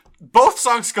both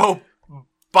songs go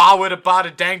ba-wada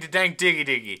bada dang da dang diggy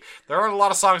diggy. There aren't a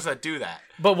lot of songs that do that.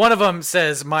 But one of them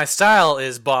says, my style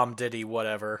is bomb diddy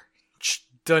whatever.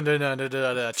 Dun dun dun dun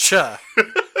dun dun cha.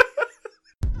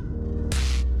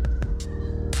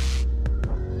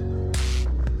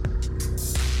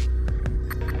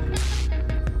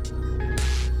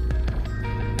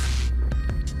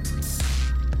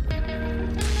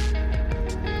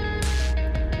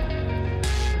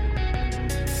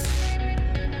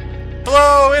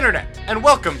 Hello, Internet, and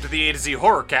welcome to the A to Z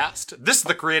Horrorcast. This is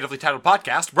the creatively titled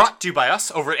podcast brought to you by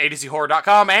us over at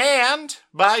atozhorror.com and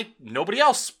by nobody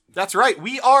else. That's right,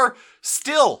 we are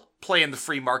still playing the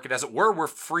free market, as it were. We're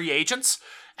free agents.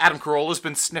 Adam Carolla's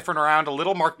been sniffing around a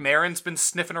little, Mark Maron's been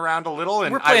sniffing around a little,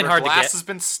 and Ira Glass has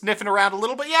been sniffing around a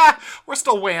little, but yeah, we're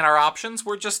still weighing our options.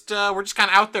 We're just kind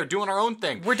of out there doing our own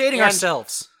thing. We're dating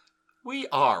ourselves. We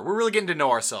are. We're really getting to know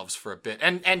ourselves for a bit.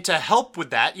 And to help with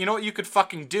that, you know what you could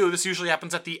fucking do? This usually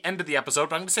happens at the end of the episode,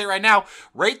 but I'm going to say right now,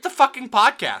 rate the fucking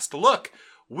podcast. Look,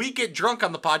 we get drunk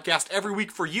on the podcast every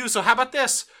week for you, so how about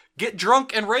this? Get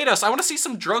drunk and rate us. I want to see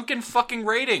some drunken fucking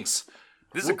ratings.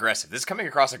 This is aggressive. This is coming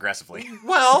across aggressively.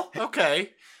 Well,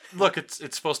 okay. Look, it's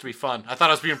supposed to be fun. I thought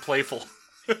I was being playful.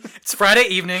 It's Friday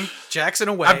evening. Jackson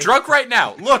away. I'm drunk right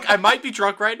now. Look, I might be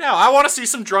drunk right now. I want to see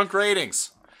some drunk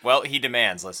ratings. Well, he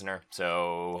demands, listener,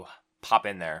 so pop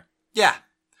in there. Yeah.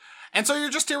 And so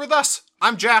you're just here with us.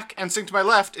 I'm Jack, and sitting to my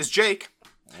left is Jake.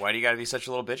 Why do you gotta be such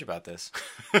a little bitch about this?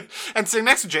 And sitting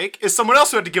next to Jake is someone else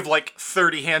who had to give like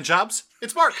 30 hand jobs.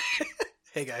 It's Mark.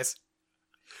 Hey, guys.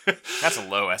 That's a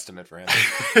low estimate for him.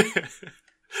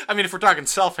 I mean, if we're talking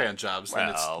self-hand jobs, then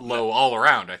it's low all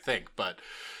around, I think, but...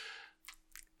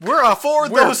 For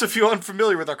those of you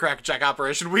unfamiliar with our Crackerjack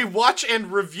operation, we watch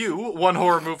and review one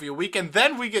horror movie a week, and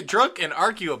then we get drunk and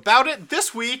argue about it.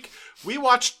 This week, we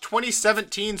watched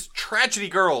 2017's Tragedy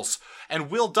Girls, and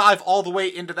we'll dive all the way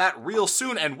into that real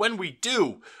soon, and when we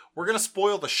do, we're going to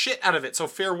spoil the shit out of it, so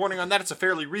fair warning on that. It's a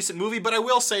fairly recent movie, but I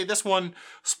will say this one,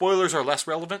 spoilers are less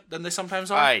relevant than they sometimes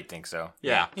are. I think so.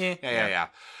 Yeah.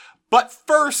 But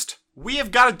first... we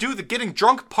have got to do the getting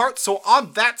drunk part, so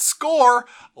on that score,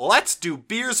 let's do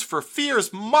beers for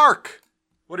fears. Mark,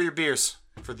 what are your beers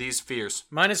for these fears?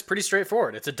 Mine is pretty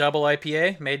straightforward. It's a double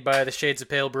IPA made by the Shades of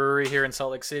Pale Brewery here in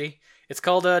Salt Lake City. It's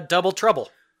called Double Trouble.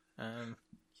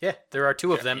 Yeah, there are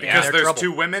two of them. Because there's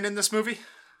two women in this movie?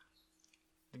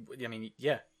 I mean,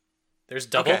 yeah. There's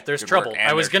double, Okay. there's Good trouble. work. And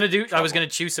I was there's gonna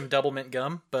chew some double mint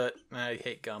gum, but I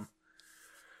hate gum.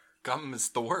 Gum is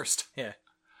the worst. Yeah.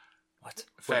 What?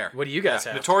 Fair. What do you guys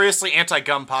have? Notoriously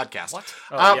anti-gum podcast. What?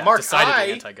 Oh, yeah, Mark,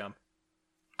 decidedly anti-gum.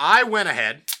 I went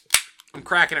ahead. I'm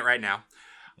cracking it right now.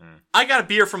 I got a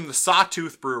beer from the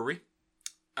Sawtooth Brewery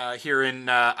here in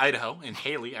Idaho, in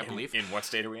Haley, I believe. In what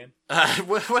state are we in?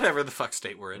 Whatever the fuck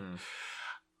state we're in.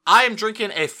 I am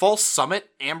drinking a False Summit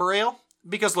Amber Ale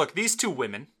because, look, these two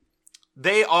women,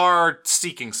 they are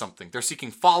seeking something. They're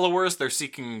seeking followers. They're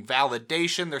seeking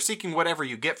validation. They're seeking whatever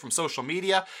you get from social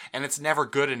media, and it's never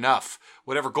good enough.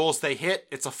 Whatever goals they hit,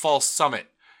 it's a false summit.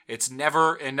 It's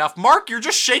never enough. Mark, you're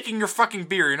just shaking your fucking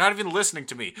beer. You're not even listening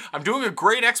to me. I'm doing a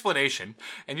great explanation,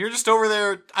 and you're just over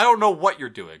there. I don't know what you're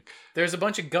doing. There's a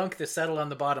bunch of gunk that settled on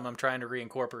the bottom. I'm trying to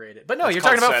reincorporate it. But no, It's you're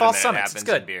talking called about false sediment. It summits. It's happens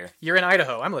in good. beer. You're in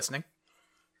Idaho. I'm listening.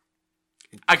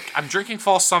 I'm drinking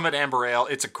False Summit Amber Ale.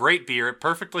 It's a great beer. It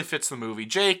perfectly fits the movie.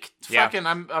 Jake, fucking,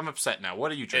 I'm upset now.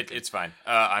 What are you drinking? It's fine.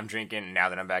 I'm drinking, now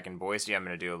that I'm back in Boise, I'm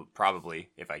going to do, probably,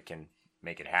 if I can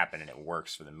make it happen and it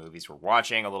works for the movies we're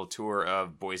watching, a little tour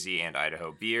of Boise and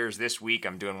Idaho beers. This week,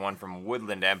 I'm doing one from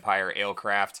Woodland Empire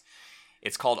Alecraft.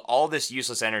 It's called All This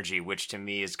Useless Energy, which to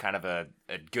me is kind of a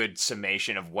good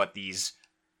summation of what these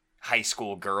high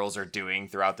school girls are doing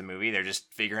throughout the movie. They're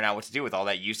just figuring out what to do with all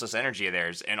that useless energy of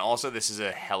theirs. And also, this is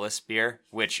a Hellas beer,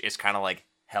 which is kind of like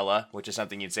hella, which is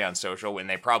something you'd say on social, when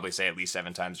they probably say at least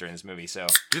 7 times during this movie. So,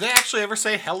 do they actually ever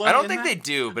say hella? I don't think they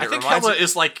do, but I it think reminds hella me.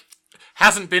 is like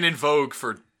hasn't been in vogue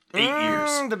for 8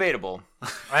 years. Debatable.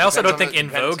 I also don't Depends think on In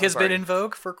the- depends Vogue on the has been party. in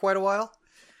vogue for quite a while.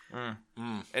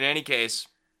 In any case,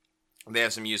 they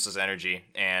have some useless energy,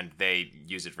 and they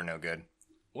use it for no good.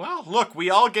 Well, look, we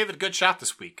all gave it a good shot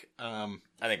this week. I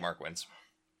think Mark wins.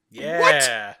 Yeah. What?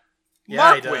 Yeah,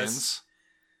 Mark he does. wins.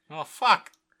 Oh,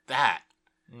 fuck that.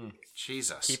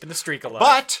 Jesus. Keeping the streak alive.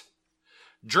 But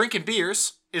drinking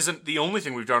beers isn't the only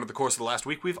thing we've done over the course of the last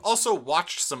week. We've also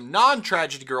watched some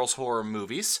non-Tragedy Girls horror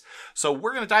movies. So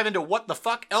we're going to dive into what the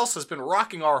fuck else has been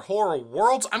rocking our horror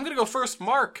worlds. I'm going to go first,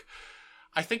 Mark.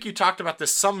 I think you talked about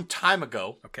this some time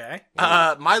ago. Okay.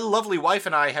 My lovely wife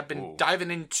and I have been diving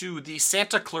into the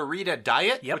Santa Clarita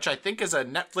Diet, which I think is a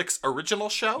Netflix original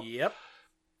show. Yep.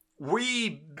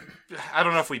 I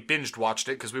don't know if we binged watched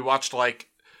it because we watched like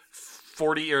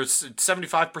 40 or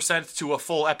 75% to a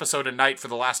full episode a night for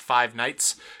the last 5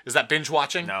 nights. Is that binge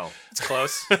watching? No. It's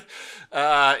close.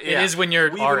 Yeah. It is when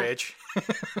you're our age.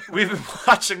 We've been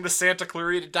watching the Santa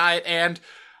Clarita Diet, and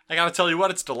I gotta tell you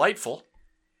what, it's delightful.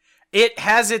 It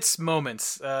has its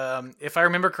moments. If I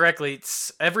remember correctly,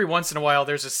 every once in a while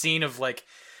there's a scene of like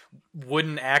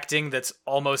wooden acting that's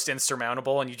almost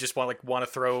insurmountable, and you just want to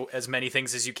throw as many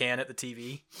things as you can at the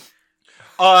TV.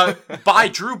 By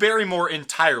Drew Barrymore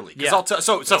entirely. Yeah, I'll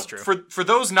so for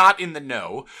those not in the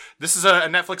know, this is a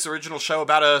Netflix original show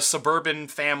about a suburban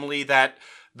family that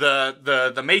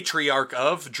the matriarch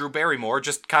of, Drew Barrymore,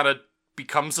 just kind of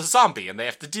becomes a zombie, and they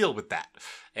have to deal with that.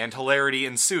 And hilarity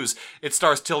ensues. It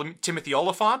stars Timothy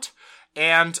Olyphant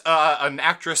and an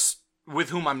actress with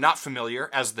whom I'm not familiar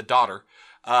as the daughter.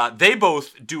 They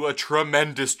both do a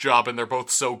tremendous job, and they're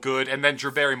both so good. And then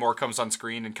Drew Barrymore comes on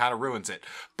screen and kind of ruins it.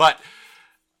 But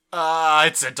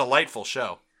it's a delightful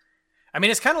show. I mean,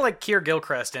 it's kind of like Keir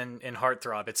Gilchrist in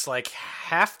Heartthrob. It's like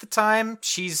half the time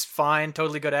she's fine,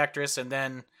 totally good actress, and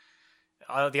then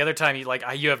the other time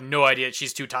you have no idea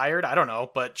she's too tired. I don't know,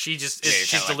 but she's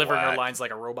delivering her lines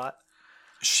like a robot.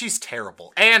 She's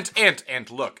terrible. And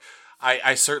look,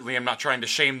 I certainly am not trying to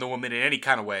shame the woman in any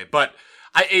kind of way, but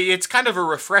it's kind of a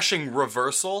refreshing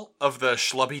reversal of the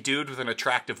schlubby dude with an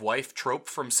attractive wife trope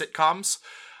from sitcoms,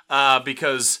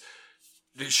 because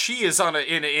she is in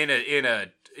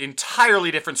a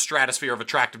entirely different stratosphere of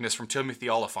attractiveness from Timothy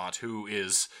Olyphant, who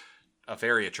is a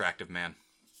very attractive man.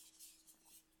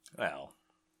 Well,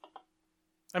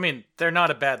 I mean, they're not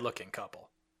a bad-looking couple.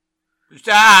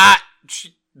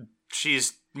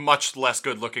 She's much less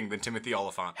good-looking than Timothy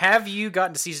Olyphant. Have you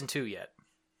gotten to season 2 yet?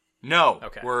 No.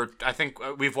 Okay. I think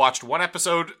we've watched one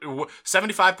episode,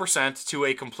 75% to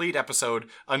a complete episode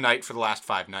a night for the last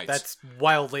 5 nights. That's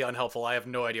wildly unhelpful. I have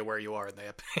no idea where you are in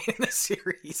the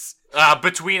series.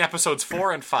 Between episodes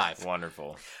 4 and 5.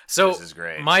 Wonderful. So this is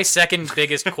great. My second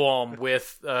biggest qualm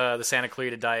with the Santa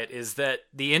Clarita Diet is that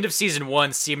the end of season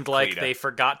 1 seemed like they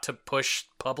forgot to push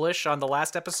publish on the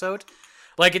last episode.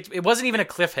 Like, it wasn't even a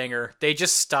cliffhanger. They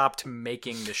just stopped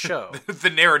making the show.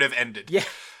 The narrative ended.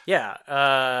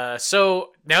 Yeah.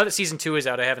 So now that season 2 is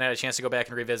out, I haven't had a chance to go back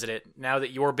and revisit it. Now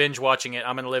that you're binge watching it,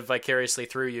 I'm going to live vicariously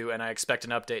through you, and I expect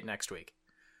an update next week.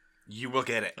 You will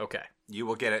get it. Okay. You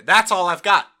will get it. That's all I've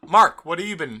got. Mark, what have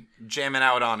you been jamming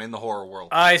out on in the horror world?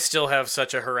 I still have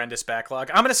such a horrendous backlog.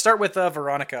 I'm going to start with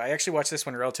Veronica. I actually watched this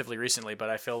one relatively recently, but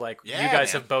I feel like you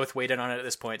guys have both weighed in on it at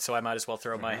this point, so I might as well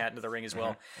throw my hat into the ring as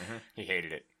well. Mm-hmm. He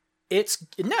hated it. It's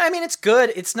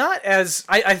good. It's not as...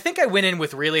 I think I went in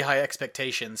with really high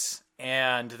expectations,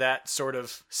 and that sort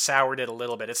of soured it a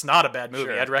little bit. It's not a bad movie.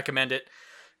 Sure. I'd recommend it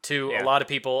to a lot of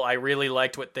people. I really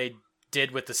liked what they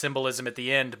did with the symbolism at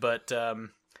the end, but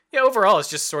overall it's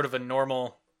just sort of a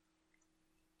normal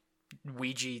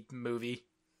Ouija movie.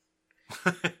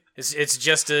 It's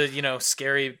just a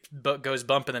scary goes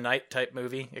bump in the night type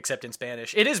movie, except in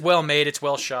Spanish. It is well made. It's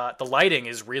well shot. The lighting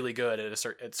is really good at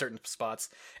certain spots,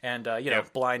 and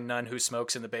blind nun who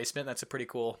smokes in the basement. That's a pretty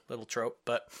cool little trope.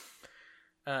 But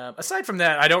aside from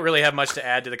that, I don't really have much to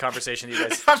add to the conversation with you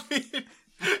guys. I mean,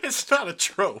 it's not a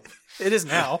trope. It is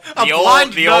now. A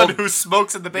blind nun who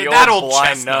smokes in the basement. That old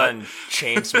blind chestnut. nun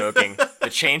chain smoking. The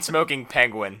chain smoking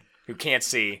penguin who can't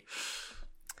see.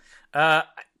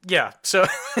 Yeah, so...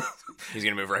 He's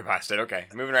going to move right past it. Okay,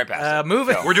 moving right past it.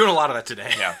 Moving. We're doing a lot of that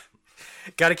today. Yeah.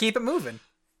 Got to keep it moving.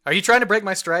 Are you trying to break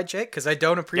my stride, Jake? Because I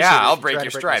don't appreciate it. Yeah, I'll break your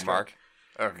stride, Mark.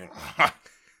 Okay.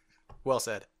 Well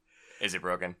said. Is it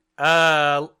broken?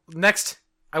 Next,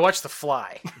 I watched The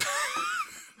Fly.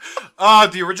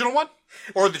 The original one?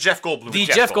 Or the Jeff Goldblum one? The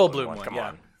Jeff Goldblum one, come yeah.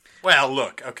 on. Well,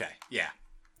 look, okay, yeah.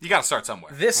 You gotta start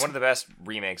somewhere. One of the best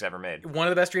remakes ever made. One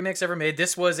of the best remakes ever made.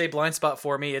 This was a blind spot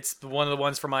for me. It's one of the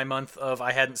ones for my month of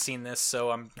I hadn't seen this, so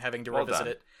I'm having to revisit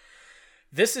it.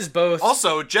 This is both...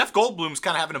 Also, Jeff Goldblum's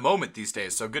kind of having a moment these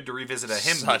days, so good to revisit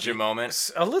him. Such a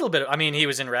moment. A little bit. I mean, he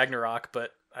was in Ragnarok,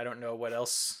 but I don't know what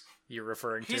else you're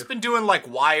referring to. He's been doing,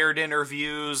 Wired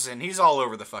interviews, and he's all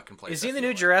over the fucking place. Is he in the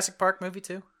new Jurassic Park movie,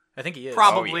 too? I think he is.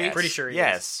 Probably. Oh, yes. Pretty sure he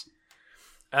is.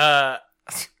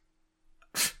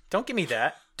 Don't give me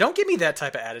that. Don't give me that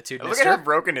type of attitude, Look at how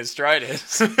broken his stride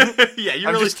is. Yeah, you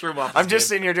really threw him off. I'm just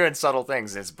sitting here doing subtle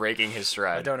things, and it's breaking his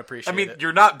stride. I don't appreciate it.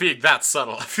 You're not being that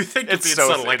subtle. If you think you're being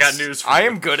subtle, I got news for you. I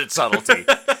am good at subtlety.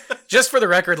 Just for the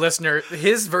record, listener,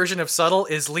 his version of subtle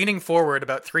is leaning forward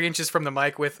about 3 inches from the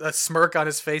mic with a smirk on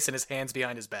his face and his hands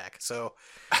behind his back. So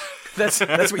that's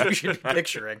what you should be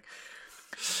picturing.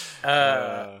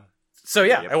 So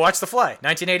yeah, I watched The Fly,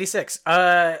 1986.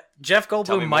 Jeff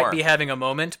Goldblum might be having a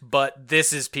moment, but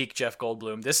this is peak Jeff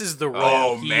Goldblum. This is the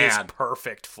role he is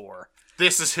perfect for.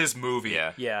 This is his movie.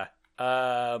 Yeah.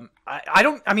 I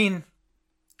mean,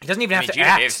 he doesn't even have to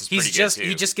act.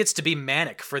 He just gets to be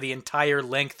manic for the entire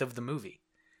length of the movie.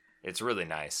 It's really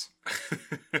nice.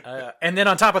 And then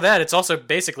on top of that, it's also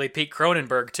basically peak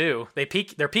Cronenberg too.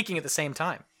 They're peaking at the same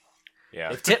time.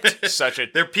 Yeah, it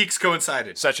tipped. Their peaks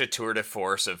coincided. Such a tour de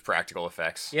force of practical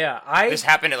effects. Yeah, this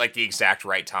happened at like the exact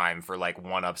right time for like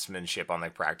one-upsmanship on the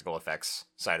practical effects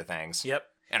side of things. Yep,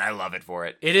 and I love it for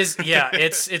it. It is, yeah.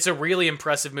 It's a really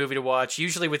impressive movie to watch.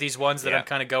 Usually with these ones that I'm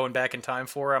kind of going back in time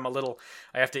for, I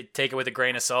have to take it with a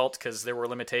grain of salt because there were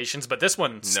limitations. But this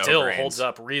one still holds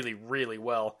up really, really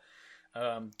well.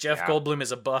 Jeff Goldblum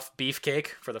is a buff beefcake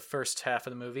for the first half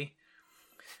of the movie.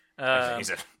 He's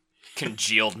a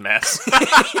congealed mess.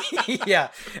 Yeah,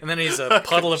 and then he's a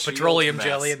puddle of petroleum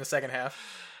jelly in the second half.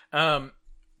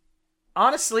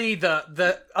 Honestly,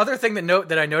 the other thing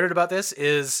that I noted about this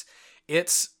is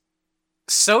it's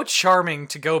so charming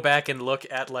to go back and look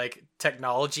at like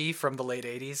technology from the late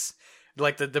 80s.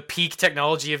 Like the peak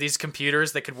technology of these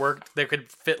computers that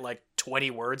could fit like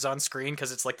 20 words on screen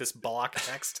because it's like this block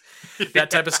text.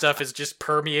 That type of stuff just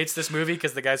permeates this movie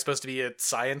because the guy's supposed to be a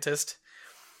scientist.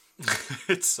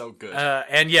 It's so good.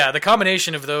 And yeah, the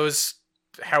combination of those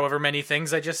however many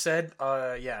things I just said,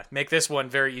 make this one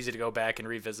very easy to go back and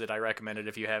revisit. I recommend it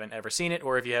if you haven't ever seen it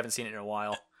or if you haven't seen it in a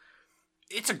while.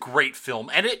 It's a great film,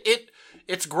 and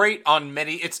it's great on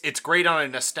many. It's great on a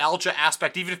nostalgia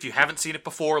aspect, even if you haven't seen it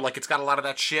before. Like it's got a lot of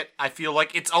that shit. I feel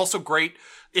like it's also great.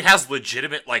 It has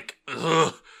legitimate like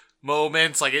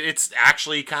moments. Like it's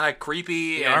actually kind of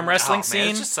creepy. The arm wrestling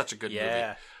scene. It's just such a good movie.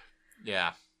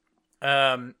 Yeah.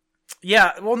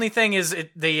 Yeah. Only thing is,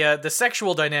 the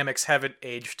sexual dynamics haven't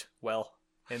aged well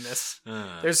in this.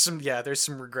 There's some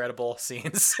regrettable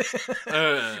scenes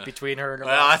between her and her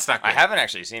mom. That's not good. I haven't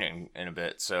actually seen it in a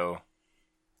bit, so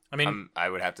I mean, I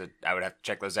would have to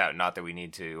check those out. Not that we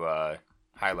need to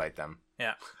highlight them.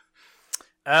 Yeah.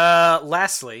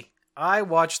 Lastly, I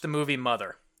watched the movie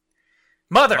Mother.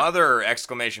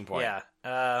 Exclamation point. Yeah.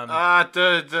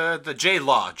 The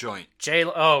J-Law joint.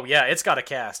 Oh yeah, it's got a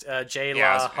cast.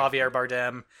 J-Law, Javier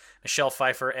Bardem, Michelle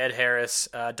Pfeiffer, Ed Harris,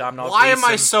 Domhnall Why Gleeson.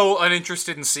 am I so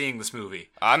uninterested in seeing this movie?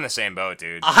 I'm the same boat,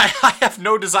 dude. I have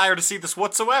no desire to see this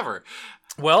whatsoever.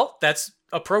 Well, that's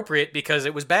appropriate because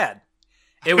it was bad.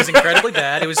 It was incredibly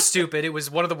bad. It was stupid. It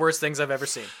was one of the worst things I've ever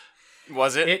seen.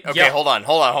 Was it? Okay, hold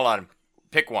on.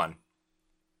 Pick one.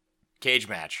 Cage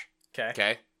match.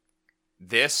 Okay.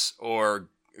 This or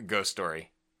Ghost Story?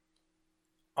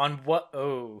 On what?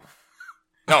 Oh.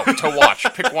 No, to watch.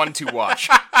 Pick one to watch.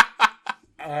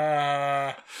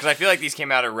 Because I feel like these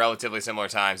came out at relatively similar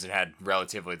times and had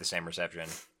relatively the same reception.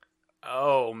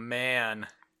 Oh, man.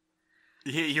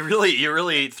 You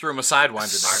really threw him a sidewinder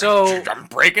there. So I'm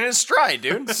breaking his stride,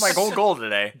 dude. That's my whole goal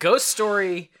today. Ghost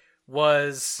Story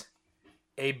was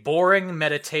a boring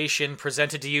meditation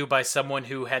presented to you by someone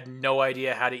who had no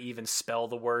idea how to even spell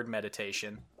the word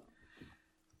meditation.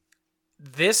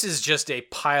 This is just a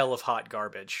pile of hot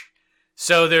garbage.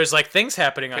 So there's like things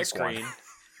happening on screen,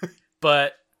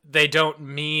 but they don't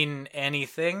mean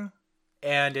anything,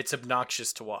 and it's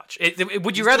obnoxious to watch.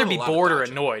 Would you rather be bored or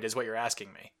annoyed is what you're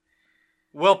asking me.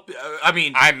 Well, I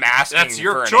mean, I'm asking that's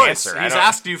your for choice. An answer. He's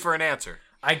asked you for an answer.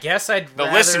 I guess The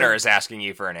listener is asking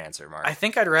you for an answer, Mark. I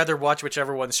think I'd rather watch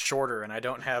whichever one's shorter, and I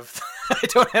don't have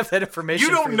that information.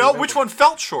 You don't know which one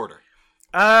felt shorter.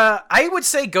 I would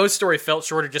say Ghost Story felt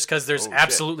shorter just because there's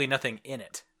absolutely nothing in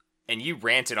it. And you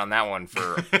ranted on that one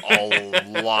for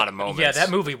a lot of moments. Yeah, that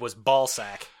movie was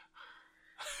ballsack.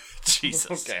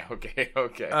 Jesus. Okay.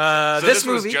 So this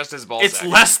movie was just as ballsack. It's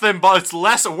worse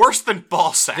than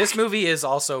ballsack. This movie is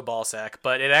also ballsack,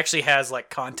 but it actually has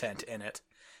like content in it.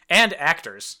 And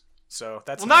actors, so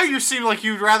that's now you seem like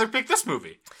you'd rather pick this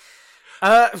movie.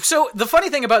 So the funny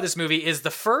thing about this movie is the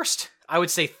first, I would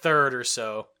say third or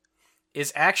so,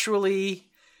 is actually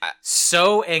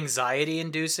so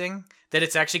anxiety-inducing that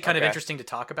it's actually kind of interesting to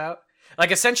talk about.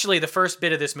 Like, essentially, the first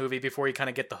bit of this movie, before you kind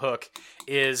of get the hook,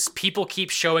 is people keep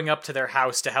showing up to their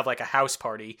house to have, like, a house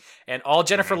party. And all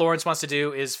Jennifer Lawrence wants to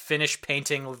do is finish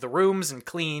painting the rooms and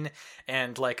clean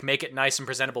and, like, make it nice and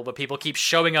presentable. But people keep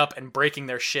showing up and breaking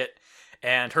their shit.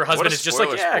 And her husband is just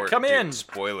like, come in.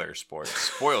 Spoil sport.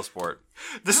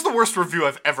 This is the worst review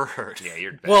I've ever heard. Yeah,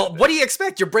 you're bad. Well, what do you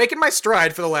expect? You're breaking my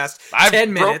stride for the last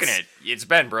 10 minutes. I've broken it. It's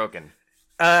been broken.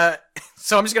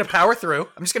 So I'm just going to power through.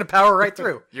 I'm just going to power right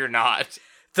through. You're not.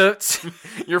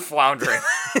 You're floundering.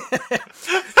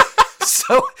 So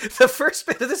So the first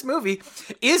bit of this movie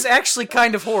is actually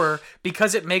kind of horror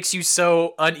because it makes you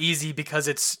so uneasy because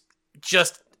it's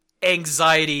just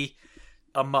anxiety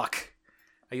amok.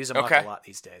 I use amok a lot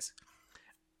these days.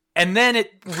 And then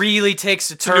it really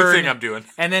takes a turn. It's a new thing I'm doing.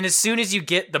 And then as soon as you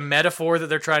get the metaphor that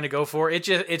they're trying to go for,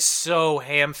 it's so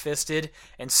ham-fisted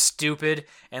and stupid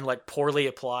and like poorly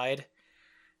applied.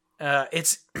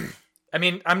 I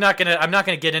mean, I'm not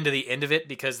gonna get into the end of it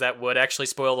because that would actually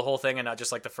spoil the whole thing and not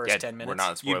just like the first 10 minutes. We're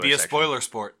not spoiler You'd be a section. spoiler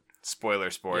sport.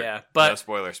 Spoiler sport. Yeah, but no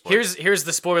spoiler sport. Here's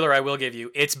the spoiler I will give you.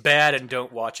 It's bad and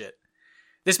don't watch it.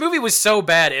 This movie was so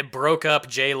bad it broke up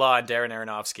J-Law and Darren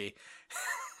Aronofsky.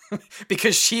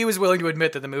 Because she was willing to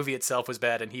admit that the movie itself was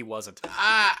bad and he wasn't.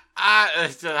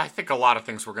 I think a lot of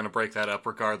things were going to break that up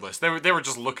regardless. They were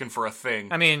just looking for a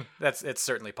thing. I mean, it's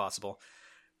certainly possible.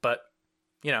 But,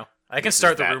 you know, I can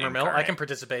start the rumor mill. I can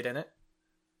participate in it.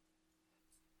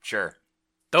 Sure.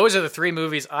 Those are the 3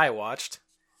 movies I watched.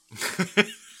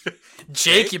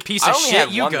 Jake, you piece of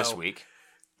shit, you go. This week.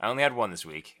 I only had one this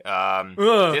week. I'm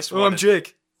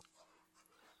Jake.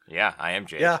 Yeah, I am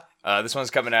Jake. Yeah. This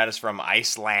one's coming at us from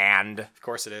Iceland. Of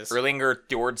course it is. Erlinger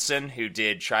Thordsson, who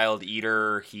did Child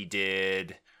Eater. He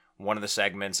did one of the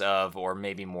segments of, or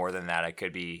maybe more than that, I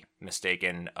could be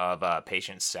mistaken, of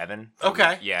Patient 7.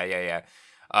 Okay. Yeah.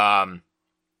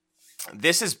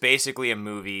 This is basically a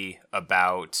movie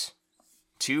about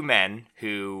 2 men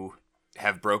who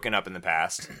have broken up in the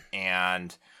past,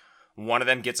 and one of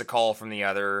them gets a call from the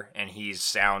other, and he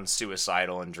sounds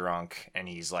suicidal and drunk, and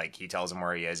he tells him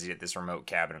where he is. He's at this remote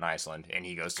cabin in Iceland, and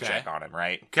he goes to check on him,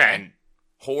 right? Okay. And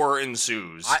horror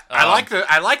ensues.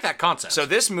 I like that concept. So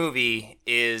this movie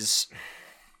is,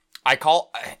 I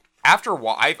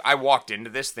walked into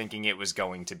this thinking it was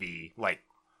going to be like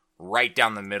right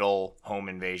down the middle home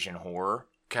invasion horror.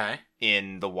 Okay.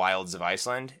 In the wilds of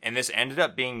Iceland, and this ended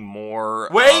up being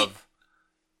more of...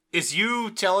 Is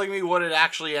you telling me what it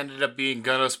actually ended up being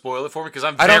gonna spoil it for me? Because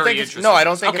I'm very interested. I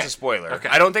don't think it's a spoiler. Okay.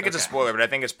 I don't think it's a spoiler, but I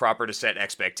think it's proper to set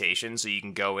expectations so you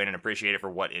can go in and appreciate it for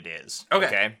what it is.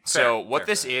 Okay? So what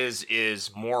this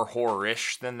is more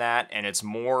horror-ish than that, and it's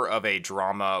more of a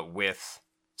drama with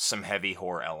some heavy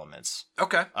horror elements.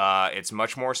 Okay. It's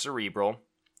much more cerebral.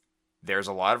 There's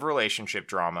a lot of relationship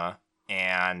drama,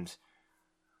 and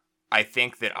I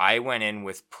think that I went in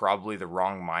with probably the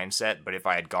wrong mindset, but if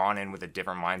I had gone in with a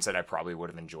different mindset, I probably would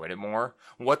have enjoyed it more.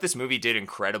 What this movie did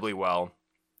incredibly well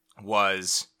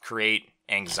was create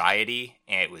anxiety,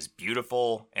 and it was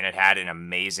beautiful, and it had an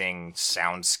amazing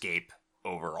soundscape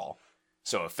overall.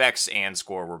 So effects and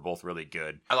score were both really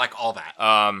good. I like all that.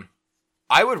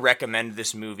 I would recommend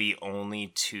this movie only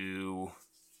to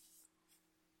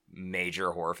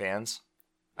major horror fans,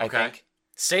 I think.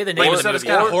 Say the name of the movie. It's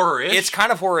kind of horror-ish? It's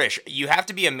kind of horror-ish. You have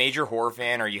to be a major horror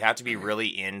fan, or you have to be really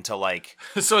into, like...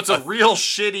 So it's a real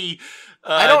shitty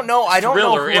I don't know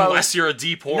thriller, unless you're a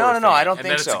deep horror fan. No, I don't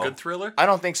think so. It's a good thriller? I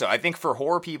don't think so. I think for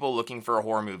horror people looking for a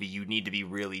horror movie, you need to be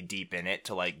really deep in it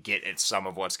to, like, get at some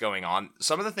of what's going on.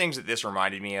 Some of the things that this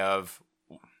reminded me of,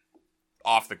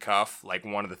 off the cuff, like,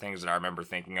 one of the things that I remember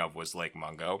thinking of was Lake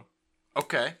Mungo.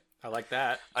 Okay. I like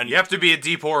that. And you have to be a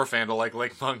deep horror fan to like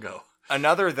Lake Mungo.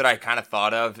 Another that I kind of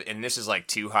thought of, and this is like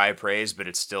too high praise, but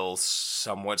it's still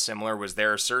somewhat similar, was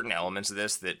there are certain elements of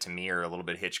this that to me are a little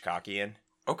bit Hitchcockian.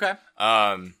 Okay.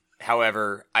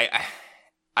 However, I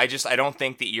don't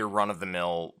think that your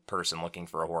run-of-the-mill person looking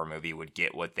for a horror movie would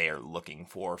get what they are looking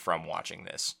for from watching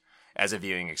this as a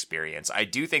viewing experience. I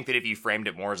do think that if you framed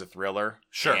it more as a thriller,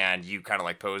 sure, and you kind of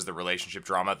like pose the relationship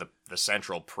drama, the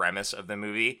central premise of the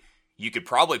movie, you could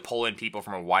probably pull in people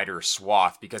from a wider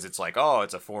swath because it's like, oh,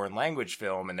 it's a foreign language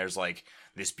film and there's like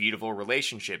this beautiful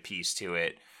relationship piece to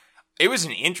it. It was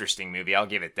an interesting movie, I'll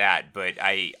give it that, but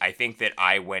I think that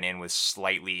I went in with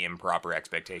slightly improper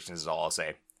expectations is all I'll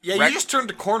say. Yeah, you just turned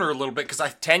the corner a little bit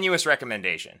because Tenuous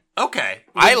recommendation. Okay.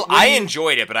 I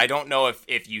enjoyed it, but I don't know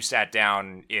if you sat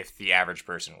down if the average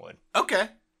person would. Okay.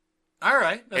 All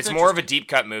right. It's more of a deep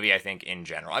cut movie, I think, in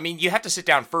general. I mean, you have to sit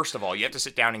down, first of all. You have to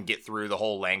sit down and get through the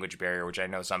whole language barrier, which I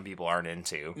know some people aren't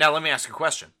into. Now, let me ask you a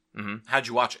question. Mm-hmm. How'd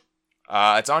you watch it?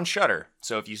 It's on Shudder.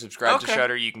 So if you subscribe to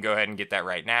Shudder, you can go ahead and get that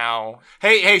right now.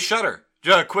 Hey, Shudder.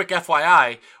 Just a quick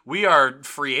FYI, we are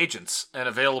free agents and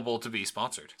available to be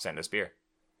sponsored. Send us beer.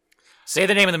 Say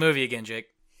the name of the movie again, Jake.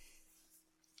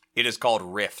 It is called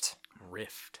Rift.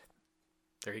 Rift.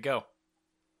 There you go.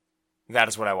 That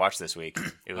is what I watched this week.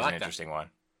 It was an interesting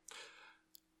one.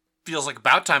 Feels like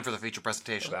about time for the feature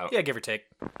presentation. Yeah, give or take.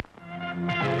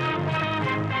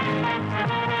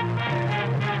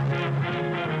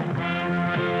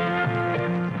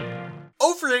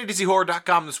 Over at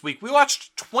ADZHorror.com this week, we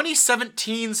watched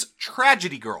 2017's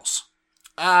Tragedy Girls.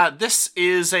 This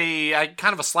is a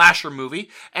kind of a slasher movie,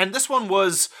 and this one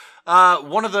was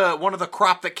one of the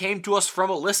crop that came to us from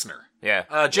a listener.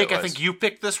 Yeah. Jake, I think you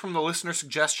picked this from the listener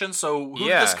suggestion, so who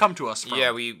did this come to us from?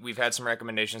 Yeah, we've had some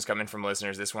recommendations come in from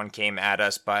listeners. This one came at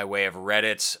us by way of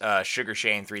Reddit. Sugar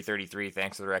Shane 333,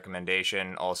 thanks for the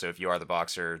recommendation. Also, if you are the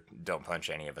boxer, don't punch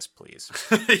any of us, please.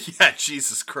 Yeah,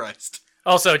 Jesus Christ.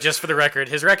 Also, just for the record,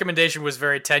 his recommendation was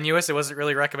very tenuous. It wasn't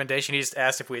really a recommendation. He just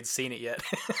asked if we had seen it yet.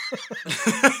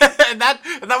 and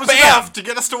that was enough to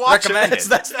get us to watch it.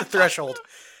 That's the threshold.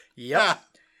 Yep. Yeah.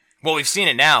 Well, we've seen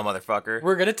it now, motherfucker.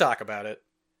 We're going to talk about it.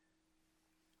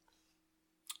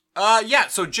 Yeah,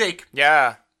 so Jake.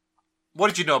 Yeah. What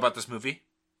did you know about this movie?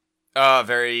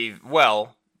 Very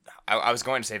well. I was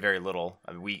going to say very little.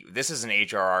 I mean, this is an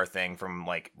HRR thing from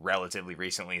like relatively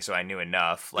recently, so I knew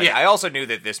enough. Like, I also knew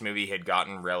that this movie had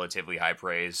gotten relatively high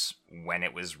praise when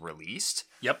it was released.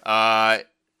 Yep.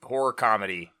 Horror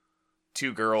comedy,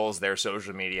 2 girls, their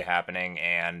social media happening,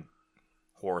 and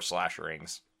horror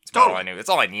slasherings. That's all I knew. It's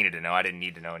all I needed to know. I didn't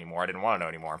need to know anymore. I didn't want to know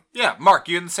anymore. Yeah, Mark,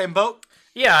 you in the same boat?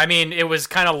 Yeah, I mean, it was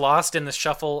kind of lost in the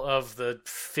shuffle of the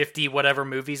 50 whatever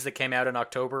movies that came out in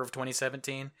October of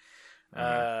 2017.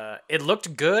 It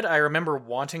looked good. I remember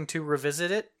wanting to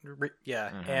revisit it.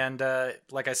 And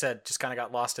like I said, just kind of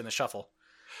got lost in the shuffle.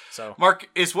 So, Mark,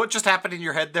 is what just happened in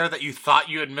your head there that you thought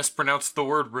you had mispronounced the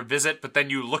word revisit, but then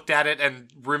you looked at it and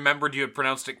remembered you had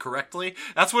pronounced it correctly?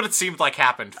 That's what it seemed like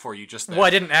happened for you just there. Well, I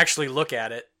didn't actually look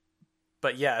at it,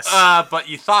 but yes. But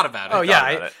you thought about it. Oh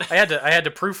yeah, I had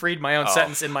to proofread my own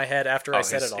sentence in my head after I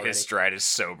said it already. His stride is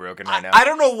so broken right now. I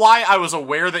don't know why I was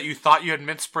aware that you thought you had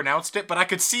mispronounced it, but I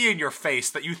could see in your face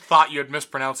that you thought you had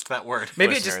mispronounced that word.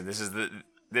 Maybe Listener, this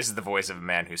is the voice of a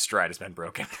man whose stride has been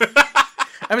broken.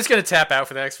 I'm just going to tap out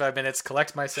for the next 5 minutes,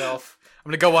 collect myself. I'm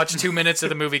going to go watch 2 minutes of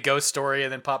the movie Ghost Story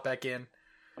and then pop back in.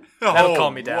 That'll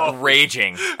calm me down. Whoa.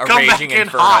 Raging come back in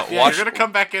inferno. Hot. Yeah, you're going to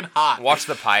come back in hot. Watch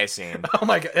the pie scene. Oh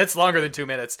my god, it's longer than 2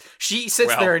 minutes. She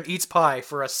sits there and eats pie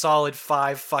for a solid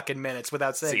 5 fucking minutes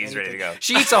without saying anything. Ready to go.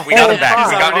 She eats a whole got him back.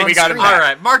 pie. We got him back. All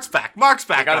right, Mark's back. We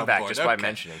got him back just by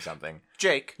mentioning something.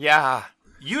 Jake. Yeah.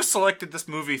 You selected this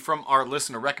movie from our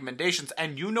listener recommendations,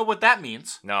 and you know what that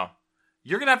means. No.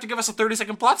 You're going to have to give us a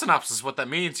 30-second plot synopsis, what that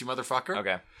means, you motherfucker.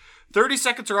 Okay. 30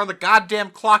 seconds are on the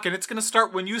goddamn clock, and it's going to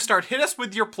start when you start. Hit us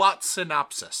with your plot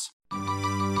synopsis. 2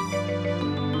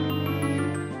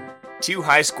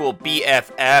 high school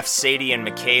BFFs, Sadie and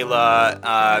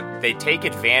Michaela, they take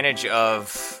advantage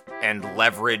of and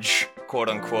leverage,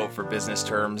 quote-unquote, for business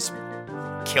terms,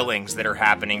 killings that are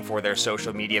happening for their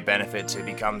social media benefit to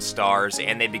become stars,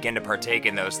 and they begin to partake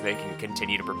in those so they can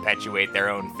continue to perpetuate their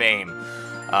own fame.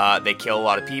 They kill a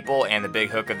lot of people, and the big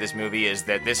hook of this movie is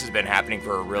that this has been happening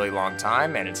for a really long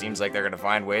time, and it seems like they're going to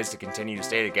find ways to continue to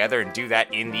stay together and do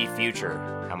that in the future.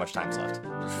 How much time's left?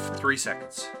 3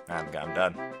 seconds. I'm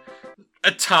done.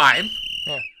 A time?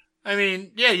 Yeah. I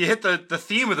mean, yeah, you hit the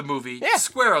theme of the movie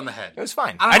square on the head. It was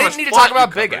fine. I didn't need to talk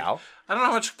about Big Al. I don't know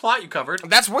how much plot you covered.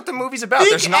 That's what the movie's about.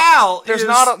 Big Al is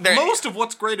most of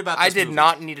what's great about this movie. I did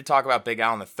not need to talk about Big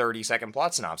Al in the 30-second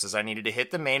plot synopsis. I needed to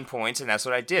hit the main points, and that's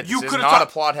what I did. This is not a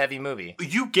plot-heavy movie.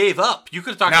 You gave up. You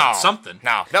could have talked about something.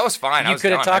 No, that was fine. You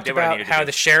could have talked about how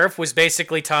the sheriff was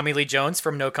basically Tommy Lee Jones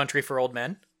from No Country for Old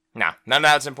Men. No, none of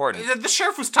that's important. The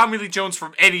sheriff was Tommy Lee Jones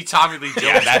from any Tommy Lee Jones.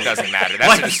 Yeah, that doesn't matter.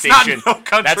 That's a distinction.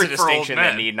 That's a distinction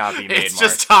that need not be made. It's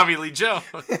just Tommy Lee Jones.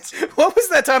 What was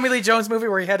that Tommy Lee Jones movie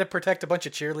where he had to protect a bunch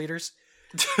of cheerleaders?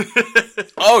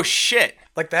 Oh shit!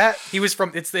 Like that? He was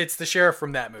from. It's the sheriff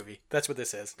from that movie. That's what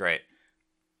this is. Great.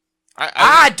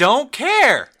 I don't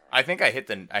care. I think I hit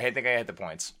the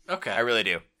points. Okay. I really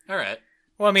do. All right.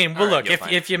 Well, I mean, look,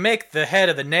 if you make the head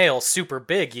of the nail super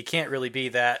big, you can't really be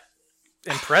that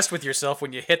impressed with yourself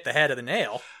when you hit the head of the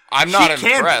nail. I'm not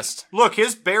impressed. Look,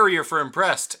 his barrier for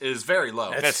impressed is very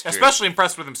low. That's true. Especially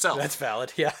impressed with himself. That's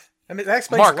valid. Yeah. I mean, that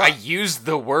explains Mark, a lot. I used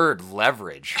the word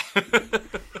leverage.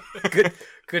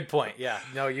 Good point. Yeah.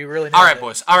 No, you really. All right,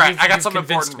 boys. All right, I got something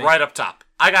important right up top.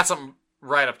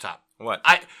 What?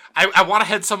 I want to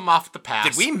head something off the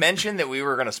past. Did we mention that we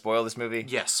were going to spoil this movie?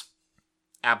 Yes.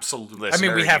 Absolutely. Listener, I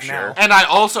mean, we have now. And I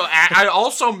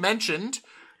also mentioned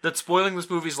that spoiling this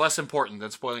movie is less important than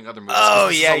spoiling other movies. Oh,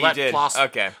 yeah, you did.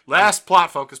 Okay. Last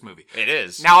plot-focused movie. It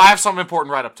is. Now, I have something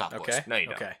important right up top, boys. Okay. No, you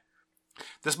don't. Okay.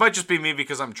 This might just be me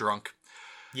because I'm drunk.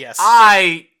 Yes.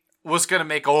 I was going to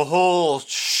make a whole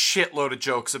shitload of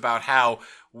jokes about how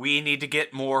we need to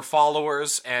get more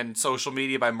followers and social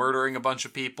media by murdering a bunch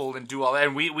of people and do all that.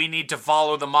 And we need to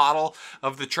follow the model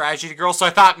of the tragedy girl. So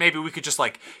I thought maybe we could just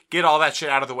get all that shit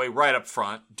out of the way right up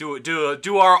front. Do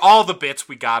all the bits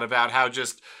we got about how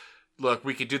just look,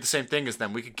 we could do the same thing as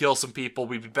them. We could kill some people.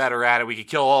 We'd be better at it. We could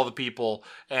kill all the people,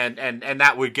 and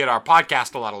that would get our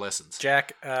podcast a lot of listens.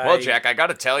 Jack, Jack, I got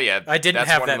to tell you, I didn't that's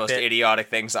have one that of the most bit. idiotic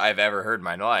things I've ever heard in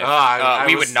my life.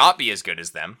 I would not be as good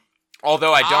as them.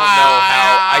 Although I don't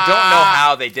know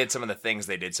how they did some of the things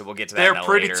they did. So we'll get to that. They're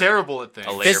pretty terrible at things.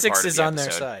 Physics is on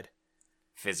their side.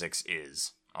 Physics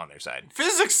is on their side.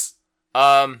 Physics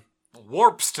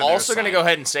warps to also their going to side. go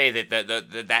ahead and say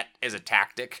that is a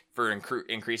tactic for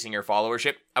increasing your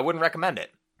followership. I wouldn't recommend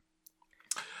it.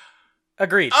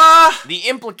 Agreed. The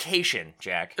implication,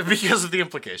 Jack. Because of the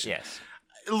implication. Yes.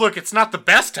 Look, it's not the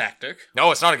best tactic.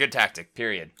 No, it's not a good tactic.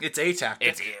 Period. It's a tactic.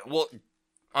 It's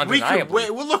undeniably.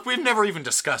 Look, we've never even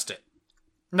discussed it.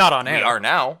 Not on air. We are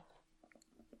now.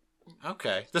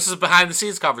 Okay. This is behind the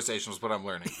scenes conversation is what I'm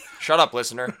learning. Shut up,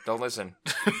 listener. Don't listen.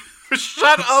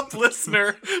 Shut up,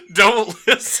 listener. Don't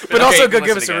listen. But Okay, also you go can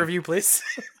give listen us a again. review, please.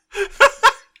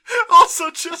 Also,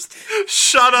 just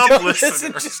shut up, Don't listener.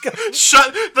 listen, just go.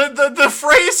 Shut the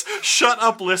phrase "shut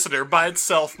up, listener" by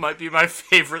itself might be my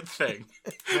favorite thing.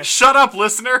 Shut up,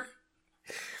 listener.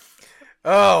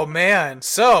 Oh, man.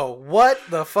 So, what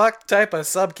the fuck type of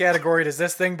subcategory does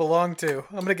this thing belong to?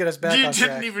 I'm going to get us back You on didn't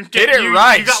track. even Get get it you,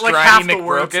 right, You got like Stridey half the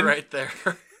words McBroken. right there.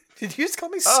 Did you just call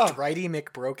me Oh. Stridey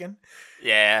McBroken?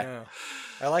 Yeah.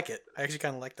 Oh, I like it. I actually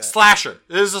kind of like that. Slasher.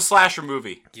 This is a slasher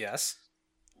movie. Yes.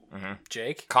 Mhm.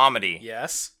 Jake? Comedy.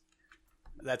 Yes.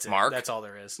 That's it. Mark? That's all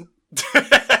there is.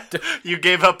 You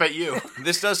gave up at you.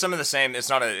 This does some of the same. It's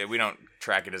not we don't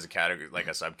track it as a category, like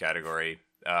a subcategory.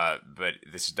 But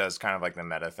this does kind of like the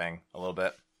meta thing a little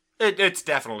bit. It's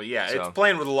definitely, yeah. So- It's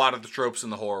playing with a lot of the tropes in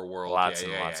the horror world. Lots Yeah,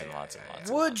 and yeah, lots yeah, and yeah, lots and yeah, lots.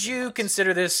 yeah. Would you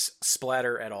consider this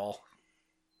splatter at all?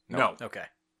 No. Okay.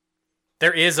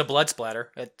 There is a blood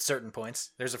splatter at certain points.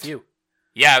 There's a few.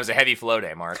 Yeah, it was a heavy flow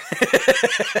day, Mark.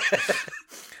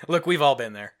 Look, we've all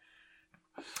been there.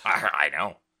 I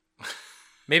know.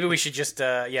 Maybe we should just,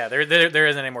 there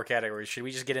isn't any more categories. Should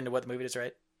we just get into what the movie is,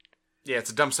 right? Yeah,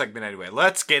 it's a dumb segment anyway.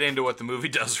 Let's get into what the movie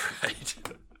does right.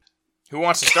 Who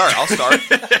wants to start? I'll start.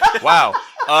 Wow.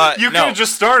 You could have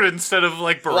just started instead of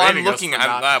like Well, berating I'm us looking. for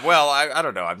not- I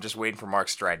don't know. I'm just waiting for Mark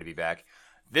Stride to be back.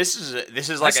 This is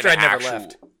like an Stride never actual.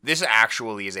 left. This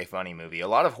actually is a funny movie. A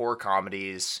lot of horror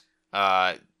comedies.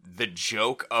 The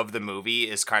joke of the movie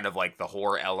is kind of like the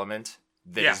horror element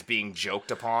that is being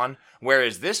joked upon.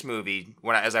 Whereas this movie,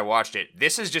 as I watched it,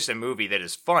 this is just a movie that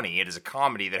is funny. It is a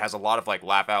comedy that has a lot of like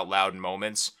laugh out loud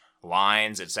moments,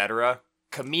 lines, etc.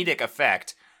 Comedic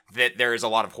effect. That there is a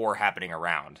lot of horror happening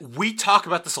around. We talk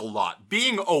about this a lot.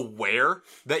 Being aware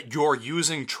that you're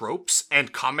using tropes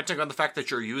and commenting on the fact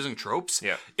that you're using tropes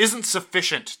isn't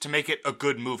sufficient to make it a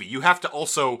good movie. You have to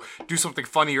also do something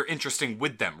funny or interesting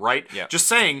with them, right? Yeah. Just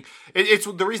saying, it's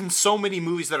the reason so many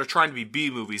movies that are trying to be B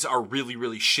movies are really,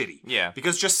 really shitty. Yeah.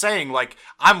 Because just saying, like,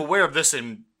 I'm aware of this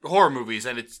in horror movies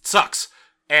and it sucks,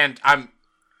 and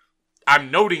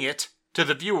I'm noting it to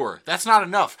the viewer. That's not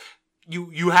enough.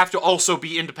 You have to also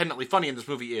be independently funny, and this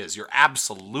movie is. You're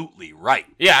absolutely right.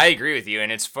 Yeah, I agree with you,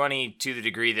 and it's funny to the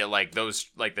degree that like those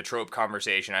like the trope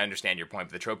conversation. I understand your point,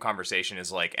 but the trope conversation is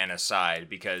like an aside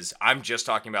because I'm just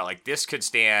talking about like this could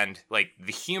stand like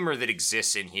the humor that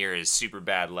exists in here is super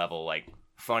bad level, like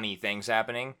funny things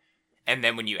happening, and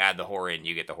then when you add the horror in,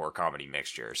 you get the horror comedy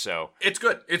mixture. So It's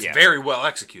good. It's Yeah. very well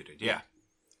executed. Yeah.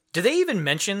 Do they even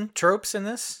mention tropes in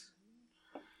this?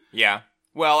 yeah.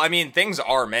 Well, I mean, things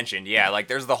are mentioned. Yeah, like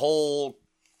there's the whole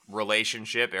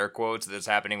relationship, air quotes, that's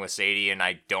happening with Sadie, and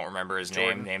I don't remember his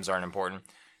name. Names aren't important.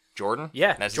 Jordan?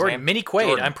 Yeah, That's his Jordan. name? Mini Quaid.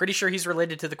 Jordan. I'm pretty sure he's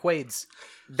related to the Quaids.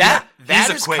 That he's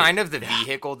a is Quaid. kind of the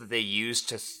vehicle that they use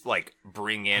to like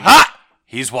bring in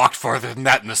He's walked farther than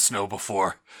that in the snow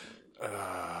before.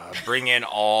 bring in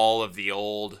all of the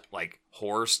old like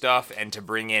horror stuff and to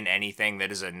bring in anything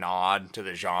that is a nod to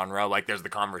the genre. Like there's the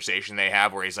conversation they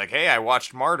have where he's like, "Hey, I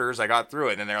watched Martyrs, I got through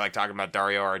it," and then they're like talking about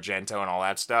Dario Argento and all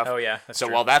that stuff. Oh, yeah, that's so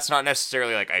true. while that's not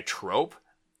necessarily like a trope,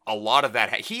 a lot of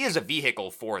that he is a vehicle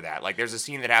for that. Like there's a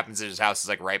scene that happens at his house is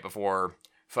like right before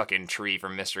fucking Tree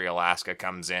from Mystery Alaska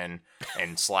comes in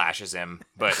and slashes him,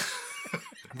 but.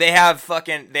 They have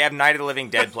Night of the Living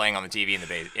Dead playing on the TV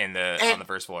on the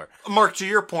first floor. Mark, to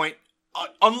your point,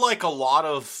 unlike a lot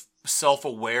of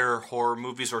self-aware horror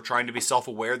movies or trying to be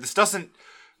self-aware, this doesn't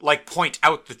like point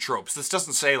out the tropes. This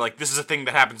doesn't say like this is a thing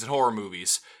that happens in horror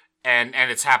movies and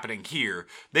it's happening here.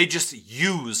 They just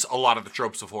use a lot of the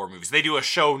tropes of horror movies. They do a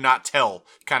show not tell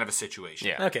kind of a situation.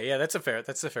 Yeah. Okay, yeah, that's a fair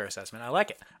assessment. I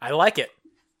like it.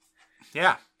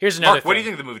 Yeah. Here's another Mark, what do thing.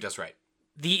 you think the movie does right?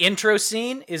 The intro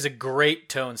scene is a great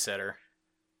tone setter.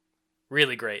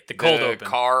 Really great. The cold open.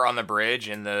 Car on the bridge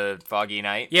in the foggy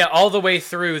night. Yeah, all the way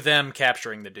through them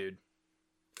capturing the dude.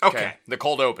 Okay. The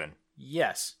cold open.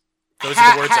 Yes. Those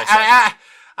are the words I said.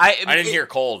 I didn't hear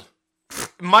cold.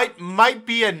 Might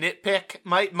be a nitpick.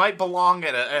 Might belong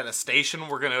at a station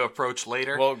we're going to approach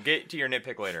later. Well, get to your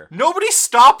nitpick later. Nobody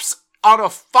stops on a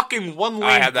fucking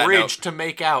one-lane have that bridge note. to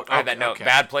make out. I have that note. Okay.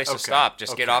 Bad place to Okay. stop.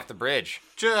 Just Okay. get off the bridge.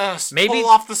 Just Maybe- pull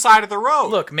off the side of the road.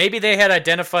 Look, maybe they had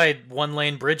identified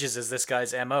one-lane bridges as this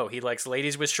guy's MO. He likes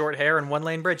ladies with short hair and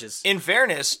one-lane bridges. In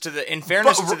fairness to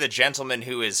the gentleman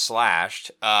who is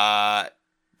slashed,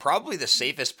 probably the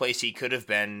safest place he could have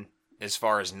been as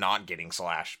far as not getting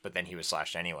slashed, but then he was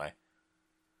slashed anyway.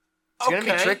 It's going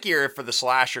to be trickier for the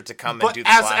slasher to come and do the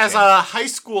slashing. As a high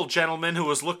school gentleman who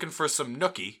was looking for some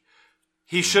nookie,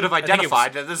 he should have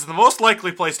identified that this is the most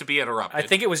likely place to be interrupted. I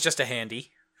think it was just a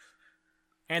handy.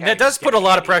 And Yeah, that does put a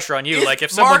lot of pressure on you. Like, if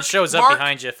someone shows up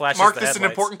behind you, flashes Mark, the this is headlights.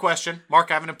 an important question.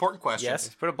 Mark, I have an important question. Yes?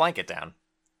 Just put a blanket down.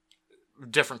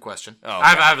 Different question. Oh, okay.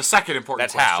 I have a second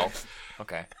important That's question. how.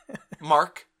 Okay.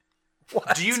 Mark,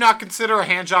 do you not consider a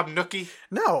handjob nookie?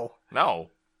 No.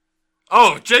 No.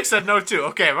 Oh, Jake said no too.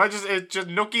 Okay,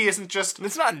 nookie isn't just...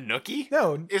 It's not nookie.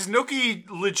 No. Is nookie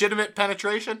legitimate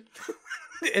penetration?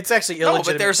 It's actually No, but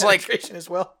illegitimate there's, like- penetration as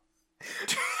well.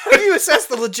 How do you assess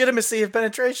the legitimacy of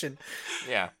penetration?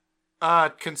 Yeah.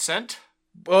 Consent?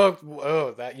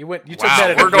 Oh, that you took Wow,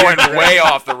 that. we're going way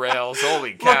off the rails.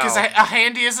 Holy cow. Look, is a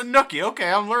handy is a nookie.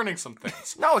 Okay, I'm learning some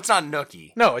things. No, it's not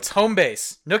nookie. No, it's home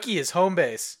base. Nookie is home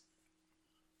base.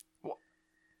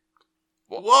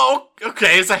 Whoa,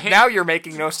 okay, is a handy... Now you're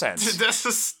making no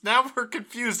sense. Now we're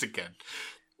confused again.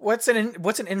 What's an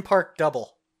in-park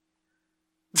double?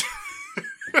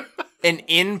 An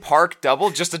in-park double?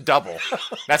 Just a double.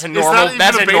 That's a that normal. even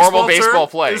That's a a normal baseball baseball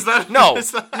term? play. Is that- no,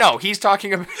 is that- no. He's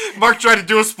talking about. Mark tried to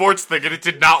do a sports thing and it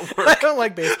did not I work. don't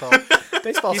like baseball.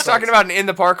 Baseball. He's sucks. talking about an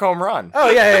in-the-park home run.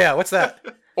 Oh yeah. What's that?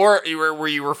 Or were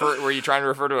you trying to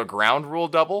refer to a ground rule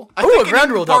double? I Ooh, think a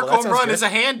ground rule park double. That home sounds run good. is a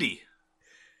handy.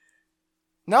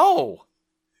 No.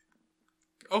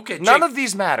 Okay, Jake, None of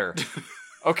these matter.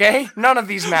 Okay? None of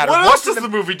these matter. what else does the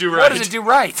movie do right? What does it do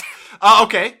right?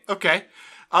 Okay.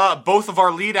 Both of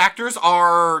our lead actors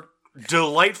are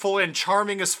delightful and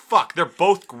charming as fuck. They're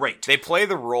both great. They play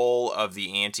the role of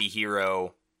the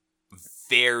anti-hero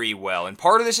very well. And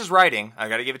part of this is writing. I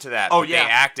gotta give it to that. Oh, but yeah. They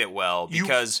act it well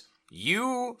because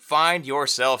you find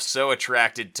yourself so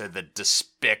attracted to the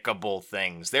despicable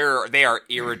things. They are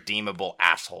irredeemable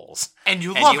assholes. And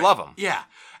you love love them. Yeah.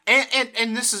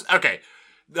 And this is okay.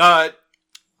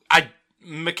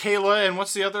 Michaela and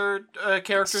what's the other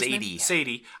character's name?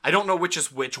 Sadie. I don't know which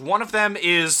is which. One of them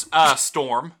is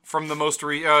Storm from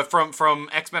the from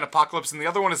X-Men Apocalypse, and the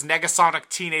other one is Negasonic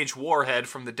Teenage Warhead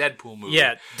from the Deadpool movie.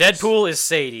 Yeah, Deadpool is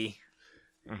Sadie.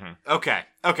 Okay.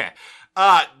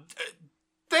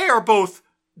 They are both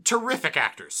terrific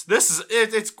actors.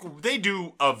 They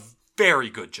do a very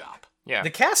good job. Yeah.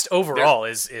 The cast overall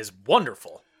is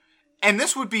wonderful. And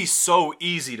this would be so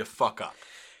easy to fuck up.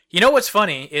 You know what's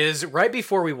funny is right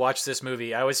before we watched this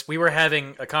movie, we were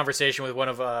having a conversation with one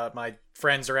of my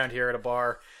friends around here at a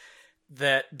bar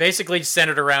that basically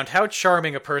centered around how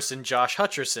charming a person Josh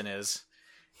Hutcherson is.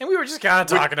 And we were just kind of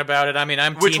talking about it. I mean,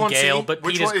 I'm Team Gale, but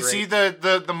Pete is great. Is he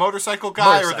the motorcycle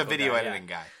guy or the video guy, editing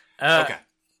guy? Okay.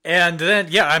 And then,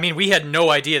 I mean, we had no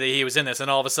idea that he was in this,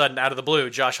 and all of a sudden, out of the blue,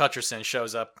 Josh Hutcherson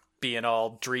shows up being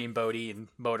all dreamboaty and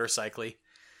motorcycly.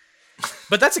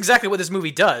 But that's exactly what this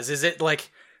movie does.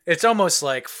 It's almost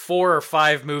like 4 or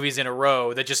 5 movies in a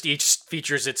row that just each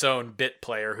features its own bit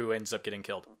player who ends up getting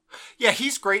killed. Yeah,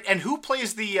 he's great. And who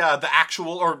plays the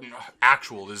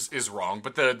actual is wrong,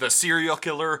 but the serial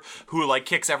killer who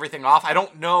kicks everything off? I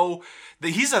don't know.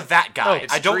 He's that guy.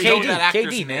 I don't know that actor's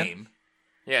KD, man. name.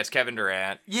 Yeah, it's Kevin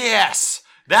Durant. Yes,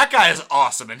 that guy is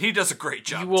awesome, and he does a great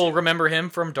job. You will too. remember him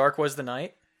from Dark Was the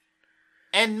Night.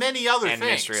 And many other And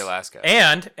things. Mystery Alaska.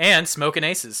 And Smokin'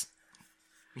 Aces.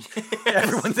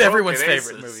 Everyone's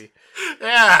favorite movie.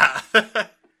 Yeah.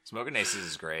 Smoking Aces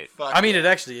is great. Fuck I mean, yeah. it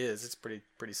actually is. It's pretty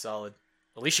solid.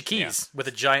 Alicia Keys with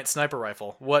a giant sniper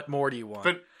rifle. What more do you want?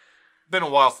 But been a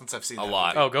while since I've seen A that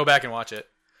lot. Oh, go back and watch it.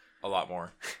 A lot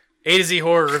more. A to Z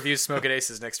Horror reviews Smokin'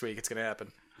 Aces next week. It's going to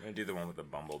happen. I'm going to do the one with the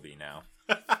bumblebee now.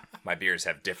 My beers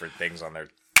have different things on their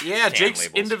Yeah, can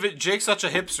Jake's labels. Jake's such a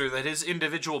hipster that his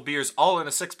individual beers, all in a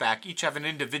 6-pack, each have an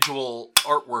individual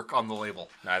artwork on the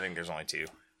label. No, I think there's only 2.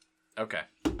 Okay.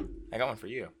 I got one for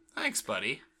you. Thanks,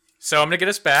 buddy. So I'm going to get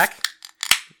us back.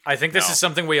 I think this No. is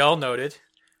something we all noted.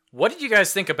 What did you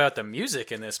guys think about the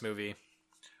music in this movie?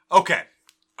 Okay.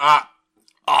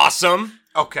 Awesome.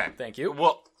 Okay. Thank you.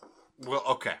 Well,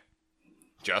 okay.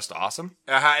 Just awesome.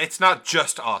 It's not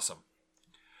just awesome.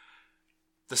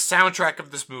 the soundtrack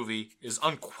of this movie is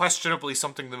unquestionably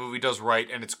something the movie does right,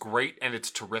 and it's great, and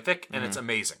it's terrific, and it's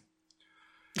amazing.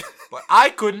 But I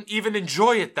couldn't even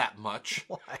enjoy it that much.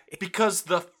 Why? Because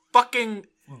the fucking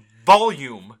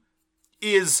volume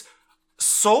is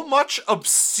so much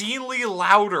obscenely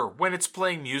louder when it's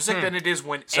playing music than it is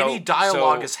when any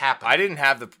dialogue is happening. I didn't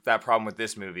have that problem with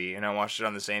this movie, and I watched it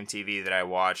on the same TV that I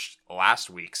watched last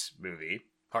week's movie,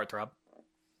 Heartthrob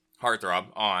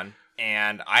on,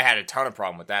 and I had a ton of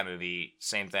problem with that movie.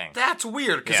 Same thing. That's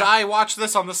weird, because Yeah. I watched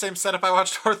this on the same setup I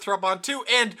watched Heartthrob on too,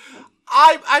 and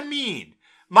I mean,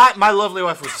 my lovely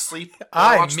wife was asleep when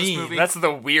I watched this movie. That's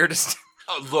the weirdest.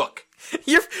 Look.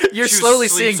 You're She was slowly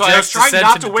asleep, seeing so I was Jack's trying descent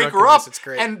not to into wake her drunkenness. up, It's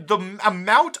great. and the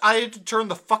amount I had to turn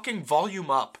the fucking volume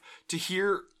up to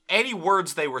hear any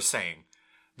words they were saying.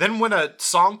 Then when a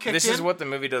song kicked in... This is what the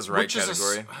movie does right which is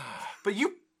category. but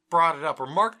you brought it up, or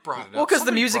Mark brought it up. Well, because the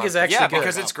Somebody music brought is it up. actually Yeah, good.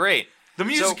 because it's great. The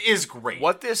music is great.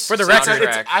 What this For the It's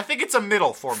record, I think it's a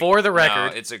middle for me. For the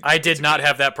record, it's I did not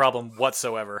have that problem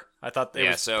whatsoever. I thought it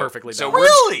was perfectly so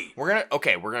balanced. Really?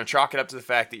 We're gonna chalk it up to the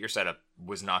fact that your setup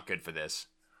was not good for this.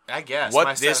 I guess.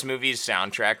 What this movie's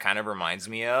soundtrack kind of reminds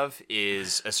me of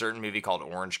is a certain movie called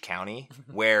Orange County,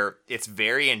 where it's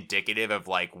very indicative of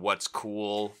like what's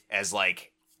cool as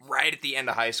like right at the end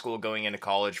of high school going into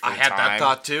college for I the had time. that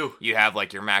thought too. You have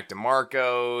like your Mac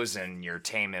DeMarcos and your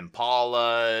Tame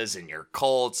Impalas and your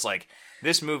Colts. Like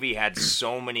this movie had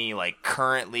so many like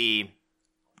currently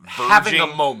Having a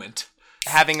verging- moment.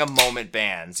 having a moment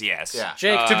bands. Yes, Yeah.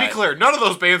 Jake, to be clear, none of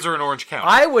those bands are in Orange County.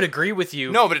 I would agree with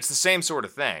you. No, but it's the same sort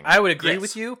of thing. I would agree Yes.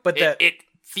 with you, but it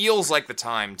feels like the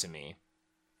time to me.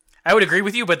 I would agree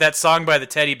with you, but that song by the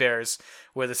Teddy Bears,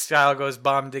 where the style goes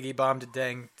bomb diggy bomb to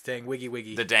dang dang wiggy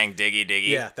wiggy. The dang diggy diggy.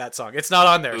 Yeah, that song. It's not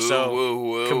on there, so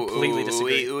Ooh, ooh, completely ooh,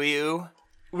 disagree. ooh, ooh, ooh.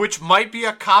 Which might be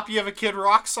a copy of a Kid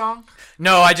Rock song.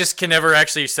 No, I just can never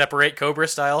actually separate Cobra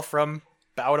Style from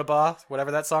Bow to Ba,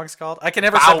 whatever that song's called. I can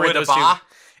never Bow separate Wida those Ba?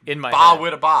 two in my Ba head.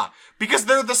 Wida Ba. Because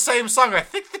they're the same song. I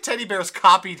think the Teddy Bears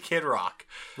copied Kid Rock.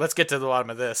 Let's get to the bottom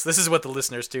of this. This is what the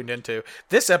listeners tuned into.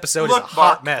 This episode Look, is a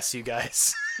Mark. hot mess, you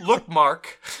guys. Look,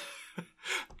 Mark.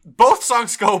 Both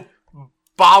songs go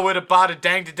ba wida ba da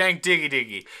dang diggy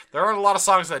diggy. There aren't a lot of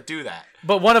songs that do that.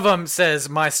 But one of them says,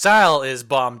 "My style is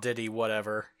bomb diddy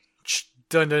whatever."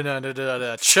 Dun dun dun dun dun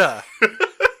dun cha.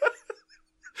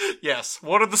 Yes,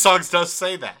 one of the songs does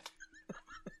say that.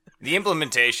 The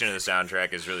implementation of the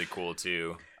soundtrack is really cool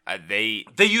too. They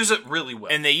use it really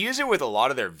well. and they use it with a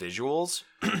lot of their visuals.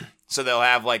 So they'll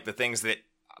have like the things that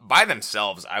by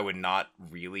themselves I would not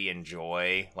really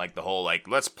enjoy, like the whole like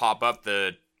let's pop up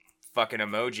the fucking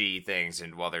emoji things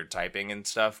and while they're typing and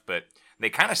stuff, but they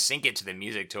kind of sync it to the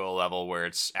music to a level where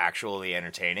it's actually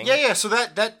entertaining. Yeah, so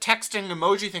that texting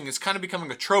emoji thing is kind of becoming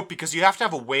a trope because you have to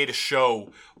have a way to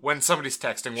show when somebody's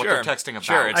texting what they're texting about.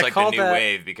 Sure, it's I like the call new that-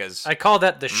 wave because I call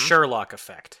that the Sherlock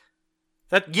effect.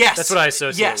 Yes. That's what I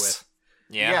associate yes.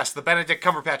 with. yeah. Yes, the Benedict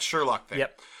Cumberbatch Sherlock thing.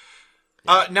 Yep.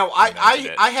 Now,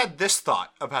 invented it. I had this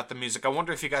thought about the music. I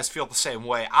wonder if you guys feel the same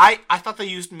way. I thought they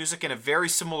used music in a very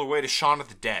similar way to Shaun of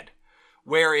the Dead,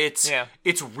 where it's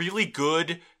really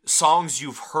good songs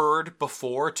you've heard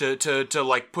before to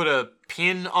like put a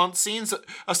pin on scenes,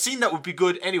 a scene that would be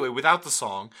good anyway without the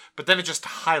song, but then it just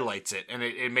highlights it and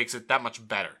it makes it that much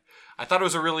better. I thought it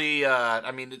was a really,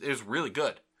 it was really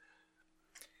good.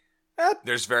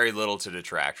 There's very little to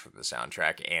detract from the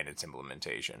soundtrack and its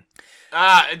implementation.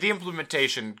 The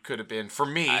implementation could have been, for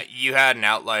me... You had an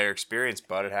outlier experience,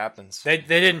 but it happens. They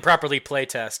didn't properly play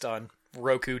test on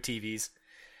Roku TVs.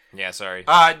 Yeah, sorry.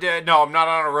 No, I'm not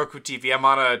on a Roku TV. I'm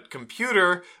on a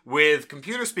computer with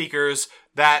computer speakers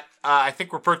that I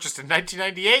think were purchased in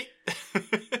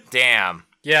 1998. Damn.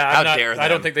 Yeah, How dare I them.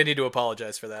 don't think they need to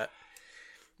apologize for that.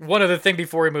 One other thing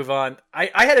before we move on, I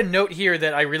had a note here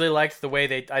that I really liked the way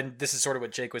this is sort of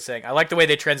what Jake was saying. I like the way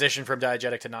they transition from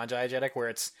diegetic to non-diegetic, where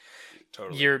it's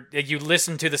Totally. you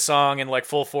listen to the song in like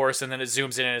full force, and then it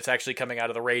zooms in and it's actually coming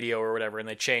out of the radio or whatever, and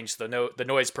they change the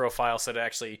noise profile so it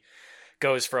actually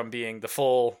goes from being the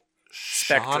full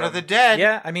spectrum. Shaun of the Dead.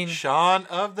 Yeah, I mean, Shaun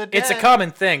of the Dead. it's a common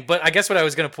thing, but I guess what I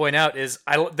was going to point out is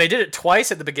they did it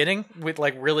twice at the beginning with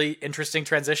like really interesting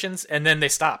transitions, and then they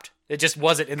stopped. It just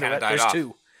wasn't in Kinda the. died There's off.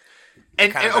 two.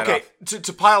 And Kinda died okay,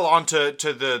 to pile on to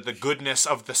the goodness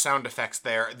of the sound effects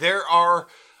there are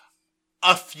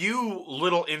a few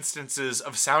little instances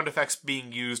of sound effects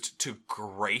being used to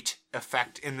great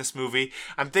effect in this movie.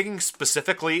 I'm thinking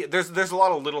specifically, there's a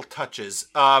lot of little touches.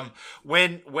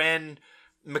 When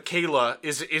Michaela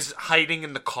is hiding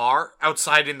in the car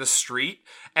outside in the street,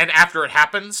 and after it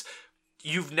happens,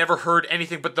 you've never heard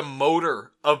anything but the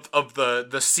motor of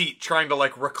the seat trying to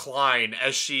like recline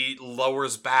as she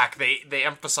lowers back. They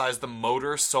emphasize the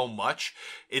motor so much.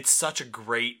 It's such a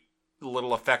great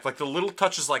little effect. Like the little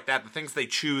touches like that, the things they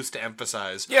choose to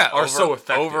emphasize are so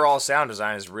effective. Overall sound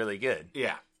design is really good.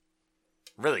 Yeah.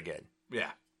 Really good.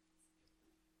 Yeah.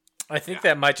 I think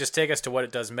that might just take us to what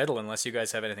it does middle, unless you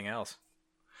guys have anything else.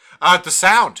 The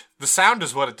sound. The sound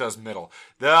is what it does middle.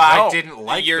 I didn't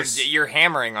like You're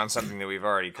hammering on something that we've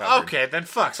already covered. Okay, then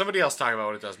fuck. Somebody else talk about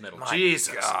what it does middle.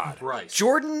 Jesus Christ.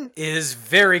 Jordan is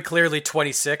very clearly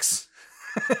 26.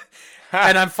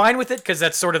 And I'm fine with it, because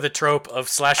that's sort of the trope of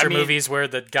slasher movies where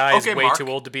the guy is way too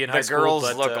old to be in high school. The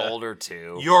girls look older,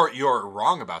 too. You're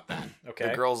wrong about that. Okay.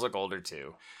 The girls look older,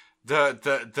 too.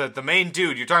 The main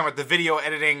dude, you're talking about the video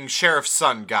editing sheriff's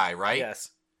son guy, right?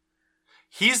 Yes.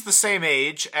 He's the same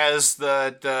age as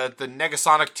the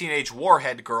Negasonic teenage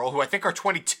warhead girl, who I think are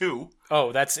 22.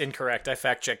 Oh, that's incorrect. I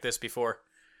fact-checked this before.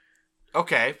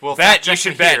 Okay, well, you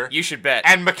should bet. You should bet.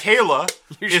 And Michaela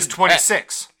is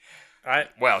 26.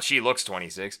 Well, she looks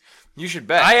 26. You should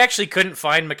bet. I actually couldn't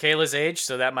find Michaela's age,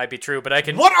 so that might be true. But I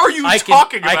can. What are you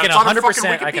talking about? I can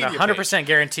 100%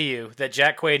 guarantee you that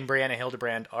Jack Quaid and Brianna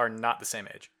Hildebrand are not the same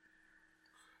age.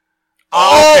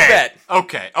 Okay. Bet.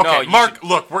 Okay. No, Mark,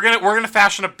 look, we're gonna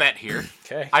fashion a bet here.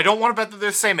 Okay. I don't want to bet that they're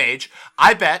the same age.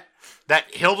 I bet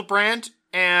that Hildebrand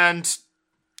and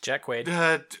Jack Quaid.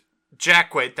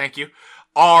 Jack Quaid, thank you,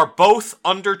 are both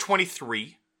under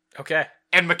 23. Okay.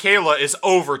 And Michaela is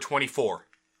over 24.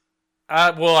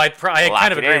 Well, I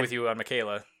kind of agree with you on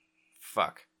Michaela.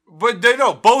 Fuck. But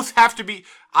no, both have to be.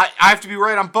 I have to be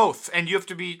right on both, and you have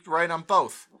to be right on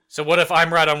both. So what if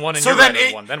I'm right on one and you're right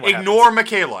on one? Then what ignore happens?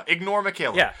 Michaela. Ignore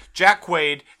Michaela. Yeah. Jack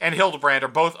Quaid and Hildebrand are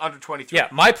both under 23. Yeah,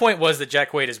 my point was that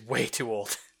Jack Quaid is way too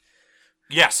old.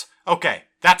 Yes. Okay.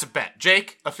 That's a bet.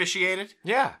 Jake, officiated?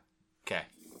 Yeah. Okay.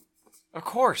 Of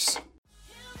course.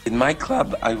 In my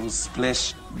club, I will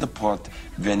splash the pot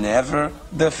whenever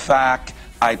the fuck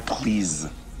I please.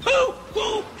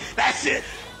 Woo! That's it.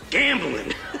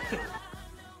 Gambling.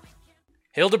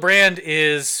 Hildebrand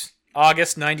is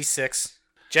August 96.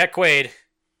 Jack Quaid,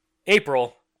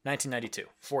 April 1992.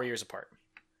 4 years apart.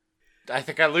 I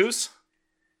think I lose.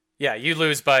 Yeah, you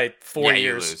lose by 4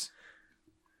 years. You lose.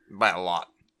 By a lot.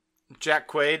 Jack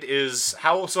Quaid is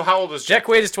how old is Jack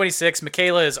Quaid is 26.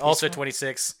 Michaela is also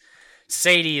 26.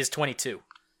 Sadie is 22.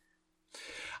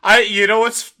 You know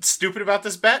what's stupid about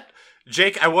this bet?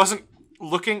 Jake, I wasn't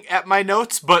looking at my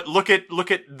notes, but look at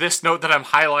this note that I'm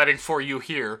highlighting for you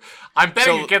here. I'm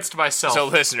betting against myself. So,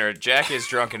 listener, Jack is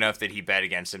drunk enough that he bet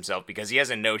against himself because he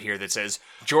has a note here that says,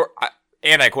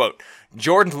 and I quote,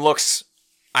 Jordan looks,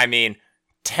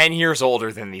 10 years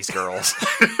older than these girls.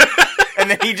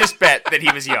 And then he just bet that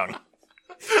he was young.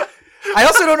 I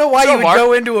also don't know why you would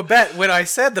go into a bet when I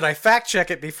said that I fact check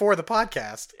it before the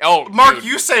podcast. Oh, Mark, dude.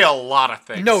 You say a lot of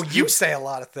things. No, you say a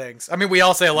lot of things. I mean, we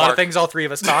all say a lot of things. All three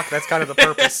of us talk. That's kind of the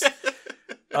purpose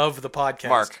of the podcast.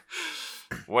 Mark,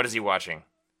 what is he watching?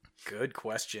 Good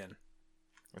question.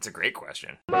 It's a great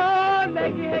question.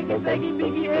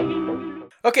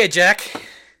 Okay, Jack.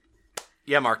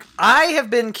 Yeah, Mark. I have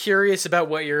been curious about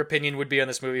what your opinion would be on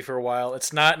this movie for a while.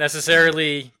 It's not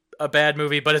necessarily a bad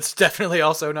movie, but it's definitely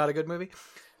also not a good movie.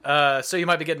 So you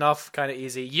might be getting off kind of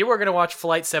easy. You were going to watch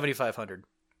Flight 7500.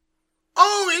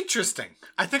 Oh, interesting.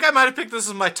 I think I might have picked this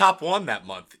as my top one that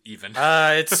month, even.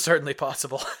 It's certainly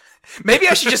possible. Maybe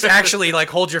I should just actually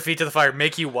hold your feet to the fire,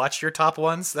 make you watch your top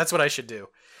ones. That's what I should do.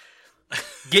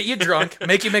 Get you drunk,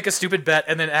 make you make a stupid bet,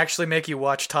 and then actually make you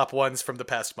watch top ones from the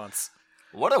past months.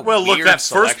 What a well, weird look, that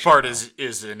first part though.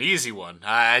 is an easy one.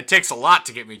 It takes a lot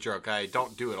to get me drunk. I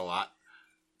don't do it a lot.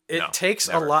 It takes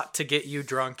never. A lot to get you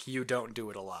drunk. You don't do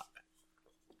it a lot.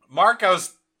 Mark,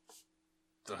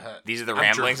 These are the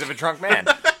ramblings of a drunk man.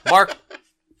 Mark,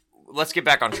 let's get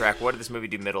back on track. What did this movie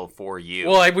do middle for you?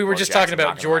 Well, we were just talking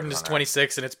about Jordan is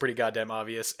 26, and it's pretty goddamn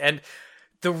obvious. And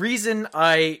the reason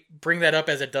I bring that up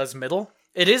as it does middle,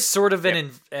 it is sort of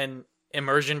an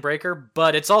immersion breaker,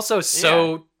 but it's also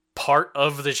so part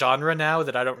of the genre now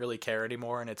that I don't really care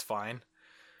anymore, and it's fine.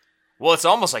 Well, it's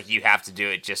almost like you have to do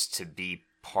it just to be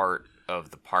part of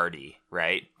the party,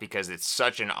 right? Because it's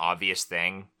such an obvious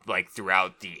thing,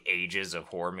 throughout the ages of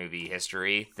horror movie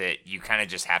history, that you kind of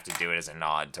just have to do it as a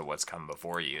nod to what's come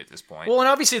before you at this point. Well, and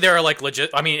obviously there are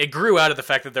it grew out of the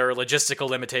fact that there are logistical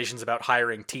limitations about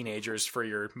hiring teenagers for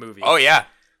your movie. Oh yeah,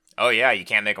 you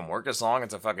can't make them work as long.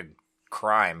 It's a fucking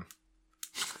crime.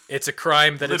 It's a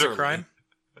crime that it's a crime?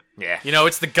 Yeah. You know,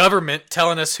 it's the government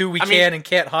telling us who we can and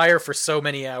can't hire for so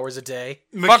many hours a day.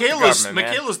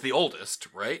 Michaela's the oldest,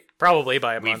 right? Probably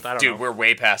by a month. I don't know. Dude, we're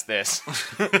way past this.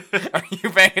 Are you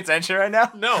paying attention right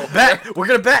now? No. Bet. We're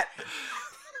going to bet.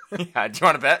 Yeah, do you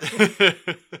want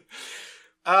to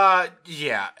bet?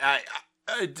 Yeah.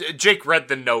 Jake read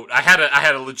the note. I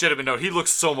had a legitimate note. He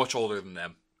looks so much older than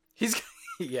them.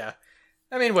 Yeah.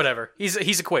 I mean, whatever. He's a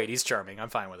Quaid. He's charming. I'm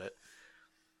fine with it.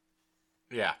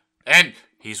 Yeah. And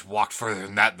he's walked further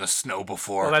than that in the snow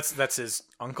before. Well, that's his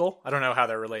uncle. I don't know how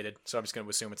they're related, so I'm just going to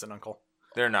assume it's an uncle.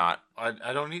 They're not.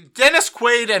 I don't need... Dennis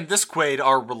Quaid and this Quaid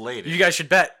are related. You guys should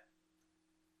bet.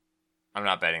 I'm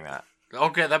not betting that.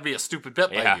 Okay, that'd be a stupid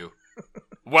bet by you.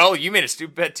 Well, you made a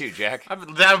stupid bet too, Jack.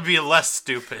 That would be less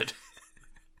stupid.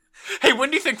 Hey, when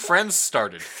do you think Friends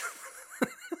started?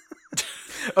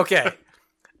 Okay.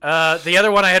 The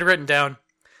other one I had written down,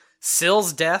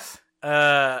 Syl's death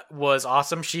was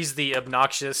awesome. She's the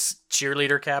obnoxious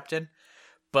cheerleader captain.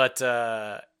 But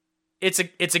it's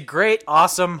a great,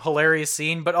 awesome, hilarious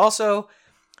scene. But also,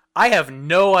 I have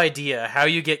no idea how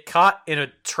you get caught in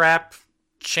a trap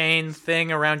chain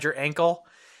thing around your ankle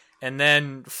and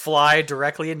then fly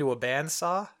directly into a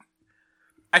bandsaw.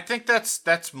 I think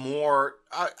that's more...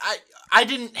 I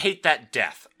didn't hate that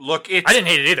death. Look, I didn't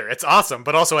hate it either. It's awesome,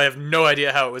 but also I have no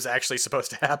idea how it was actually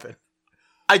supposed to happen.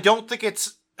 I don't think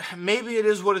it's... Maybe it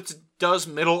is what it does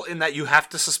middle in that you have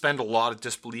to suspend a lot of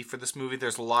disbelief for this movie.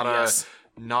 There's a lot of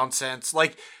nonsense.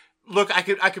 Like, look, I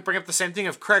could bring up the same thing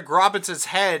if Craig Robinson's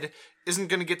head isn't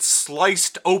going to get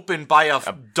sliced open by a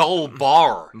dull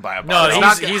bar.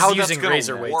 No, he's using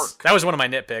razor weights. That was one of my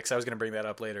nitpicks. I was going to bring that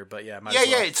up later, but yeah.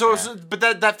 But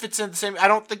that fits in the same. I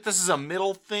don't think this is a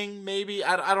middle thing. Maybe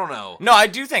I don't know. No, I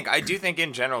do think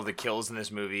in general the kills in this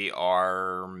movie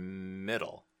are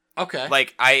middle. Okay,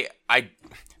 like I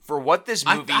for what this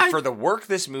movie for the work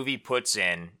this movie puts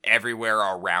in everywhere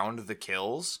around the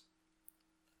kills.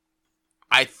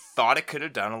 I thought it could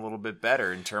have done a little bit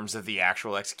better in terms of the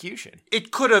actual execution.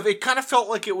 It could have. It kind of felt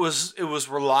like it was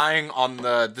relying on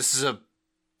this is a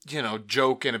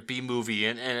joke and a B movie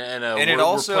and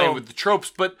we're playing with the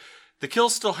tropes, but the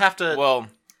kills still have to. Well,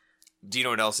 do you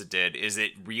know what else it did? Is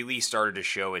it really started to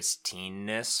show its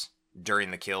teenness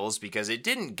during the kills because it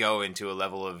didn't go into a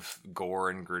level of gore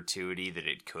and gratuity that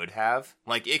it could have.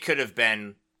 Like it could have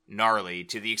been gnarly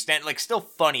to the extent, like still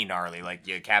funny gnarly, like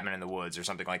Cabin in the Woods or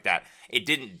something like that. It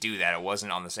didn't do that. It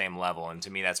wasn't on the same level, and to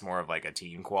me that's more of like a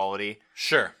teen quality.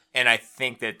 Sure. And I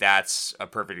think that's a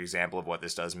perfect example of what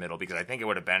this does middle, because I think it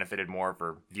would have benefited more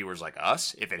for viewers like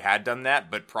us if it had done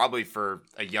that, but probably for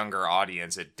a younger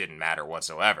audience it didn't matter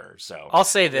whatsoever. So I'll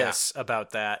say this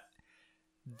about that.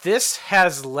 This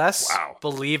has less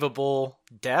believable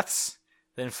deaths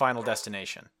than Final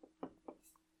Destination.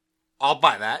 I'll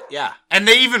buy that, yeah. And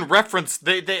they even reference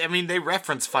they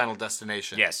reference Final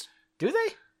Destination. Yes. Do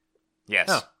they? Yes.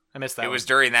 Oh, I missed that. It was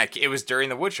during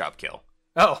the Woodshop kill.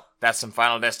 Oh. That's some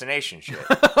Final Destination shit.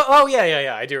 Oh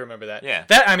yeah. I do remember that. Yeah.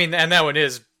 And that one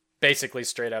is basically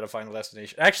straight out of Final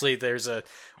Destination. Actually, there's a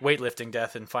weightlifting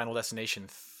death in Final Destination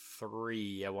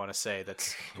 3, I want to say.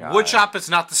 That's Woodshop is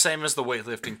not the same as the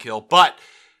weightlifting kill, but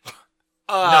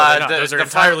no, those are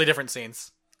entirely different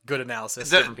scenes. Good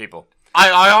analysis. Different people.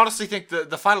 I honestly think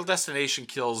the Final Destination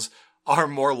kills are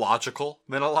more logical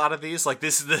than a lot of these. Like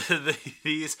this is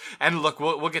these, and look,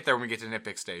 we'll get there when we get to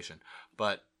Nitpick Station.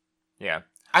 But yeah,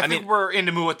 I think we're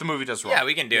into what the movie does wrong. Yeah,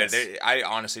 we can do it. I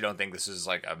honestly don't think this is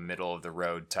like a middle of the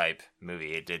road type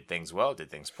movie. It did things well, did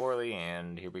things poorly,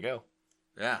 and here we go.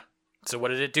 Yeah. So what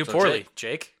did it do poorly,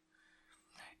 Jake?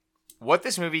 What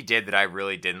this movie did that I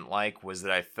really didn't like was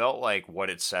that I felt like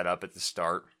what it set up at the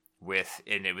start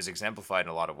and it was exemplified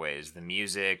in a lot of ways, the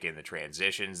music and the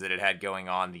transitions that it had going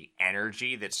on, the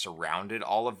energy that surrounded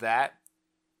all of that,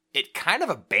 it kind of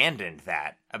abandoned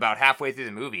that about halfway through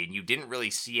the movie, and you didn't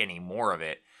really see any more of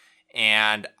it,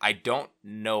 and I don't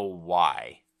know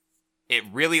why. It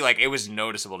really, it was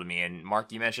noticeable to me, and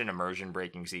Mark, you mentioned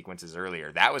immersion-breaking sequences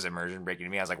earlier. That was immersion-breaking to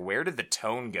me. I was like, where did the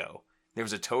tone go? There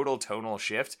was a total tonal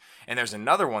shift, and there's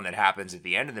another one that happens at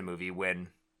the end of the movie when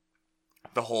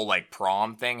the whole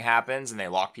prom thing happens and they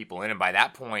lock people in, and by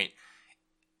that point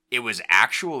it was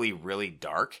actually really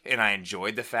dark, and I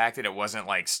enjoyed the fact that it wasn't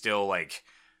still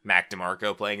Mac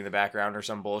DeMarco playing in the background or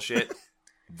some bullshit.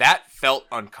 That felt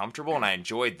uncomfortable, and I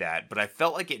enjoyed that, but I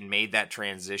felt like it made that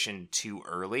transition too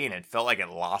early, and it felt like it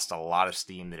lost a lot of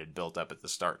steam that had built up at the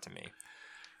start to me.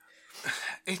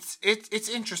 It's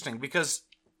interesting because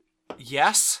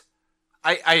yes,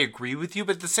 I agree with you,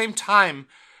 but at the same time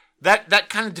that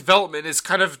kind of development is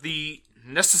kind of the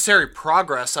necessary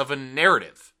progress of a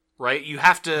narrative, right? You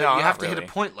have to hit a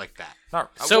point like that.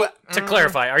 So to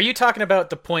clarify, are you talking about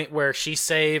the point where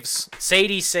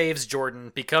Sadie saves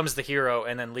Jordan, becomes the hero,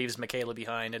 and then leaves Michaela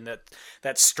behind, and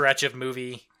that stretch of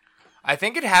movie? I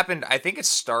think it happened. I think it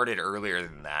started earlier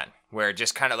than that, where it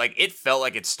just kind of like it felt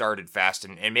like it started fast,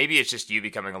 and maybe it's just you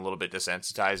becoming a little bit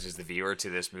desensitized as the viewer to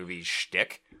this movie's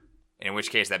shtick. In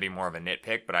which case, that'd be more of a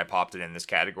nitpick, but I popped it in this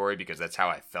category because that's how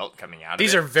I felt coming out of it.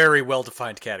 These are very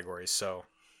well-defined categories, so...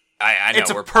 I know. It's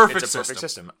a perfect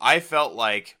system. I felt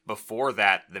like before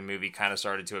that, the movie kind of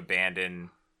started to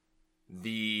abandon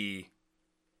the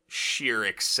sheer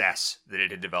excess that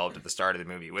it had developed at the start of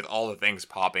the movie, with all the things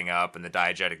popping up and the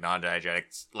diegetic,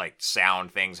 non-diegetic, like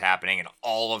sound things happening and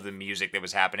all of the music that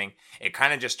was happening. It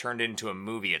kind of just turned into a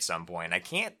movie at some point. I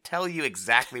can't tell you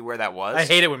exactly where that was. I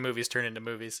hate it when movies turn into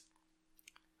movies.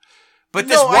 But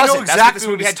this wasn't. I know exactly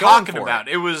what what he's talking about.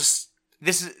 It was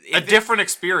a different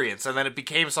experience, and then it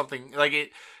became something like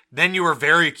it. Then you were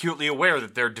very acutely aware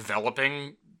that they're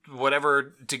developing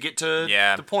whatever to get to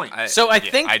the point. I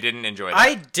think I didn't enjoy that.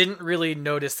 I didn't really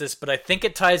notice this, but I think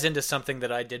it ties into something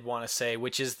that I did want to say,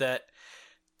 which is that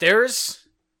there's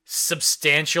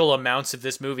substantial amounts of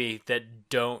this movie that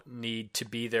don't need to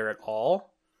be there at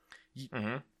all.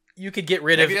 You could get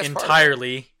rid of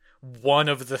entirely one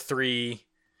of the three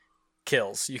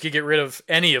kills. You could get rid of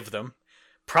any of them.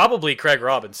 Probably Craig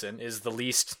Robinson is the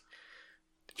least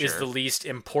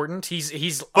important.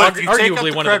 He's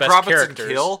arguably one of the best characters.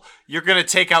 Kill, you're going to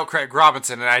take out Craig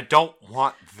Robinson, and I don't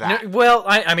want that. No, well,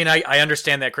 I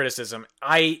understand that criticism.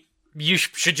 You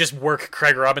should just work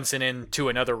Craig Robinson into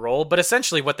another role, but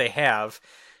essentially what they have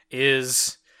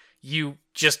is you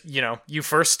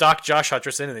first stalk Josh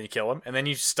Hutcherson and then you kill him, and then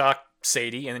you stalk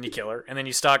Sadie and then you kill her, and then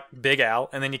you stalk Big Al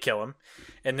and then you kill him,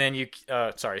 and then you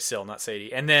Syl, not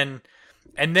Sadie, and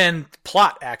then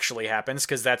plot actually happens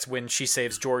because that's when she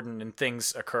saves Jordan and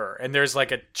things occur, and there's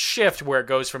like a shift where it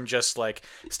goes from just like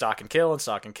stalk and kill and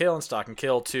stalk and kill and stalk and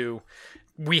kill to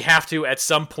we have to at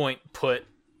some point put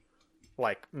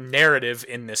like narrative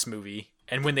in this movie,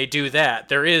 and when they do that,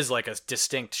 there is like a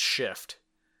distinct shift.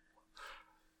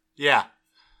 Yeah.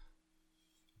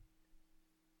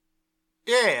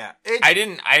 Yeah. I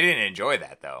didn't enjoy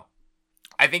that though.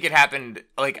 I think it happened,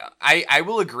 like, I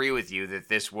will agree with you that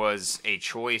this was a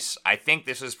choice. I think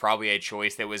this was probably a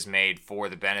choice that was made for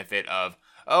the benefit of,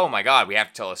 oh my god, we have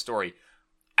to tell a story.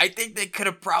 I think they could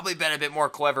have probably been a bit more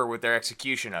clever with their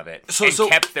execution of it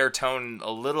and kept their tone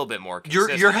a little bit more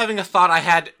consistent. You're having a thought I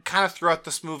had kind of throughout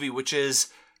this movie, which is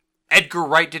Edgar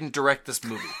Wright didn't direct this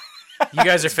movie. You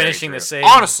guys are finishing the same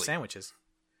sandwiches.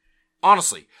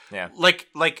 Honestly. Yeah. Like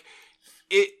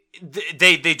it.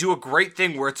 They do a great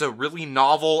thing where it's a really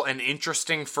novel and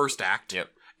interesting first act. Yep.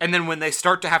 And then when they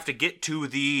start to have to get to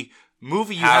the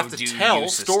movie you have to tell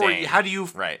story, how do you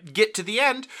get to the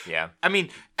end? Yeah. I mean,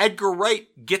 Edgar Wright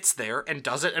gets there and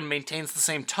does it and maintains the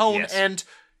same tone, and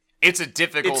it's a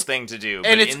difficult thing to do,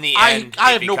 but and in the end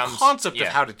I have no concept of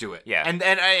how to do it. Yeah.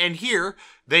 And here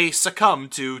they succumb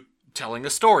to telling a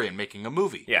story and making a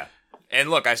movie. Yeah. And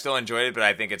look, I still enjoyed it, but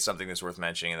I think it's something that's worth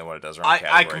mentioning and what it does around the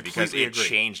category because it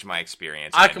changed my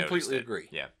experience. I completely agree.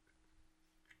 Yeah.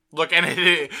 Look, and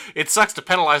it sucks to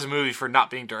penalize a movie for not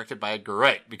being directed by Edgar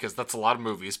Wright because that's a lot of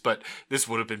movies, but this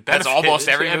would have been better. That's almost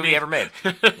every movie ever made.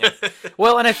 Yeah.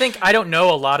 Well, and I don't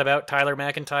know a lot about Tyler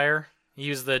McIntyre. He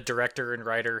was the director and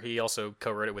writer. He also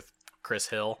co-wrote it with Chris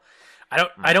Hill.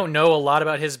 I don't know a lot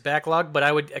about his backlog, but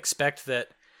I would expect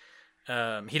that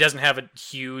he doesn't have a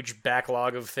huge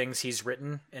backlog of things he's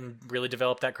written and really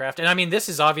developed that craft. And I mean, this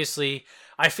is obviously,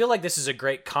 I feel like this is a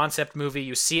great concept movie.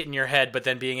 You see it in your head, but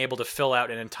then being able to fill out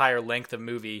an entire length of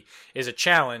movie is a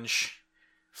challenge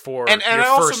for your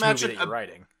first movie that you're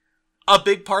writing. A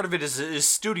big part of it is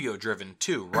studio driven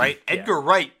too, right? Edgar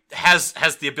Wright has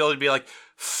the ability to be like,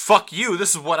 fuck you,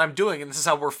 this is what I'm doing, and this is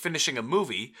how we're finishing a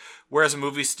movie. Whereas a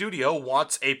movie studio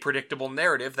wants a predictable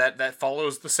narrative that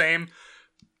follows the same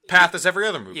path as every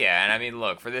other movie. Yeah, and I mean,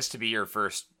 look, for this to be your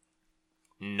first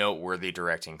noteworthy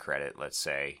directing credit, let's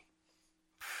say,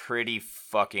 pretty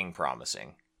fucking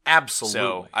promising. Absolutely.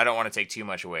 So I don't want to take too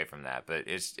much away from that, but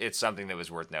it's something that was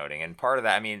worth noting. And part of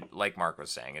that, I mean, like Mark was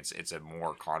saying, it's a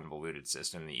more convoluted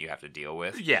system that you have to deal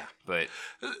with. Yeah. But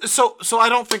so I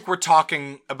don't think we're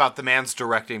talking about the man's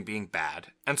directing being bad.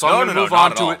 And so I'm going to move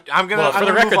on to it. For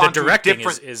the record, the directing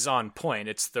is on point.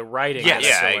 It's the writing that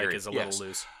is a little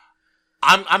loose.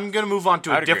 I'm going to move on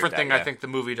to a different thing I think the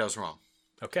movie does wrong.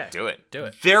 Okay. Do it.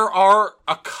 There are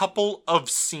a couple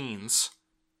of scenes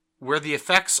where the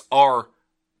effects are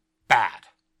bad.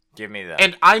 Give me them.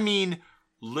 And I mean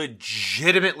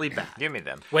legitimately bad. Give me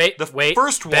them. Wait,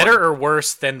 first one, better or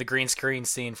worse than the green screen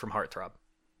scene from Heartthrob?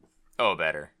 Oh,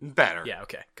 better. Better. Yeah,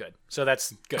 okay, good. So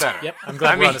that's good. Better. Yep, I'm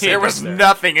glad we're on the same There page was there.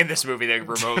 nothing in this movie that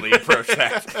remotely approached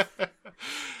that.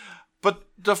 But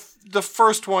the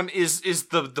first one is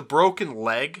the broken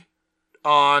leg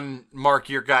on Mark,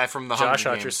 your guy from the Josh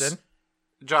Hunger Games. Hutcherson.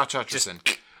 Josh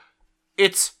Hutcherson.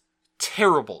 It's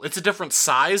terrible. It's a different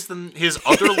size than his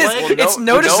other leg. It's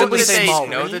noticeably smaller.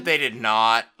 Know that they did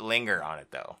not linger on it,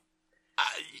 though.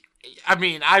 I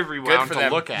mean, I rewound for to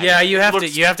them. look at it. Yeah, you have It to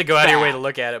looks go out of your way bad. to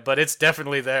look at it, but it's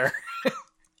definitely there.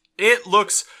 It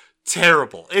looks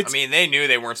terrible. I mean, they knew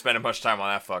they weren't spending much time on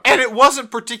that fucker. And it wasn't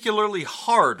particularly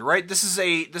hard, right? This is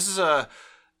a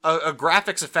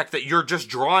graphics effect that you're just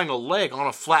drawing a leg on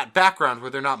a flat background where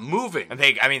they're not moving. And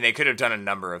they could have done a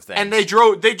number of things. And they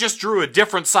just drew a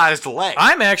different sized leg.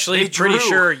 I'm actually They pretty drew.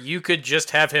 sure you could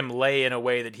just have him lay in a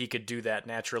way that he could do that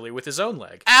naturally with his own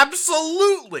leg.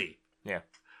 Absolutely. Yeah.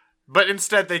 But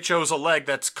instead they chose a leg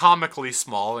that's comically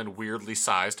small and weirdly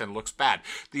sized and looks bad.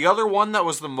 The other one that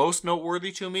was the most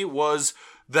noteworthy to me was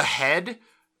the head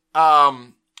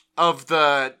of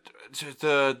the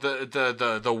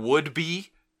would-be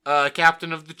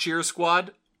captain of the cheer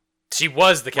squad. She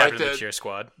was the captain Right, of the the- cheer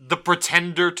squad. The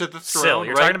pretender to the throne. Syl,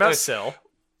 you're right? talking about Syl.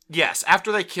 Yes,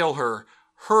 after they kill her,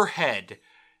 her head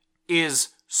is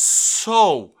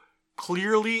so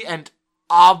clearly and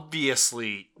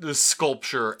obviously the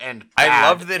sculpture and bad. I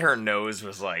loved that her nose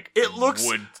was like It looks-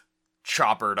 wood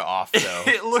choppered off, though.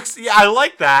 It looks, yeah, I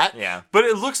like that. Yeah. But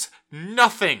it looks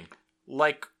nothing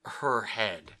like her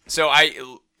head. So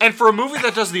And for a movie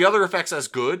that does the other effects as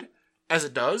good as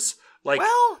it does, like,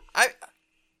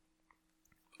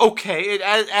 okay,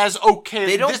 as okay.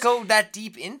 they don't this- go that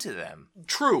deep into them.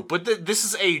 True, but this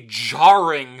is a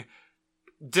jarring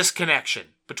disconnection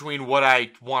between what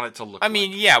I want it to look I like.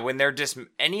 mean, yeah, when they're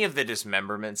any of the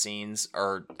dismemberment scenes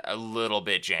are a little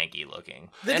bit janky looking.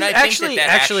 And I think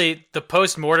Actually, the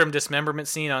post-mortem dismemberment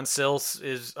scene on Syl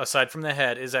is, aside from the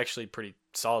head, is actually pretty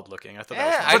solid looking. I thought that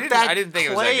was Yeah, fun. I didn't think it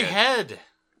was that clay good. head.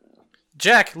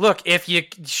 Jack, look, if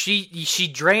she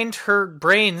drained her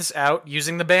brains out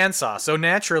using the bandsaw, so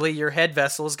naturally your head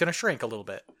vessel is going to shrink a little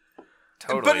bit.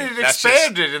 Totally. But it That's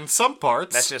expanded in some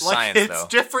parts. that's just like, science, it's though.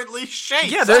 differently shaped.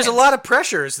 Yeah, there's a lot of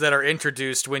pressures that are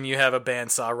introduced when you have a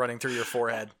bandsaw running through your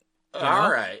forehead.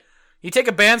 All right. You take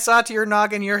a bandsaw to your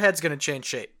noggin, your head's going to change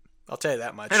shape. I'll tell you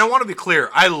that much. And I want to be clear,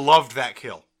 I loved that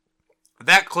kill.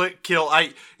 That kill,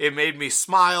 it made me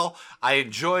smile. I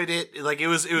enjoyed it. Like, it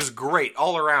was great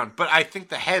all around. But I think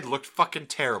the head looked fucking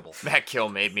terrible. That kill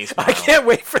made me smile. I can't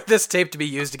wait for this tape to be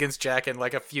used against Jack in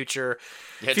like a future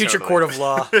totally. court of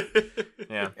law.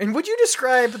 Yeah. And would you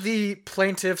describe the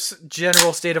plaintiff's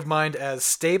general state of mind as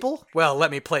stable? Well,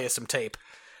 let me play you some tape.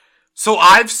 So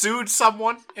I've sued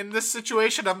someone in this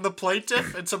situation. I'm the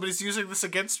plaintiff, and somebody's using this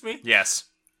against me. Yes.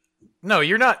 No,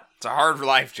 you're not. It's a hard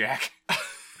life, Jack.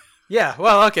 Yeah,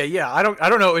 well, okay, yeah. I don't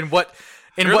know in what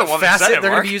You're the one that said facet it, they're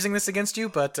going Mark. to be using this against you,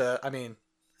 but I mean,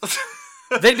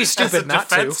 they'd be As a stupid not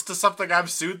to. defense to something I've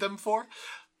sued them for.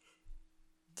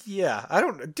 Yeah, I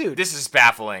don't, dude. This is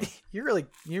baffling. You're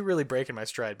really breaking my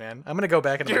stride, man. I'm gonna go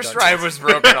back into Your my gun stride size. was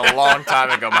broken a long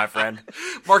time ago, my friend.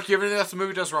 Mark, you have anything else the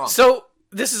movie does wrong? So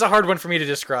this is a hard one for me to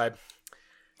describe.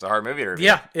 It's a hard movie to review.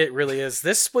 Yeah, it really is.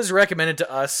 This was recommended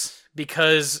to us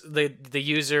because the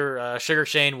user Sugar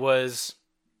Shane was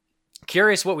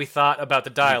curious what we thought about the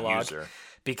dialogue User.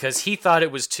 because he thought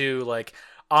it was too like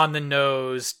on the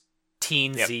nose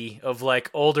teensy of like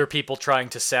older people trying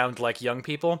to sound like young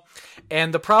people.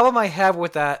 And the problem I have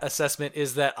with that assessment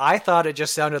is that I thought it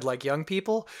just sounded like young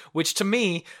people, which to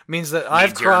me means that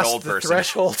I've you're an crossed old the person.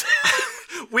 threshold.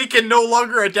 We can no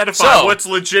longer identify So- what's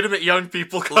legitimate young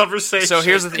people conversation. So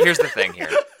here's the thing here.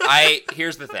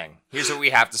 Here's the thing. Here's what we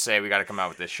have to say. We got to come out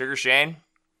with this. Sugar Shane,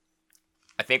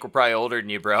 I think we're probably older than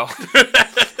you, bro.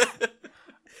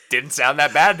 Didn't sound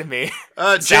that bad to me.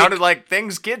 Sounded like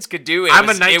things kids could do. I'm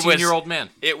a 19-year-old man.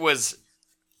 It was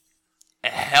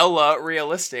hella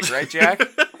realistic, right, Jack?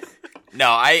 No,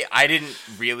 I didn't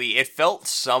really. It felt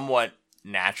somewhat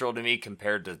natural to me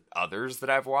compared to others that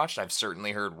I've watched. I've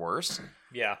certainly heard worse.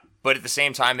 Yeah. But at the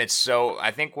same time, it's so...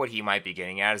 I think what he might be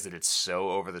getting at is that it's so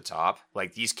over the top.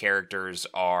 Like, these characters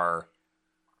are...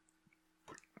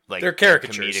 like, They're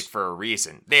caricatures. comedic for a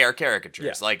reason. They are caricatures.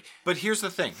 Yeah. Like, But here's the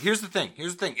thing.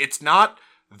 It's not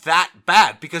that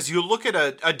bad because you look at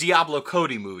a Diablo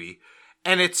Cody movie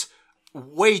and it's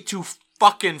way too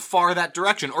fucking far that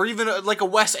direction. Or even like a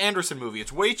Wes Anderson movie.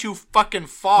 It's way too fucking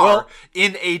far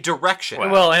in a direction.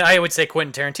 Well, and I would say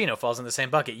Quentin Tarantino falls in the same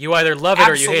bucket. You either love it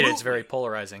or you hate it. It's Absolutely. very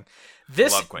polarizing.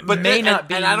 This Love Quentin. But may and, not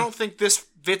be... and I don't think this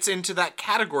fits into that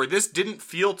category. This didn't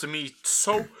feel to me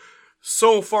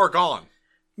so far gone.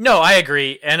 No, I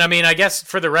agree. And I mean, I guess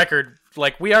for the record,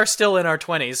 like, we are still in our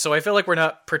 20s, so I feel like we're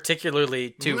not particularly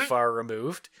too far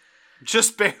removed.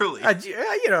 Just barely.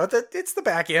 You know, it's the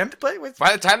back end, but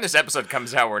By the time this episode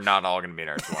comes out, we're not all going to be in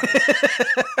our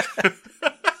 20s.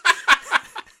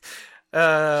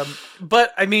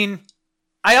 But I mean,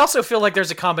 I also feel like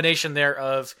there's a combination there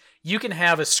of you can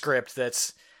have a script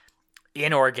that's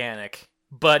inorganic,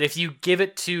 but if you give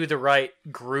it to the right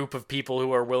group of people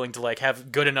who are willing to like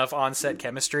have good enough on-set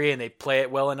chemistry and they play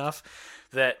it well enough,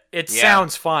 that it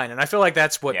sounds fine. And I feel like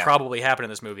that's what probably happened in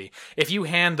this movie. If you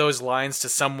hand those lines to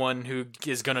someone who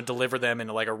is going to deliver them in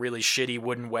like a really shitty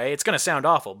wooden way, it's going to sound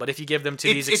awful. But if you give them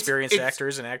to these experienced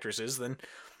actors and actresses, then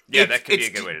that could be a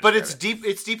good way to But describe it's deep.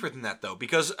 It's deeper than that, though,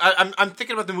 because I'm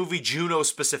thinking about the movie Juno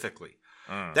specifically.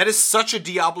 That is such a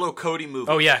Diablo Cody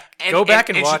movie. Oh yeah, go back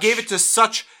and watch. And she gave it to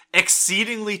such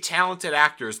exceedingly talented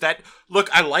actors that, look,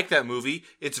 I like that movie.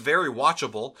 It's very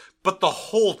watchable, but the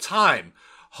whole time,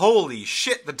 holy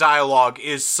shit, the dialogue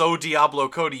is so Diablo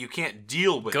Cody, you can't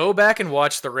deal with it. Go back and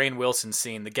watch the Rainn Wilson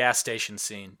scene, the gas station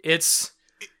scene. It's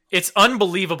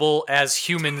unbelievable as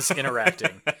humans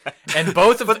interacting. And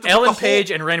both of Ellen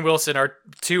Page and Rainn Wilson are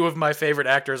two of my favorite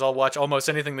actors. I'll watch almost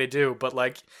anything they do, but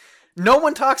like, no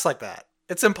one talks like that.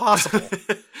 It's impossible.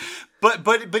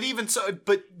 but even so,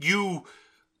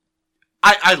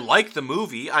 I like the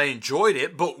movie. I enjoyed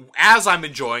it, but as I'm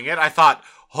enjoying it, I thought,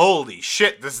 holy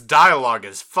shit, this dialogue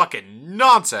is fucking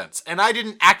nonsense. And I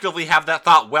didn't actively have that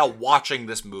thought while watching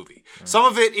this movie. Some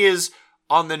of it is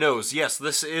on the nose. Yes,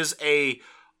 this is a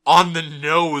on the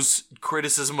nose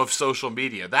criticism of social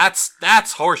media. That's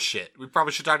horse shit. We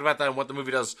probably should talk about that and what the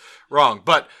movie does wrong.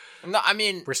 But no, I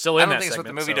mean, we're still in I don't that think it's what the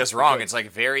segment, movie does wrong. It's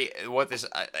like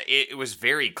it was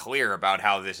very clear about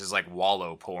how this is like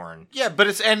wallow porn. Yeah, but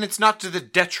it's not to the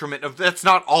detriment of, that's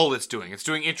not all it's doing. It's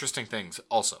doing interesting things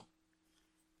also.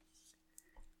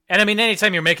 And I mean,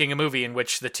 anytime you're making a movie in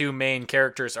which the two main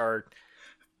characters are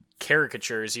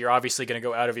caricatures, you're obviously going to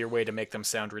go out of your way to make them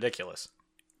sound ridiculous.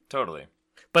 Totally.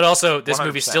 But also, this 100%.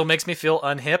 movie still makes me feel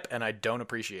unhip, and I don't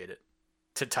appreciate it.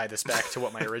 To tie this back to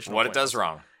what my original What point it does was.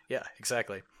 wrong. Yeah,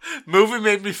 exactly. Movie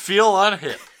made me feel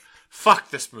unhip. Fuck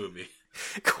this movie.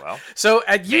 Well, so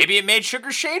maybe it made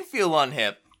Sugar Shane feel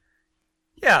unhip.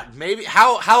 Yeah. Maybe.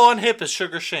 How unhip is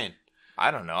Sugar Shane? I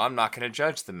don't know. I'm not going to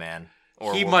judge the man.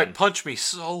 Or He woman. might punch me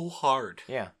so hard.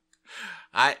 Yeah.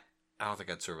 I don't think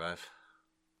I'd survive.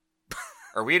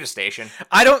 Are we at a station?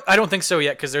 I don't think so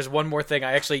yet, because there's one more thing.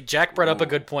 Jack brought up a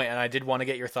good point, and I did want to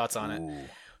get your thoughts on it.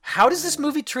 How does this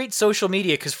movie treat social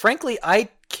media? Because frankly, I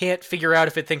can't figure out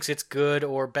if it thinks it's good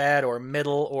or bad or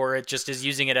middle, or it just is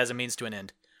using it as a means to an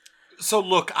end. So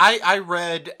look, I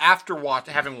read, after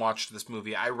having watched this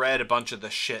movie, I read a bunch of the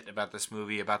shit about this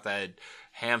movie, about the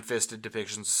ham-fisted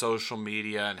depictions of social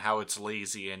media and how it's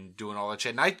lazy and doing all that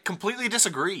shit, and I completely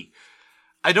disagree.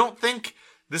 I don't think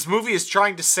this movie is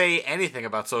trying to say anything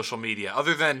about social media,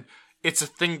 other than it's a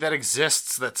thing that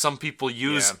exists that some people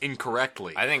use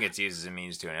incorrectly. I think it's used as a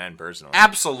means to an end, personally.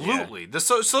 Absolutely. Yeah. The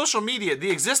social media, the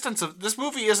existence of this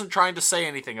movie isn't trying to say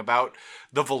anything about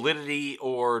the validity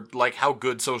or like how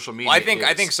good social media is.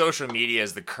 I think social media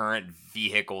is the current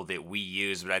vehicle that we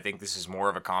use, but I think this is more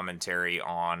of a commentary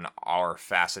on our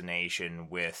fascination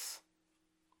with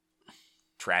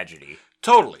tragedy.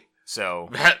 Totally.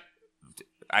 So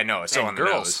I know it's so on the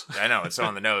girls. nose. I know it's so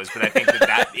on the nose, but I think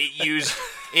that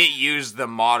it used the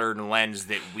modern lens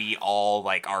that we all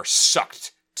like are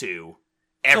sucked to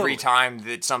every time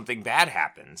that something bad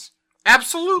happens.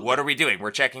 Absolutely. What are we doing?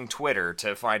 We're checking Twitter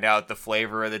to find out the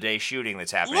flavor of the day shooting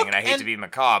that's happening. And I hate to be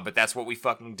macabre, but that's what we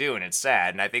fucking do, and it's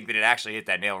sad. And I think that it actually hit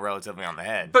that nail relatively on the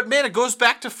head. But man, it goes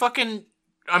back to fucking,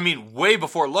 I mean, way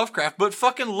before Lovecraft, but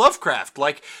fucking Lovecraft.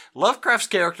 Like, Lovecraft's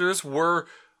characters were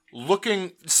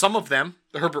looking, some of them,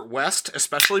 Herbert West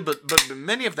especially, but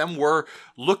many of them were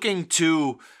looking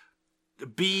to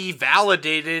be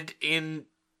validated in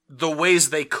the ways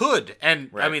they could. And,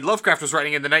 right. I mean, Lovecraft was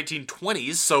writing in the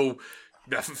 1920s, so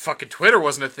fucking Twitter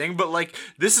wasn't a thing, but, like,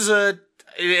 this is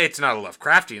it's not a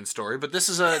Lovecraftian story, but this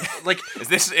is a, like...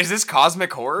 Is this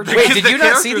cosmic horror? Wait, did you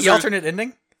not see the alternate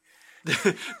ending?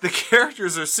 The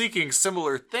characters are seeking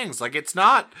similar things. Like, it's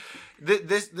not...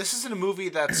 This isn't a movie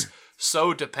that's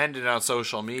so dependent on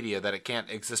social media that it can't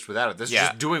exist without it. This is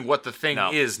just doing what the thing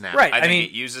is now. Right. I mean, it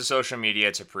uses social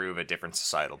media to prove a different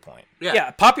societal point.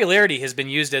 Yeah, popularity has been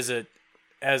used as a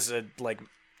like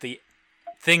the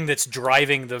thing that's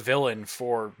driving the villain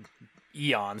for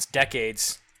eons,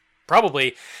 decades.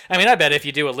 Probably, I mean, I bet if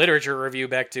you do a literature review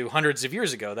back to hundreds of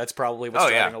years ago, that's probably what's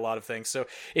driving a lot of things. So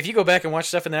if you go back and watch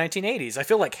stuff in the 1980s, I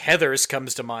feel like Heathers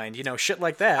comes to mind, shit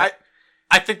like that.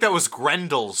 I think that was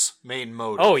Grendel's main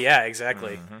motive. Oh yeah,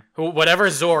 exactly. Whatever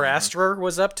Zoroaster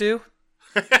was up to,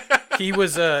 he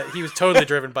was totally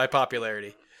driven by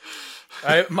popularity.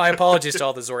 My apologies to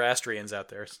all the Zoroastrians out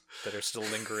there that are still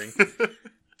lingering.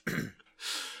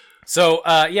 So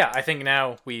yeah, I think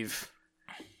now we've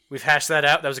hashed that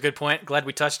out. That was a good point. Glad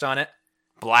we touched on it.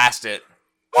 Blast it.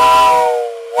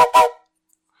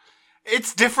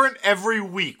 It's different every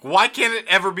week. Why can't it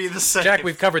ever be the same? Jack,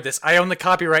 we've covered this. I own the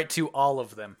copyright to all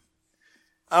of them.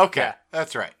 Okay, Yeah.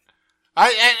 that's right.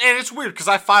 And it's weird because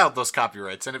I filed those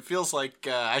copyrights, and it feels like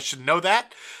I should know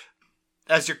that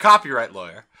as your copyright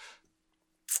lawyer.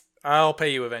 I'll pay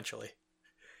you eventually.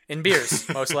 In beers,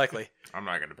 most likely. I'm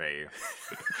not going to pay you.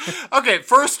 Okay,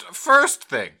 first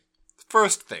thing.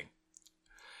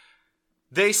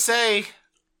 They say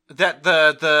that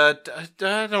the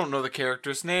I don't know the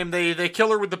character's name. They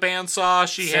kill her with the bandsaw.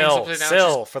 She hangs upside down.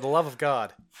 Syl, for the love of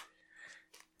God.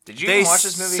 Did you They even watch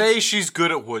this movie? say she's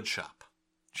good at woodshop.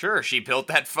 Sure, she built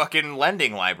that fucking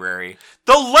lending library.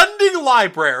 The lending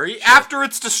library, after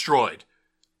it's destroyed,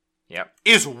 Yep.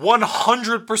 is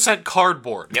 100%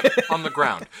 cardboard on the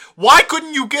ground. Why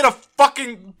couldn't you get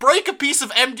break a piece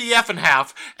of MDF in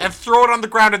half and throw it on the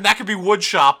ground and that could be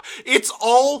woodshop? It's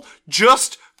all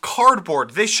just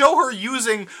cardboard. They show her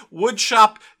using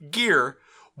woodshop gear.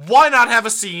 Why not have a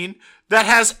scene that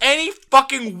has any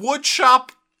fucking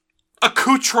woodshop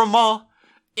accoutrement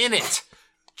in it?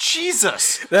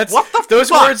 Jesus. That's what the those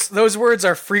fuck? Those words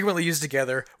are frequently used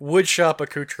together. Woodshop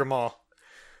accoutrement.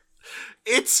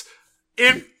 It's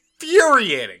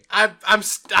infuriating. I'm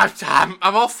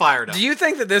all fired up. Do you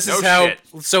think that this is No how? shit.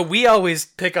 So we always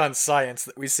pick on science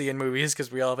that we see in movies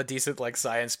because we all have a decent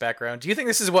science background. Do you think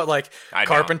this is what I don't.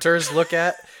 carpenters look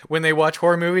at when they watch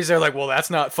horror movies? They're like, well, that's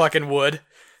not fucking wood.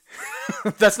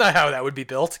 That's not how that would be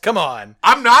built. Come on.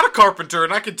 I'm not a carpenter,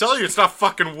 and I can tell you it's not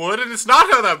fucking wood, and it's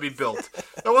not how that would be built.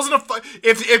 That wasn't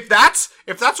if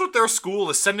that's what their school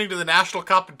is sending to the national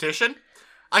competition,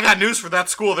 I got news for that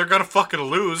school. They're gonna fucking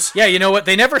lose. Yeah, you know what?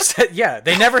 They never said. Yeah,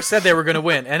 they never said they were going to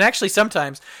win. And actually,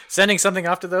 sometimes sending something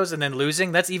off to those and then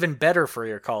losing—that's even better for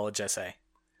your college essay.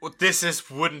 Well,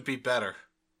 wouldn't be better.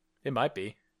 It might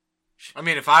be. I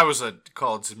mean, if I was a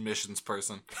college admissions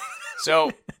person.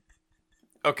 So,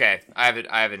 okay, I have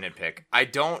a nitpick.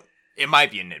 It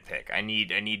might be a nitpick. I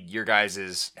need your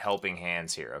guys' helping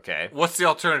hands here, okay? What's the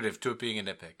alternative to it being a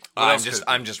nitpick? What else could it be?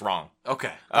 I'm just wrong.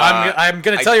 Okay. I'm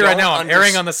going to tell you right now, I'm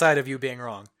erring on the side of you being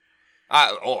wrong.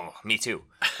 Me too.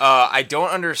 I don't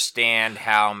understand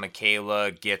how Michaela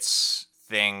gets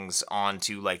things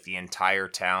onto the entire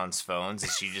town's phones.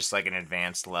 Is she just an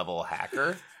advanced level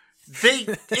hacker?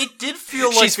 It did feel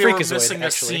like She's they were freakazoid, missing a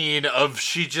actually. scene of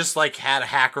she just had a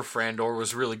hacker friend or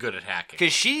was really good at hacking.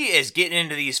 Because she is getting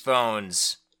into these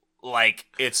phones like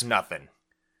it's nothing.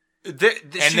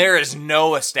 There is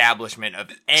no establishment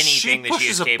of anything that she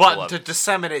is pushes a capable button of. to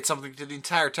disseminate something to the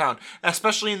entire town,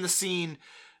 especially in the scene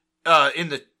I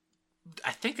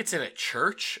think it's in a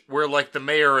church where the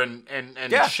mayor and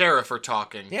sheriff are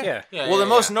talking. Yeah. Well, the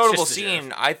most notable Just the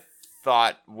scene I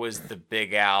thought was the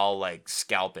Big Al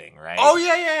scalping, right? Oh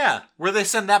yeah. Where they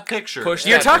send that picture. Push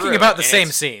You're that talking through, about the and same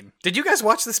it's- scene. Did you guys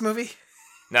watch this movie?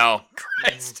 No.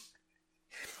 Christ.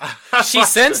 She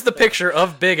sends the picture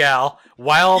of Big Al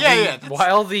while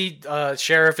the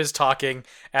sheriff is talking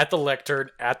at the lectern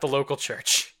at the local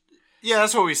church. Yeah,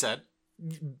 that's what we said.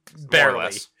 Barely. More or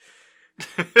less.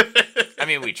 I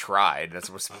mean, we tried. That's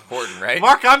what's important, right?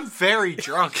 Mark, I'm very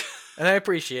drunk. And I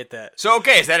appreciate that. So,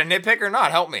 okay, is that a nitpick or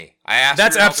not? Help me. I asked.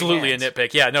 That's your helping absolutely a hands.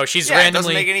 nitpick. Yeah, no, she's Yeah, it doesn't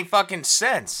randomly make any fucking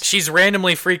sense. she's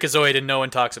randomly freakazoid and no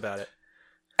one talks about it.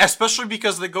 Especially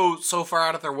because they go so far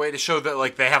out of their way to show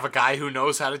that they have a guy who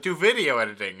knows how to do video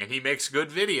editing and he makes good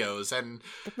videos and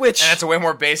Which And that's a way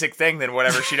more basic thing than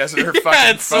whatever she does with her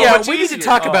fucking it's so phone. yeah, much we need easier. to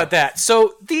talk about that.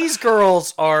 So these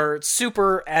girls are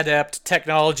super adept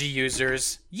technology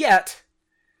users, yet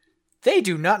they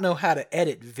do not know how to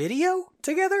edit video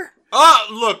together.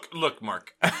 Look,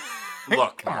 Mark.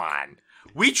 Look, Come on.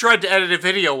 we tried to edit a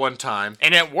video one time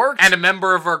And it worked. and a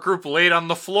member of our group laid on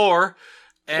the floor.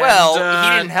 And, well,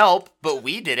 he didn't help, but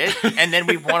we did it. And then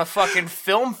we won a fucking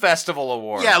film festival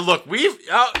award. Yeah, look, we've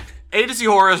A to Z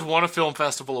Horror has won a film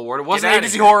festival award. It wasn't Get A outta to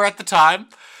Z here. Horror at the time.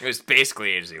 It was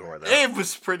basically A to Z Horror, though. It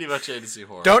was pretty much A to Z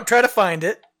Horror. Don't try to find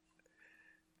it.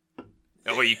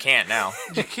 Oh, well, you can't now.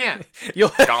 You can't. You'll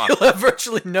Gone. have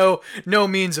virtually no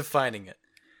means of finding it.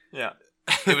 Yeah.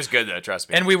 It was good, though, trust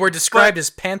me. And we were described as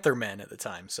Panther Men at the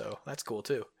time, so that's cool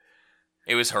too.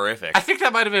 It was horrific. I think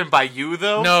that might have been by you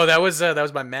though. No, that was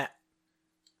by Matt.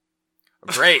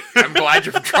 Great. I'm glad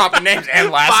you're dropping names.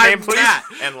 And last By name, please. Matt.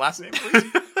 And last name, please.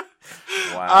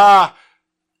 Wow.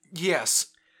 Yes.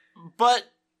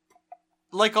 But,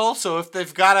 like, also, if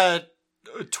they've got a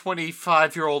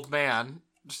 25-year-old man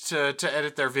to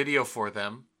edit their video for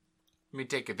them, I mean,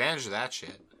 take advantage of that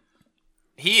shit.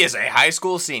 He is a high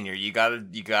school senior. You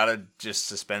gotta just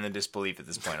suspend the disbelief at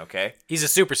this point, okay? He's a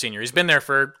super senior. He's been there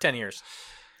for 10 years.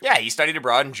 Yeah, he studied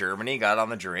abroad in Germany, got on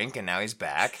the drink, and now he's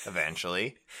back,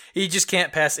 eventually. He just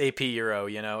can't pass AP Euro,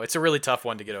 you know? It's a really tough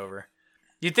one to get over.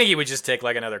 You'd think he would just take,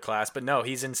 like, another class, but no,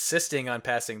 he's insisting on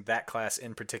passing that class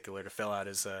in particular to fill out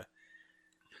his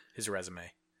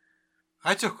resume.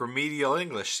 I took remedial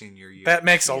English senior year. That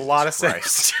makes a lot of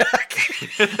sense, Jack.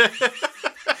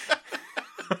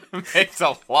 Makes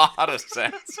a lot of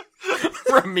sense.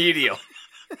 Remedial.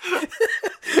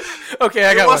 Okay,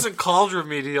 I got It one. wasn't called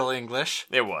remedial English.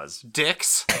 It was.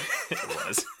 Dicks. It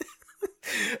was.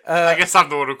 I guess I'm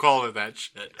the one who called it that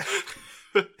shit.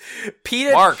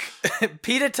 Mark.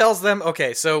 PETA tells them,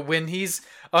 okay, so when he's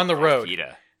on the road,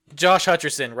 PETA. Josh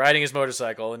Hutcherson riding his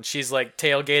motorcycle, and she's like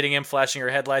tailgating him, flashing her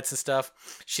headlights and stuff.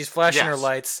 She's flashing her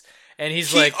lights, and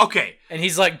he's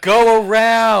like, go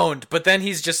around, but then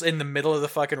he's just in the middle of the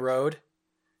fucking road.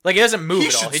 Like, he doesn't move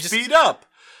at all. He should speed up.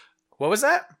 What was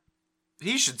that?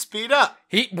 He should speed up.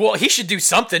 He should do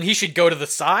something. He should go to the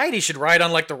side. He should ride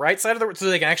on like the right side of the road so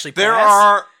they can actually pass. There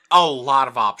are a lot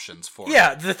of options for it.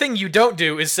 Yeah, the thing you don't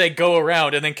do is say go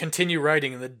around and then continue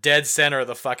riding in the dead center of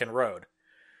the fucking road.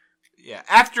 Yeah,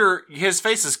 after his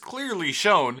face is clearly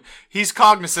shown, he's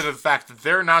cognizant of the fact that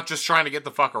they're not just trying to get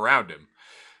the fuck around him.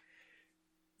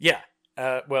 Yeah.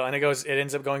 Well, and it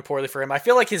ends up going poorly for him. I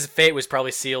feel like his fate was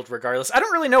probably sealed regardless. I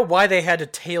don't really know why they had to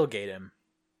tailgate him.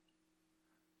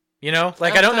 You know?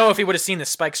 Like, I don't know if he would have seen the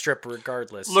spike strip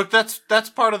regardless. Look, that's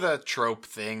part of the trope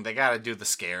thing. They gotta do the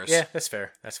scares. Yeah, that's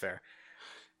fair. That's fair.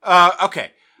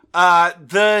 Okay.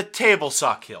 The table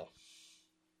saw kill.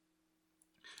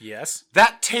 Yes.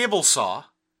 That table saw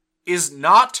is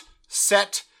not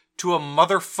set to a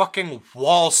motherfucking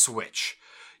wall switch.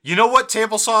 You know what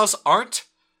table saws aren't?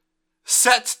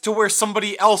 Set to where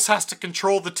somebody else has to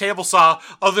control the table saw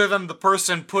other than the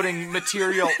person putting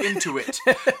material into it.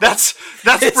 That's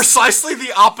precisely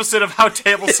the opposite of how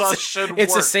table saws should work.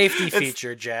 It's a safety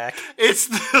feature, Jack. It's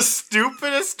the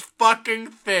stupidest fucking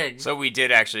thing. So we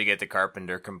did actually get the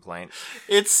carpenter complaint.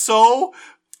 It's so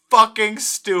fucking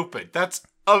stupid. That's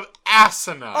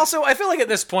asinine. Also, I feel like at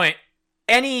this point,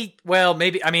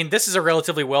 this is a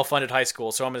relatively well-funded high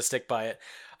school, so I'm going to stick by it.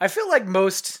 I feel like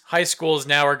most high schools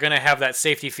now are going to have that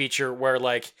safety feature where,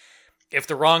 like, if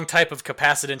the wrong type of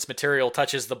capacitance material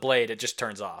touches the blade, it just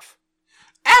turns off.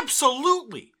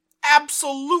 Absolutely.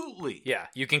 Absolutely. Yeah,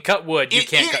 you can cut wood, you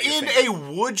can't cut your finger. In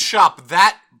a wood shop,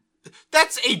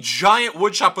 that's a giant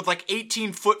wood shop with, like,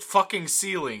 18-foot fucking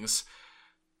ceilings.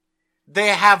 They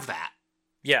have that.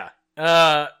 Yeah.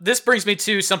 This brings me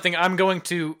to something I'm going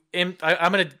to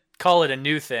call it a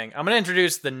new thing. I'm going to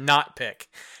introduce the not pick.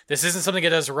 This isn't something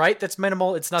it does right that's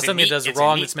minimal. It's not something it does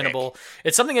wrong that's minimal.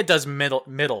 It's something it does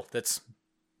middle that's,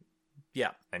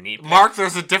 yeah. A neat pick. Mark,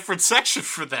 there's a different section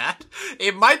for that.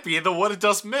 It might be the one it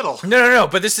does middle. No,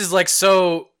 but this is like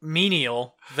so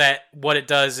menial that what it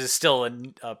does is still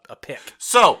a pick.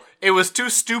 So, it was too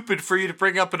stupid for you to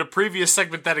bring up in a previous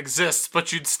segment that exists,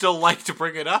 but you'd still like to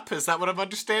bring it up? Is that what I'm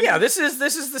understanding? Yeah, this is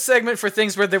the segment for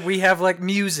things where we have like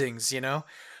musings, you know?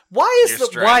 Why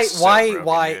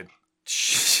is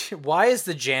why is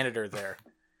the janitor there?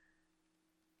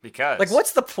 Because. Like,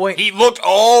 what's the point? He looked,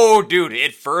 dude,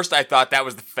 at first I thought that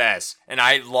was the fez, and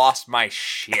I lost my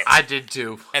shit. I did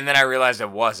too. And then I realized it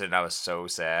wasn't, and I was so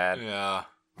sad. Yeah.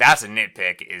 That's a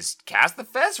nitpick, is cast the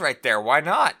fez right there, why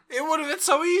not? It would have been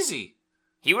so easy.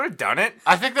 He would have done it.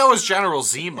 I think that was General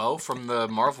Zemo from the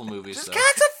Marvel movies. Just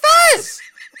cast a fez!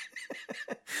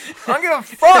 I don't give a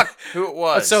fuck who it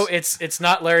was. So it's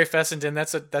not Larry Fessenden.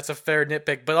 That's a fair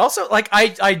nitpick, but also like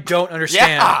I don't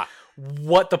understand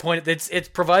what the point. It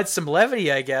provides some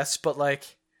levity, I guess, but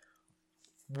like,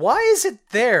 why is it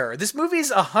there? This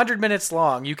movie's 100 minutes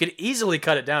long. You could easily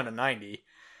cut it down to 90,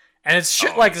 and it's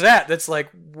shit like that. That's like,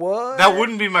 what? That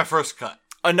wouldn't be my first cut.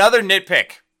 Another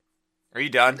nitpick. Are you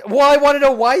done? Well, I want to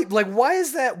know why. Like, why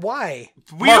is that? Why?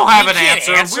 We don't have an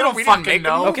answer. We don't fucking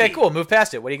know. Okay, cool. Move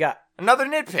past it. What do you got? Another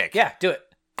nitpick. Yeah, do it.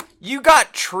 You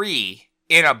got Tree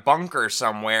in a bunker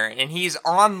somewhere, and he's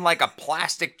on like a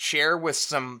plastic chair with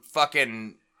some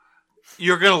fucking.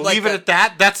 You're gonna leave it at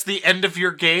that? That's the end of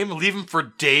your game? Leave him for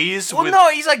days? Well, no,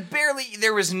 he's like barely.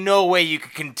 There was no way you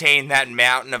could contain that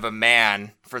mountain of a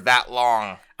man for that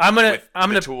long. I'm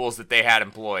gonna tools that they had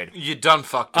employed. You done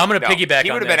fucked up. I'm gonna piggyback on this.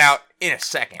 He would have been out in a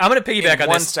second. I'm gonna piggyback on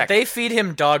one this. second. They feed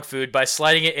him dog food by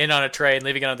sliding it in on a tray and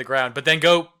leaving it on the ground, but then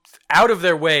go out of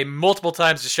their way multiple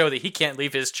times to show that he can't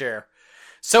leave his chair.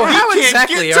 So how He can't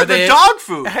exactly get to are they? the dog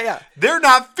food? Yeah. They're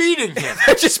not feeding him.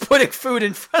 They're just putting food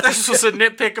in front of This was a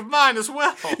nitpick of mine as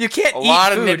well. You can't A eat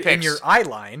lot of food in nitpicks. your eye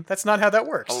line. That's not how that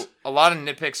works. A lot of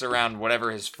nitpicks around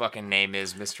whatever his fucking name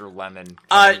is, Mr. Lemon,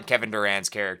 Kevin Durant's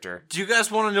character. Do you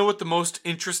guys want to know what the most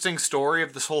interesting story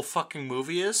of this whole fucking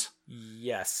movie is?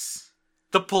 Yes.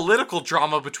 The political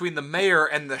drama between the mayor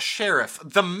and the sheriff.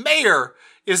 The mayor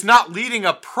is not leading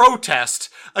a protest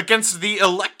against the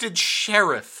elected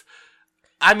sheriff.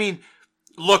 I mean,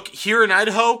 look, here in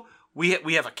Idaho, we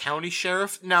have a county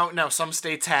sheriff. Now some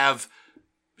states have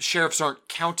sheriffs aren't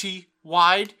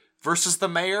county-wide versus the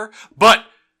mayor, but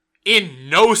in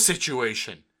no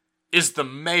situation is the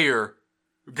mayor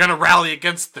gonna rally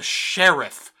against the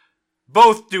sheriff.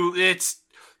 Both do. It's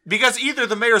because either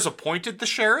the mayor's appointed the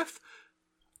sheriff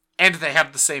and they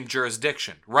have the same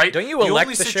jurisdiction, right? Don't you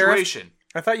elect the sheriff?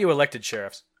 I thought you elected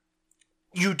sheriffs.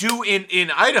 You do in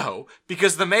Idaho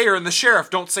because the mayor and the sheriff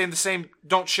don't share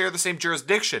the same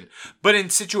jurisdiction. But in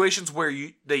situations where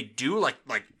they do, like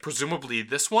presumably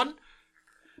this one,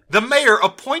 the mayor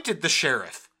appointed the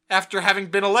sheriff after having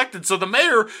been elected. So the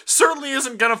mayor certainly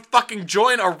isn't gonna fucking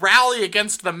join a rally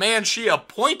against the man she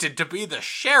appointed to be the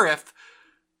sheriff.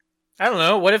 I don't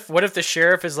know. What if the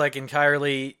sheriff is like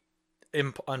entirely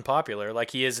unpopular,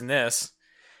 like he is in this,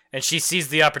 and she sees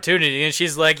the opportunity and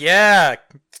she's like, "Yeah,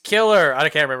 kill her." I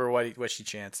can't remember what she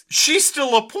chants. She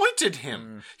still appointed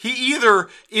him. He either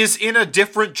is in a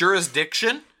different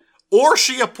jurisdiction or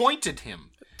she appointed him.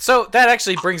 So that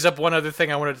actually brings up one other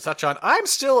thing I wanted to touch on. I'm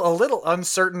still a little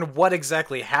uncertain what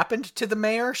exactly happened to the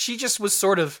mayor. She just was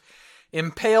sort of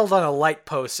impaled on a light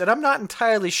post, and I'm not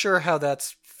entirely sure how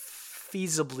that's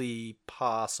feasibly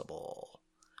possible.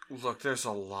 Look, there's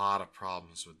a lot of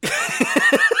problems with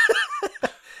that.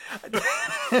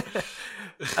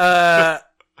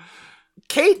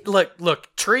 Kate,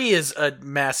 look, Tree is a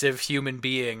massive human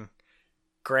being,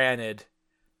 granted,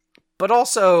 but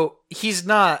also he's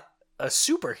not a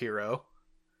superhero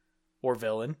or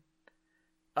villain.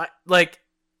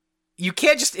 You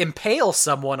can't just impale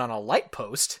someone on a light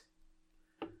post.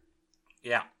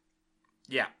 Yeah.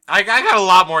 I got a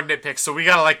lot more nitpicks, so we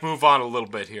gotta move on a little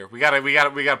bit here. We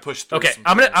gotta push through. Okay, some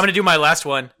I'm things. gonna do my last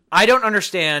one. I don't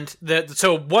understand that.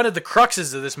 So one of the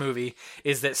cruxes of this movie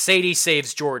is that Sadie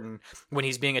saves Jordan when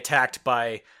he's being attacked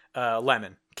by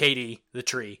Lemon, Katie, the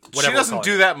tree. Whatever She doesn't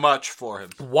do that much for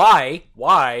him. Why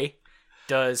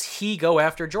does he go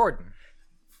after Jordan?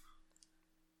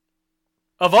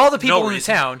 Of all the people in the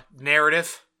town,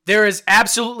 narrative, there is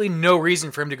absolutely no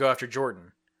reason for him to go after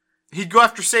Jordan. He'd go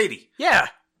after Sadie. Yeah.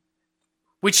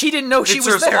 Which he didn't know she was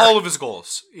serves there. all of his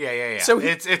goals. Yeah. So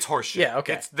it's horseshit. Yeah,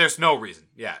 okay. There's no reason.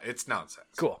 Yeah, it's nonsense.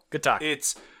 Cool. Good talk.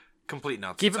 It's complete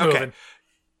nonsense. Keep it moving.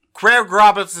 Craig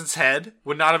Robinson's head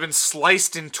would not have been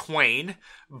sliced in twain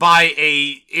by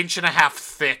a 1.5 inch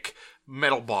thick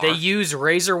metal bar. They use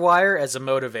razor wire as a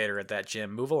motivator at that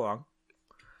gym. Move along.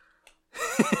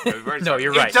 No,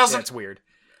 you're right. That's weird.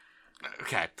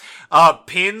 Okay.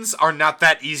 Pins are not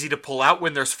that easy to pull out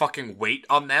when there's fucking weight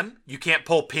on them. You can't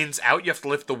pull pins out. You have to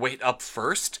lift the weight up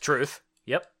first. Truth.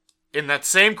 Yep. In that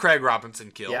same Craig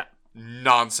Robinson kill. Yeah.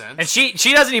 Nonsense. And she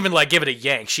doesn't even give it a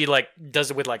yank. She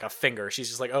does it with a finger. She's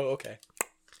just like, "Oh, okay."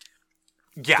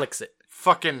 Yeah. Flicks it.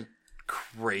 Fucking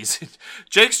crazy.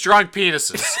 Jake's drawing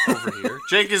penises over here.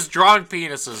 Jake is drawing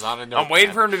penises on a notepad. I'm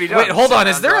waiting for him to be done. Wait, hold on.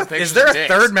 Is there a dicks.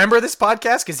 third member of this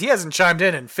podcast? Because he hasn't chimed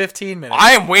in 15 minutes.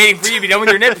 I am waiting for you to be done with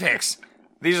your nitpicks.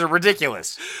 These are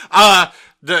ridiculous.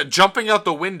 The jumping out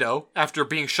the window after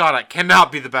being shot at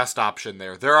cannot be the best option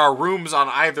there. There are rooms on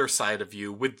either side of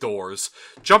you with doors.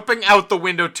 Jumping out the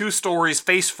window 2 stories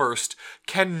face first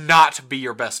cannot be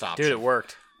your best option. Dude, it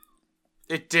worked.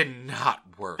 It did not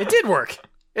work. It did work.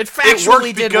 It It factually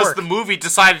worked did because work. the movie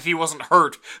decided he wasn't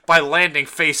hurt by landing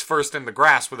face first in the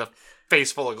grass with a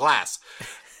face full of glass.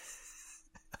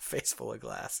 A face full of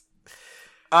glass.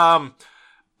 Why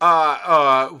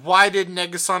did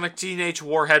Negasonic Teenage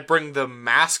Warhead bring the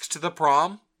mask to the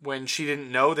prom when she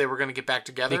didn't know they were going to get back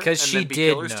together? Because and she then be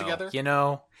did killers know. together? You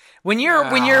know, when you're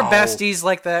besties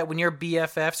like that, when you're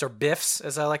BFFs or biffs,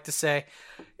 as I like to say,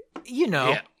 you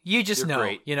know, you just know.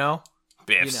 Great. You know,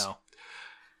 Biffs. you know.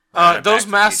 Those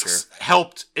masks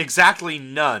helped exactly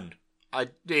none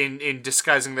in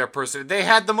disguising their person. They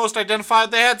had the most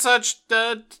identified. They had such.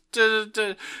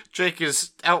 Jake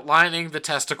is outlining the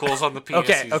testicles on the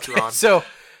penis he's drawn. So,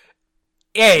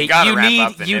 you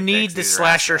nitpicks. need the These are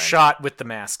slasher outside. shot with the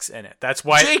masks in it. That's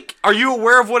why. Jake, are you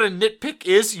aware of what a nitpick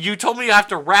is? You told me I have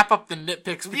to wrap up the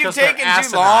nitpicks because You've they're taken too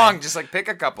asinine. long. Just pick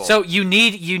a couple. So you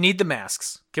need the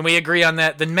masks. Can we agree on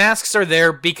that? The masks are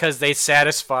there because they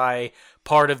satisfy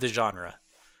part of the genre.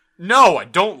 No, I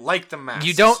don't like the masks.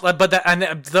 You don't, but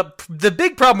the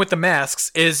big problem with the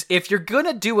masks is if you're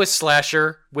gonna do a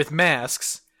slasher with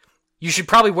masks, you should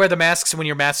probably wear the masks when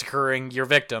you're massacring your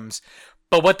victims.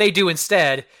 But what they do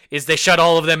instead is they shut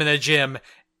all of them in a gym,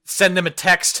 send them a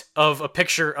text of a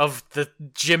picture of the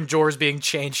gym doors being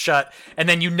chained shut, and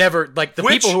then you never, like, the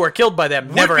people who are killed by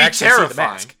them never actually see the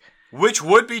mask. Which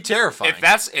would be terrifying.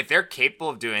 If they're capable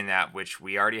of doing that, which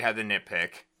we already had the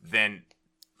nitpick, then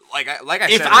like I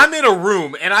said, if I'm in a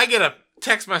room and I get a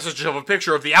text message of a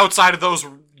picture of the outside of those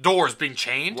doors being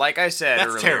chained, like I said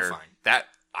that's earlier, terrifying. That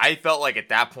I felt like at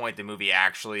that point the movie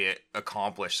actually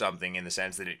accomplished something in the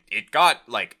sense that it got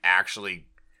like actually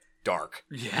dark.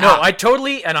 Yeah. No, I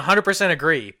totally and 100%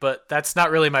 agree, but that's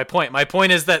not really my point. My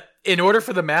point is that in order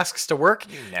for the masks to work,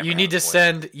 you need to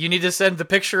send the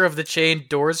picture of the chained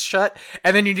doors shut,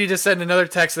 and then you need to send another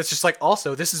text that's just like,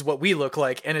 also, this is what we look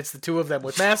like, and it's the two of them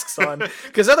with masks on,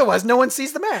 because otherwise no one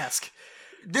sees the mask.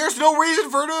 There's no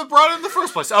reason for it to have brought it in the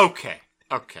first place. Okay.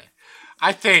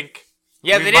 I think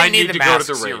they didn't need the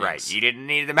masks. You're right. You didn't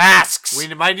need the masks.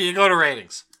 We might need to go to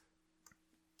ratings.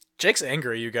 Jake's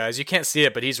angry, you guys. You can't see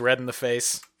it, but he's red in the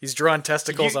face. He's drawing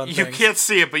testicles on things. You can't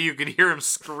see it, but you can hear him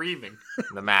screaming.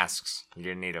 The masks. You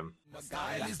didn't need them.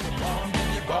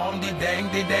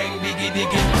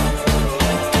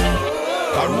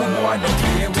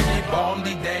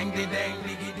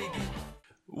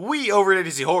 We over at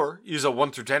ADZ Horror use a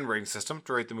 1 through 10 rating system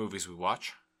to rate the movies we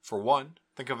watch. For 1,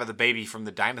 think of how the baby from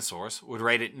the dinosaurs would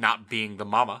rate it not being the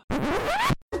mama.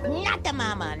 Not the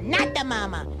mama, not the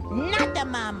mama, not the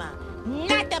mama,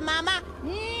 not the mama,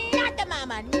 not the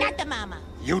mama, not the mama.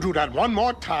 You do that one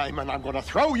more time and I'm gonna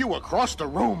throw you across the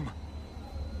room.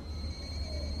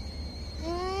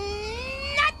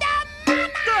 Not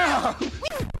the mama!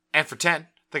 And for 10,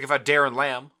 think of how Darren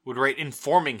Lamb would rate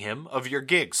informing him of your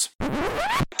gigs.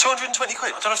 220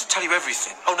 quid. I don't have to tell you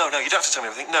everything. Oh, no, you don't have to tell me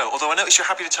everything. No, although I notice you're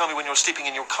happy to tell me when you're sleeping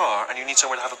in your car and you need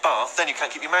somewhere to have a bath, then you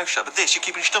can't keep your mouth shut. But this, you're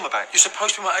keeping your stomach about. You're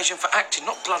supposed to be my agent for acting,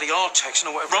 not bloody R-texting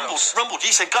or whatever Rumbled,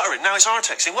 you said guttering, now it's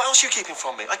R-texting. What else are you keeping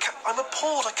from me? I'm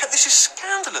appalled. This is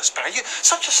scandalous, Barry. You're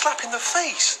such a slap in the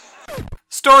face.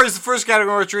 Story is the first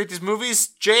category to rate these movies.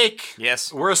 Jake.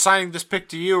 Yes. We're assigning this pick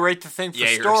to you. Rate the thing for story.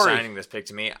 Yeah, you're assigning this pick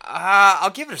to me. I'll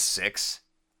give it a 6.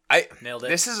 Nailed it.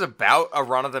 This is about a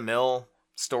run-of-the-mill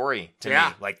story to me.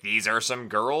 Like, these are some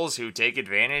girls who take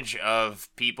advantage of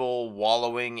people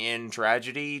wallowing in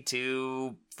tragedy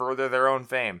to further their own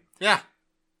fame. Yeah.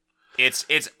 It's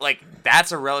like,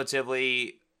 that's a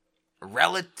relatively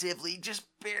just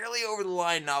barely over the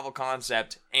line novel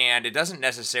concept, and it doesn't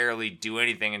necessarily do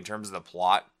anything in terms of the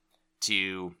plot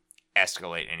to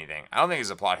escalate anything. I don't think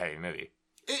it's a plot heavy movie.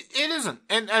 It isn't.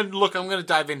 And look, I'm going to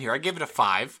dive in here. I give it a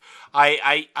 5.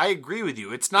 I agree with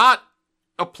you. It's not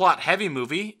a plot heavy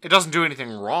movie. It doesn't do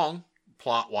anything wrong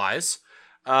plot wise,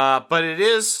 but it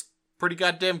is pretty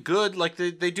goddamn good. Like,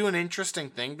 they do an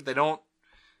interesting thing, but they don't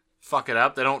fuck it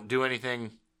up. They don't do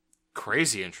anything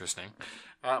crazy interesting.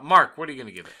 Mark, what are you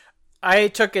gonna give it? I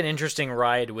took an interesting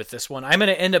ride with this one. I'm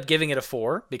gonna end up giving it a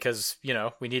 4 because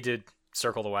we need to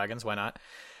circle the wagons. Why not?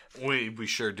 We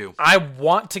sure do. I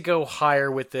want to go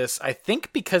higher with this. I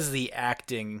think because the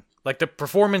acting, like the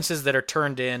performances that are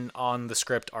turned in on the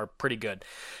script, are pretty good.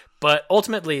 But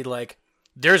ultimately, like,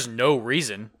 there's no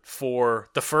reason for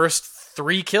the first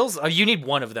 3 kills. You need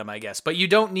one of them, I guess, but you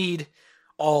don't need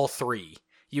all 3.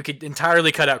 You could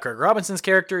entirely cut out Craig Robinson's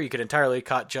character. You could entirely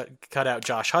cut out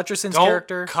Josh Hutcherson's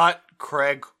character. Don't cut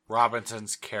Craig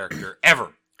Robinson's character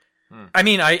ever. I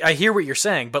mean, I hear what you're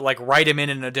saying, but like, write him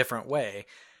in a different way.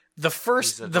 The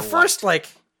first, like,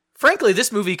 frankly,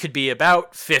 this movie could be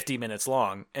about 50 minutes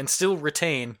long and still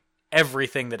retain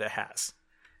everything that it has.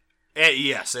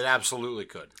 Yes, it absolutely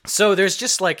could. So there's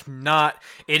just like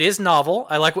it is novel.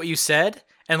 I like what you said.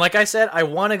 And like I said, I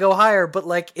want to go higher, but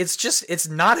like, it's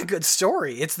not a good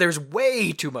story. There's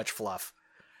way too much fluff.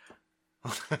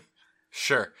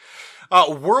 Sure.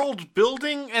 World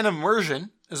building and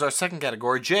immersion is our second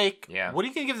category. Jake, what are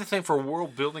you going to give the thing for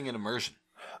world building and immersion?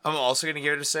 I'm also going to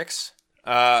give it a 6.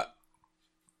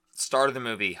 Start of the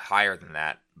movie, higher than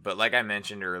that. But like I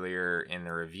mentioned earlier in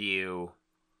the review,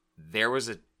 there was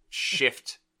a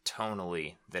shift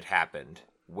tonally that happened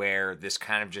where this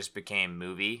kind of just became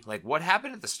movie. Like, what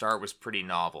happened at the start was pretty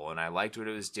novel, and I liked what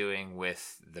it was doing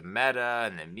with the meta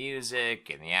and the music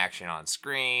and the action on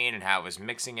screen and how it was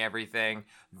mixing everything.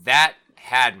 That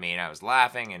had me, and I was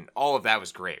laughing, and all of that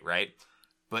was great, right?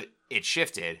 But it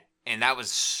shifted, and that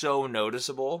was so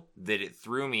noticeable that it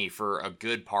threw me for a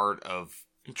good part of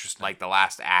like the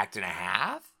last act and a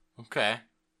half. Okay.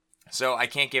 So I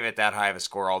can't give it that high of a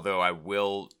score, although I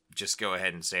will just go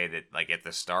ahead and say that, like, at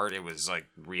the start, it was, like,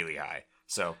 really high.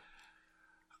 So,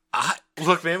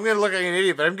 look, man, I'm going to look like an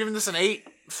idiot, but I'm giving this an 8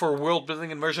 for world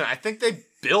building and immersion. I think they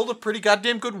build a pretty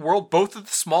goddamn good world, both of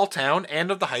the small town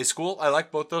and of the high school. I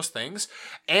like both those things.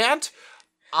 And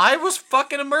I was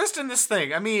fucking immersed in this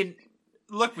thing. I mean,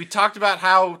 look, we talked about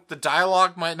how the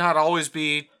dialogue might not always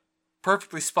be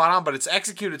perfectly spot on, but it's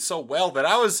executed so well that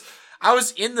I was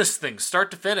in this thing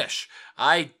start to finish.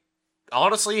 I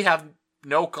honestly have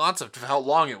no concept of how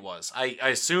long it was. I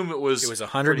assume it was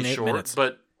 108 short, minutes.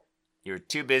 but you were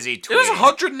too busy tweeting. it was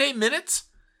 108 minutes?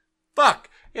 Fuck.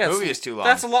 Yeah, the movie is too long.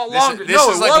 That's a lot longer. This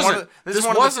is like wasn't. This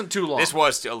wasn't too long. This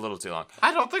was a little too long.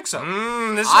 I don't think so.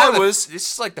 This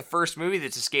is like the first movie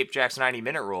that's escaped Jack's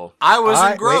 90-minute rule. I was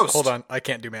engrossed. Wait, hold on. I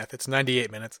can't do math. It's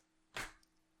 98 minutes.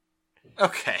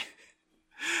 Okay.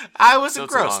 I was Still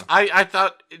engrossed. I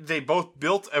thought they both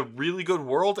built a really good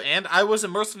world, and I was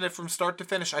immersed in it from start to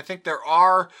finish. I think there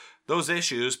are those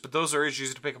issues, but those are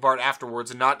issues to pick apart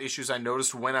afterwards and not issues I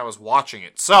noticed when I was watching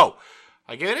it. So,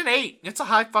 I give it an 8. It's a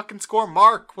high fucking score.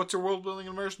 Mark, what's your world building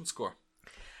immersion score?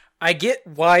 I get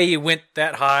why you went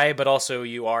that high, but also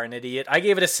you are an idiot. I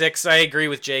gave it a 6. I agree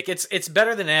with Jake. It's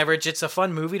better than average. It's a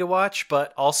fun movie to watch,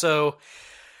 but also,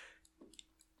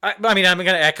 I mean, I'm going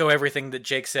to echo everything that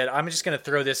Jake said. I'm just going to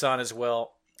throw this on as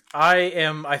well.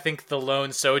 I think, the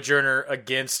lone sojourner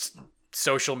against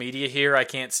social media here. I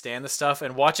can't stand the stuff,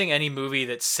 and watching any movie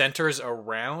that centers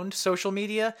around social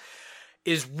media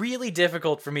is really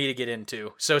difficult for me to get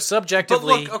into. So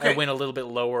subjectively, look, okay. I went a little bit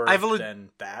lower than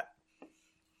that.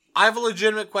 I have a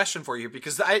legitimate question for you,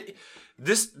 because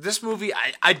this movie,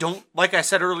 I don't, like I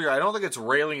said earlier, I don't think it's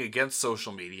railing against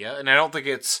social media, and I don't think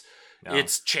it's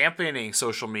championing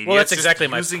social media. Well, that's it's exactly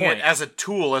just my using point. it as a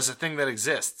tool, as a thing that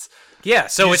exists. Yeah,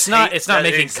 so You it's just not hate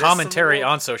making that it commentary exists in the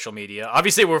world? on social media.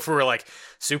 Obviously, if we were like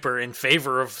super in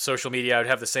favor of social media, I would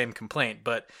have the same complaint.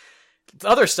 But the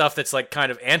other stuff that's like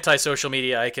kind of anti-social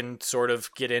media, I can sort of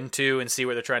get into and see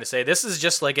what they're trying to say. This is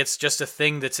just like, it's just a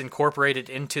thing that's incorporated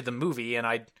into the movie, and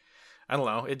I don't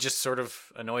know, it just sort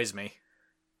of annoys me.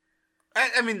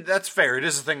 I mean, that's fair. It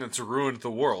is a thing that's ruined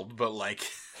the world, but like...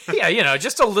 Yeah,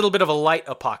 just a little bit of a light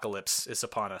apocalypse is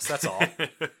upon us, that's all.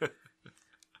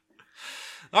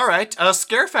 All right,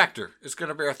 scare factor is going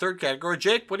to be our third category.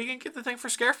 Jake, what are you going to give the thing for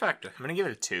scare factor? I'm going to give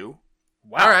it a 2.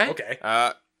 Wow, All right. okay.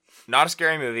 Not a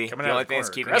scary movie. Coming The out only of the thing that's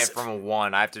corner, keeping aggressive. it from a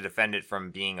 1, I have to defend it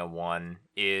from being a 1,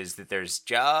 is that there's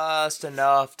just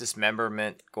enough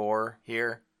dismemberment gore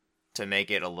here to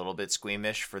make it a little bit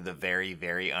squeamish for the very,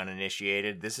 very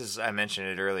uninitiated. This is, I mentioned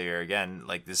it earlier again,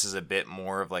 like this is a bit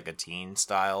more of like a teen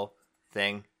style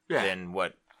thing than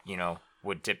what,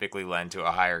 would typically lend to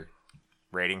a higher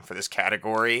rating for this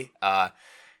category.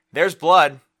 There's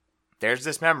blood. There's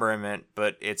dismemberment,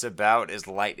 but it's about as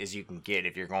light as you can get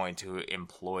if you're going to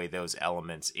employ those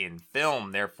elements in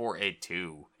film. Therefore, a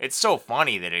 2. It's so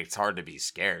funny that it's hard to be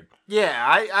scared. Yeah,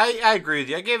 I agree with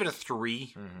you. I gave it a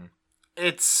 3. Mm-hmm.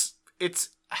 It's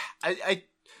a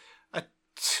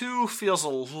 2 feels a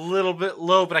little bit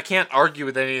low, but I can't argue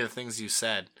with any of the things you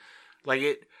said. Like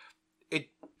it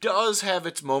does have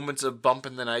its moments of bump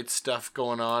in the night stuff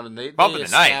going on, and they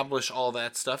establish all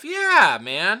that stuff. Yeah,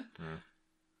 man.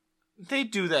 They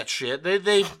do that shit.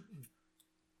 They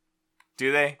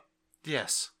Do they?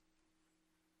 Yes.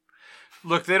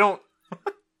 Look, they don't.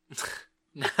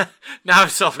 Now I'm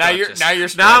self-conscious. Now you're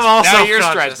stressed. Now I'm all now you're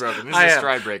self-conscious. stress broken. This is a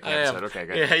stride breaking episode. Okay,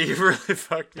 good. Yeah, you really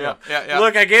fucked me up. Yeah.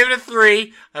 Look, I gave it a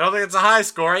 3. I don't think it's a high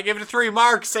score. I gave it a 3.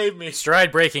 Mark, save me.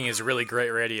 Stride breaking is really great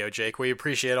radio, Jake. We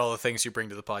appreciate all the things you bring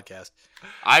to the podcast.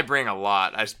 I bring a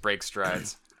lot. I just break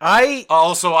strides.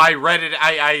 Also, I read it.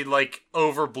 I like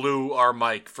overblew our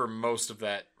mic for most of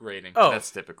that rating. Oh,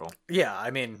 That's typical. Yeah,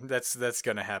 I mean that's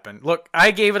gonna happen. Look,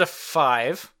 I gave it a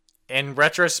 5. In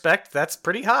retrospect, that's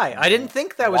pretty high. I didn't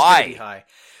think that was gonna be high.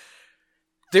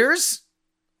 There's,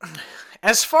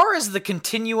 as far as the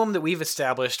continuum that we've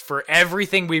established for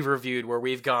everything we've reviewed, where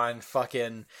we've gone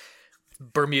fucking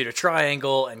Bermuda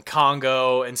Triangle and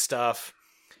Congo and stuff.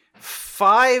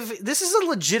 5. This is a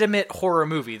legitimate horror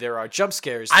movie. There are jump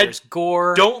scares. There's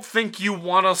gore. Don't think you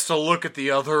want us to look at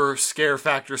the other scare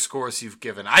factor scores you've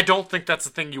given. I don't think that's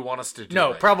the thing you want us to do.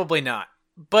 No, right probably not.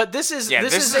 But this is Yeah,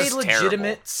 this this is is a legitimate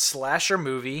terrible. slasher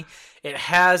movie. It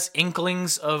has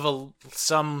inklings of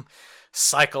some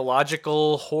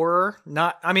psychological horror.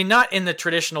 Not in the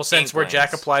traditional sense where Jack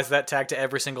Inklings. applies that tag to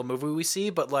every single movie we see,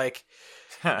 but like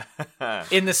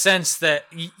in the sense that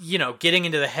getting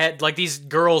into the head, like these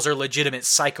girls are legitimate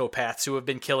psychopaths who have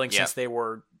been killing since they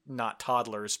were not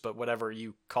toddlers, but whatever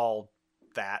you call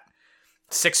that.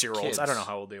 6-year-olds. Kids. I don't know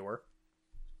how old they were.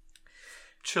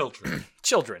 Children.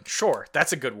 Children, sure,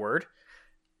 that's a good word.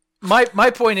 My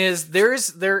point is there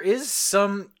is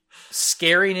some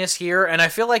scariness here, and I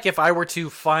feel like if I were to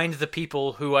find the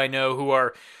people who I know who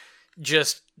are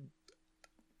just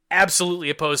absolutely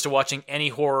opposed to watching any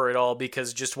horror at all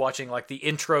because just watching like the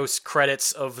intro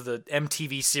credits of the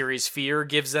MTV series Fear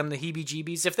gives them the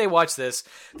heebie-jeebies, if they watch this,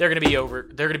 they're going to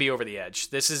be over the edge.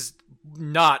 This is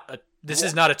not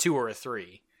a 2 or a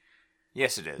 3.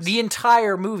 Yes, it is. The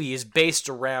entire movie is based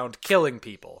around killing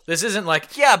people. This isn't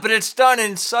like... Yeah, but it's done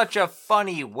in such a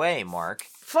funny way, Mark.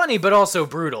 Funny, but also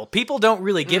brutal. People don't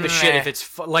really give a shit if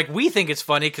it's... like, we think it's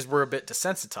funny because we're a bit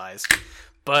desensitized.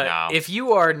 But if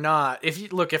you are not...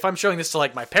 If I'm showing this to,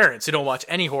 like, my parents who don't watch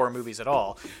any horror movies at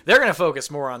all, they're going to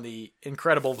focus more on the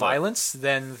incredible violence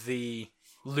than the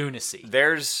lunacy.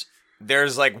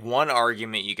 There's like one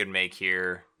argument you could make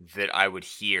here that I would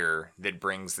hear that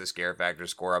brings the scare factor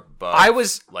score up above. I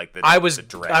was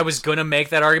the gonna make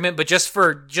that argument, but just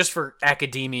for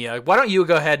academia, why don't you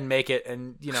go ahead and make it,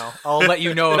 and I'll let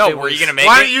you know. No, were you gonna make it?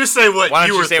 Why don't you say what why don't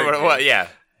you you were say thinking? what? Yeah,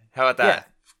 how about that?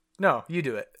 Yeah. No, you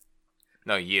do it.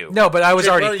 No, you. No, but I was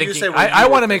Jake, why already don't you thinking. say what I you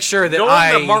want were to make sure that knowing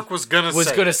that Mark was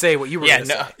gonna say what you were gonna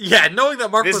say. Yeah, knowing that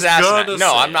Mark This was is asinine. gonna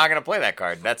No, say I'm not gonna play that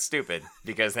card. That's stupid.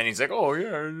 Because then he's like, "Oh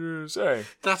yeah, say."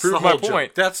 That's Prove the my whole point.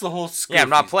 joke. That's the whole. Yeah,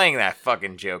 I'm not playing that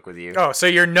fucking joke with you. Oh, so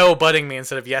you're no-butting me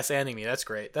instead of yes-anding me. That's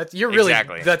great. You're really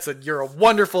Exactly. you're a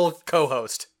wonderful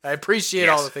co-host. I appreciate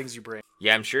all the things you bring.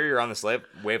 Yeah, I'm sure you're on this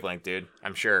wavelength, dude.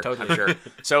 I'm sure. Totally. I'm sure.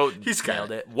 So He's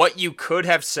nailed it. What you could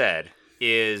have said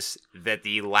is that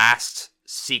the last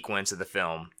sequence of the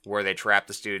film where they trap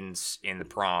the students in the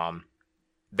prom,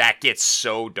 that gets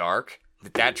so dark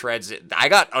that treads it. I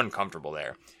got uncomfortable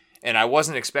there. And I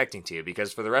wasn't expecting to,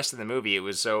 because for the rest of the movie it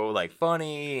was so like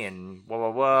funny and blah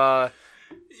blah blah.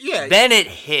 Yeah. Then it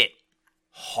hit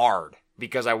hard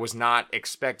because I was not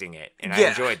expecting it, and I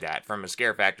enjoyed that from a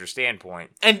scare factor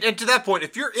standpoint. And to that point,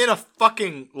 if you're in a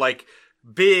fucking like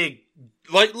big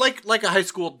like a high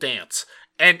school dance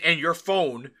and your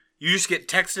phone, you just get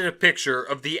texted a picture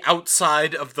of the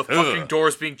outside of the fucking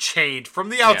doors being chained from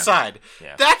the outside.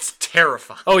 Yeah. That's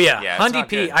terrifying. Oh yeah, Yeah, it's Hundy not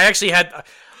P. good. I actually had.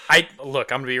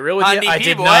 Look, I'm gonna be real with Hundy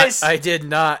you. P, boys. I did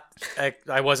not.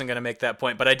 I wasn't gonna make that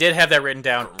point, but I did have that written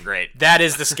down. Great. That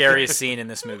is the scariest scene in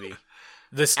this movie.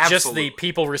 Just the Absolutely.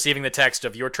 people receiving the text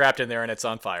of "you're trapped in there and it's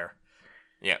on fire."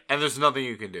 Yeah. And there's nothing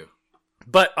you can do.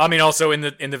 But I mean, also in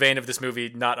the vein of this movie,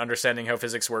 not understanding how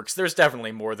physics works, there's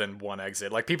definitely more than one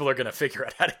exit. Like, people are gonna figure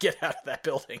out how to get out of that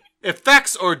building.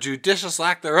 Effects or judicious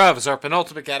lack thereof is our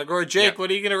penultimate category. Jake,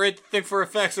 what are you going to rate the thing for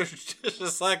effects or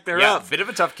judicious lack Yeah, thereof? bit of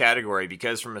a tough category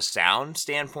because from a sound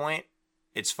standpoint,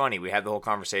 it's funny. We had the whole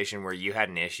conversation where you had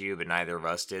an issue, but neither of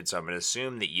us did. So I'm going to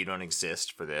assume that you don't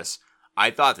exist for this.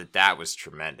 I thought that was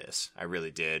tremendous. I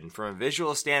really did. And from a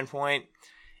visual standpoint,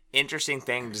 interesting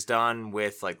things done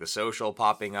with like the social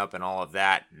popping up and all of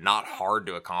that. Not hard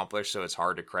to accomplish, so it's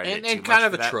hard to credit. And too kind much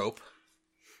of for a that. trope.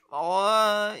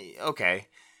 Okay.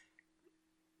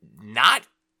 Not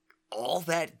all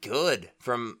that good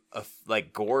from a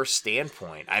like gore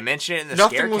standpoint. I mentioned it in the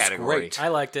Nothing scare was category. great. I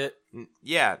liked it.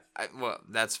 Yeah, well,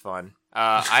 that's fun.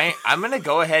 I'm gonna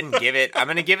go ahead and give it. I'm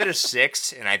gonna give it a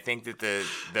 6, and I think that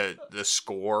the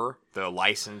score, the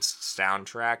licensed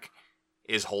soundtrack,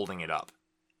 is holding it up.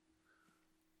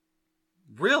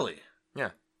 Really?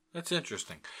 Yeah, That's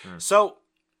interesting. So,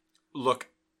 look,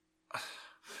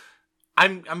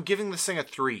 I'm giving this thing a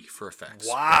 3 for effects.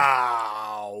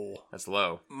 Wow, that's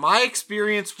low. My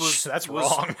experience was that's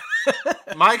wrong.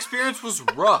 My experience was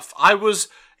rough. I was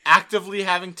actively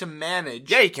having to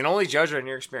manage. Yeah, you can only judge on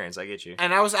your experience. I get you.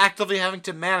 And I was actively having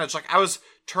to manage. Like, I was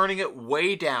turning it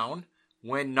way down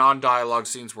when non-dialogue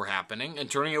scenes were happening, and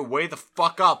turning it way the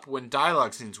fuck up when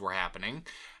dialogue scenes were happening.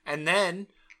 And then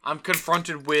I'm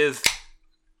confronted with,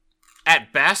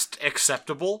 at best,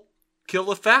 acceptable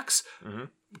kill effects,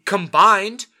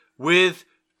 combined with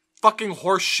fucking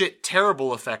horseshit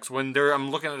terrible effects when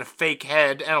I'm looking at a fake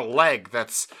head and a leg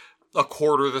that's a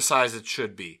quarter the size it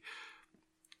should be.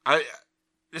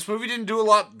 This movie didn't do a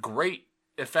lot great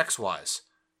effects-wise.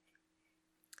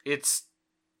 It's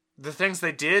the things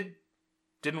they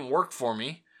didn't work for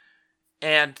me,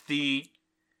 and the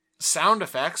sound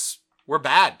effects were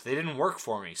bad. They didn't work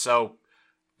for me. So,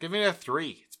 give me a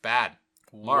 3. It's bad.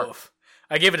 Mark. Woof.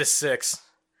 I gave it a 6.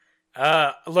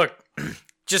 Look,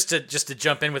 just to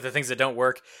jump in with the things that don't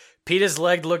work. Peeta's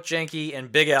leg looked janky,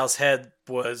 and Big Al's head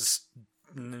was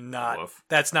not. Woof.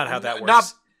 That's not how that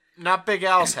works. Not Big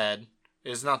Al's head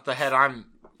is not the head I'm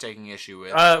taking issue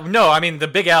with. No, I mean the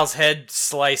Big Al's head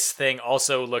slice thing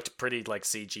also looked pretty like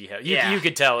CG heavy. You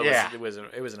could tell it was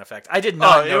an effect. I did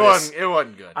not notice. It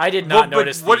wasn't good. I did not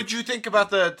notice. What did you think about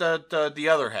the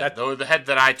other head? The head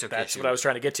that I took That's issue what I was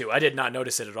trying to get to. I did not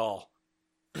notice it at all.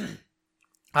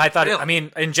 I thought I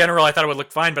mean, in general, I thought it would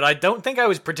look fine, but I don't think I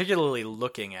was particularly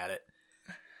looking at it.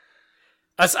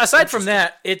 Aside from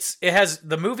that,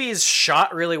 the movie is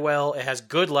shot really well. It has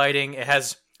good lighting. It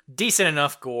has decent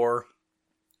enough gore,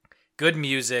 good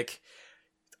music.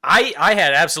 I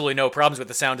had absolutely no problems with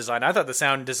the sound design. I thought the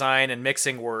sound design and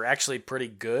mixing were actually pretty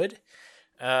good.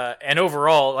 And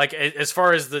overall, like as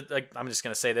far as I'm just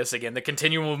gonna say this again, the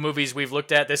continuum of movies we've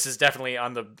looked at, this is definitely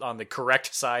on the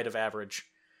correct side of average.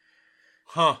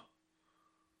 Huh.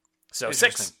 So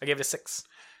 6. I gave it a 6.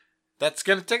 That's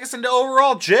gonna take us into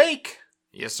overall, Jake.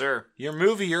 Yes, sir.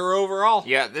 Your overall.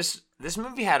 Yeah, this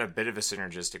movie had a bit of a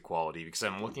synergistic quality because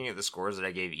I'm looking at the scores that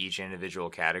I gave each individual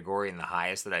category, and the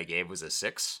highest that I gave was a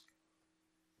 6,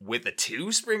 with a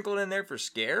 2 sprinkled in there for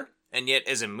scare. And yet,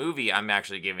 as a movie, I'm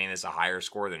actually giving this a higher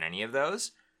score than any of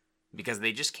those because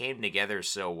they just came together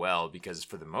so well. Because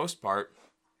for the most part,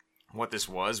 what this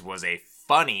was a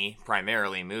funny,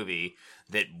 primarily movie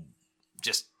that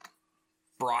just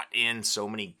brought in so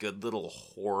many good little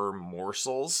horror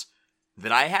morsels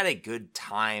that I had a good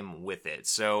time with it.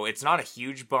 So it's not a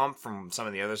huge bump from some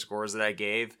of the other scores that I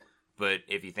gave, but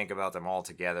if you think about them all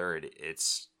together,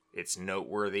 it's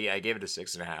noteworthy. I gave it a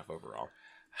 6.5 overall.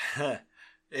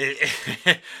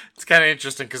 It's kind of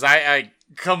interesting because I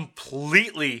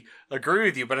completely agree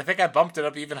with you, but I think I bumped it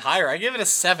up even higher. I gave it a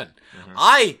 7. Mm-hmm.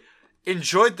 I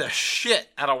enjoyed the shit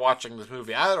out of watching this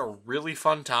movie. I had a really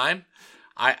fun time.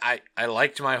 I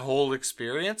liked my whole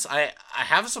experience. I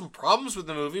have some problems with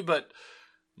the movie, but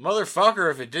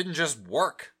motherfucker, if it didn't just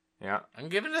work. Yeah. I'm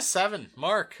giving it a 7.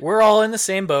 Mark. We're all in the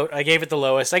same boat. I gave it the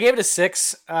lowest. I gave it a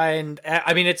 6. And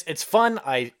I mean, it's fun.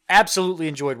 I absolutely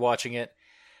enjoyed watching it.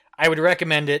 I would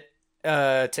recommend it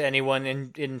to anyone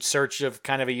in search of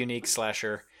kind of a unique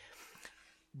slasher.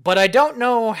 But I don't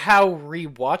know how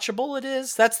rewatchable it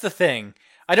is. That's the thing.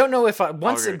 I don't know if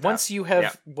once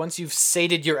you've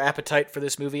sated your appetite for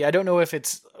this movie, I don't know if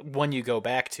it's one you go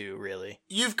back to, really.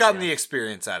 You've gotten the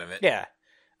experience out of it. Yeah.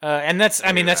 And that's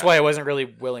why I wasn't really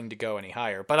willing to go any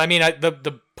higher. But I mean,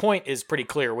 the point is pretty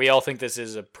clear. We all think this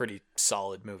is a pretty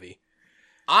solid movie.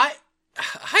 I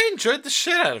enjoyed the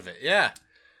shit out of it. Yeah.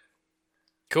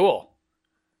 Cool.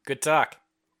 Good talk.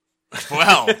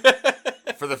 Well,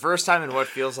 for the first time in what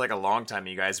feels like a long time,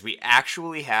 you guys, we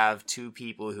actually have 2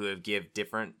 people who have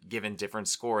given different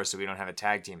scores, so we don't have a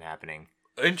tag team happening.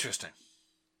 Interesting.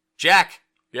 Jack.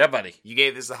 Yeah, buddy. You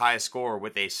gave this the highest score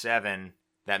with a 7.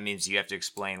 That means you have to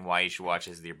explain why you should watch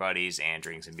this with your buddies and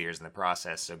drink some beers in the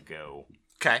process, so go.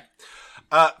 Okay.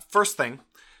 First thing,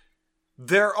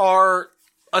 there are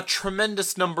a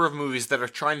tremendous number of movies that are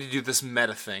trying to do this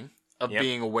meta thing of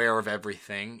being aware of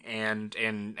everything and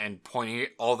pointing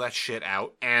all that shit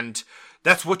out. And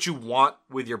that's what you want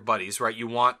with your buddies, right? You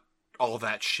want all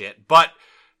that shit. But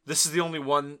this is the only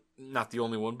one, not the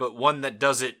only one, but one that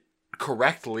does it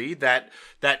correctly, that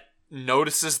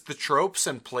notices the tropes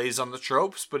and plays on the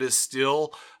tropes, but is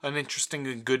still an interesting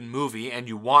and good movie. And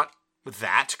you want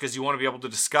that because you want to be able to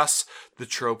discuss the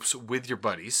tropes with your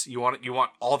buddies. You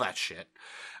want all that shit.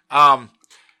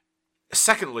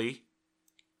 Secondly,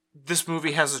 this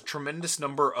movie has a tremendous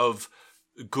number of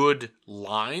good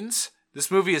lines. This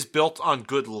movie is built on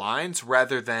good lines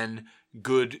rather than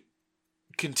good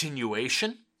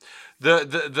continuation.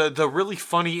 The really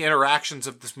funny interactions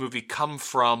of this movie come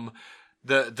from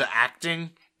the acting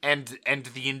and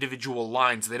the individual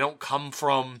lines. They don't come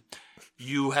from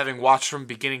you having watched from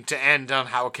beginning to end on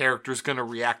how a character is going to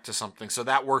react to something. So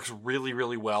that works really,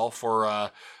 really well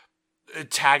for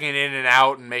tagging in and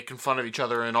out and making fun of each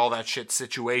other and all that shit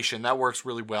situation. That works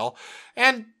really well.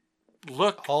 And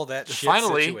look, all that shit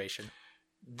finally, situation.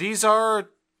 These are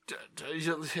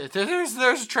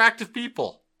there's attractive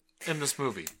people in this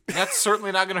movie. That's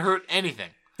certainly not going to hurt anything.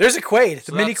 There's a Quaid,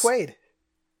 the mini Quaid.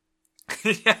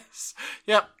 Yes.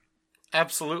 Yep.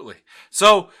 Absolutely.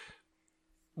 So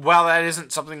while that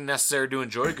isn't something necessary to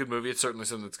enjoy a good movie, it's certainly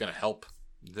something that's going to help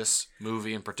this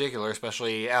movie in particular,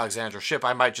 especially Alexandra Shipp.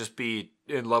 I might just be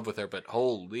in love with her, but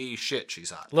holy shit,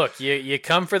 she's hot. Look, you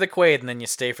come for the Quaid and then you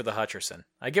stay for the Hutcherson.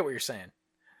 I get what you're saying.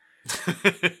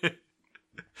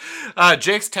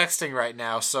 Jake's texting right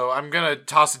now, so I'm going to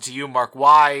toss it to you, Mark.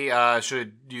 Why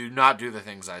should you not do the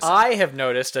things I said? I have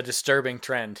noticed a disturbing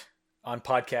trend on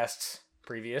podcasts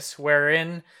previous,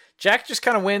 wherein Jack just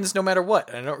kind of wins no matter what,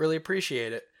 and I don't really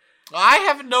appreciate it. I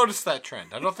haven't noticed that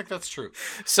trend. I don't think that's true.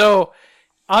 So,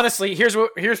 honestly, here's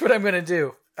what I'm going to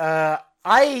do.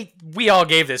 we all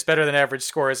gave this better than average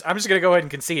scores. I'm just going to go ahead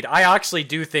and concede. I actually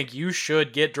do think you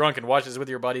should get drunk and watch this with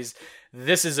your buddies.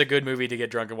 This is a good movie to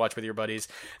get drunk and watch with your buddies.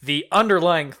 The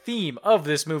underlying theme of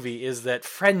this movie is that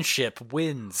friendship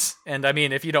wins. And I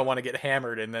mean, if you don't want to get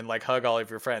hammered and then like hug all of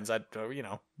your friends,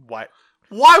 why?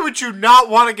 Why would you not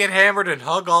want to get hammered and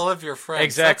hug all of your friends?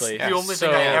 Exactly. That's the only thing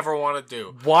I ever want to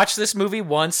do. Watch this movie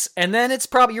once, and then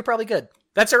you're probably good.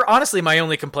 That's honestly my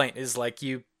only complaint is like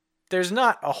there's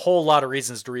not a whole lot of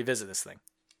reasons to revisit this thing.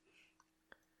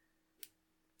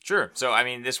 Sure. So, I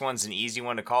mean, this one's an easy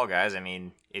one to call, guys. I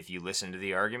mean, if you listen to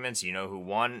the arguments, you know who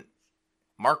won.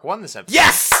 Mark won this episode.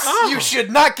 Yes! Oh. You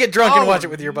should not get drunk and watch it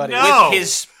with your buddies. No. With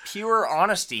his pure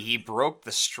honesty, he broke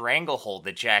the stranglehold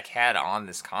that Jack had on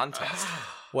this contest.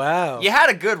 Wow. You had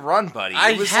a good run, buddy.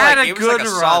 It was like a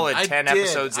solid 10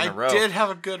 episodes in a row. I did have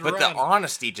a good run. But the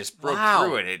honesty just broke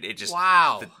through it. It just...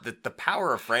 Wow. The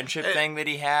power of friendship thing that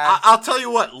he had. I'll tell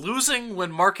you what, losing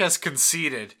when Mark has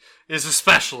conceded is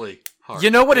especially hard.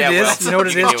 You know what it is? Well, you know what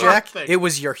it is, Jack? thing. It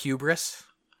was your hubris.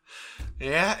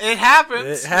 Yeah, it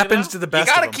happens. It happens to the best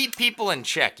You of gotta them. keep people in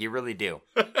check. You really do.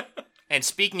 And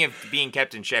speaking of being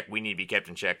kept in check, we need to be kept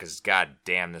in check because, god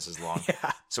damn, this is long.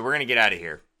 Yeah. So we're going to get out of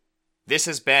here. This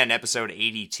has been episode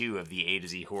 82 of the A to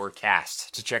Z Horror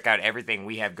Cast. To check out everything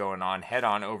we have going on, head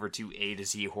on over to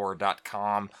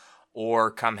a2zhorror.com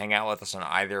or come hang out with us on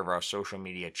either of our social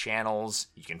media channels.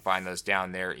 You can find those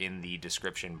down there in the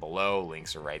description below.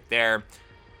 Links are right there.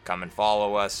 Come and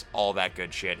follow us, all that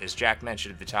good shit. As Jack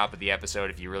mentioned at the top of the episode,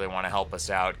 if you really want to help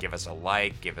us out, give us a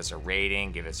like, give us a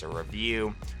rating, give us a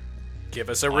review. Give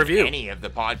us a review. Any of the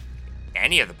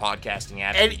podcasting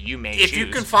apps And that you may if choose. you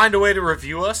can find a way to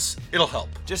review us, it'll help.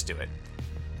 Just do it.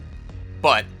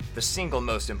 But the single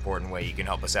most important way you can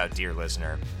help us out, dear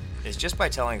listener, is just by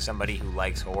telling somebody who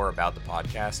likes horror about the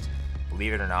podcast.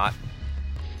 Believe it or not,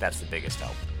 that's the biggest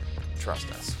help.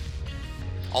 Trust us.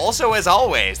 Also, as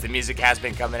always, the music has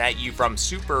been coming at you from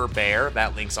Super Bear.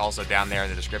 That link's also down there in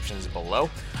the descriptions below.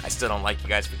 I still don't like you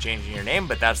guys for changing your name,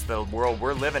 but that's the world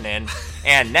we're living in.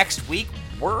 And next week,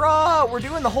 we're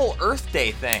doing the whole Earth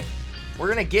Day thing. We're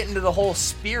gonna get into the whole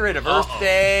spirit of Earth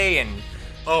Day and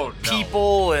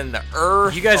people and the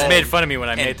Earth. You guys made fun of me when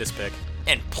I made this pick.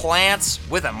 And plants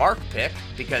with a Mark pick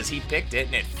because he picked it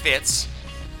and it fits.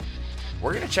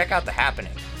 We're gonna check out the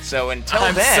happening. So until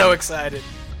then, I'm so excited.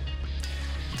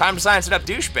 Time to science it up,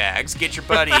 douchebags. Get your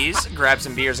buddies, grab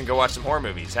some beers, and go watch some horror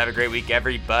movies. Have a great week,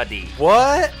 everybody.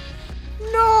 What?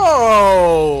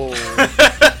 No!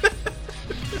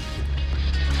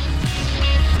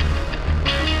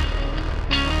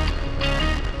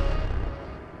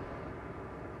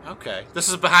 Okay. This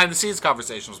is behind-the-scenes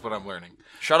conversation is what I'm learning.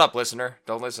 Shut up, listener.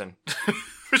 Don't listen.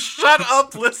 Shut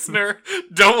up, listener.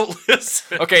 Don't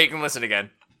listen. Okay, you can listen again.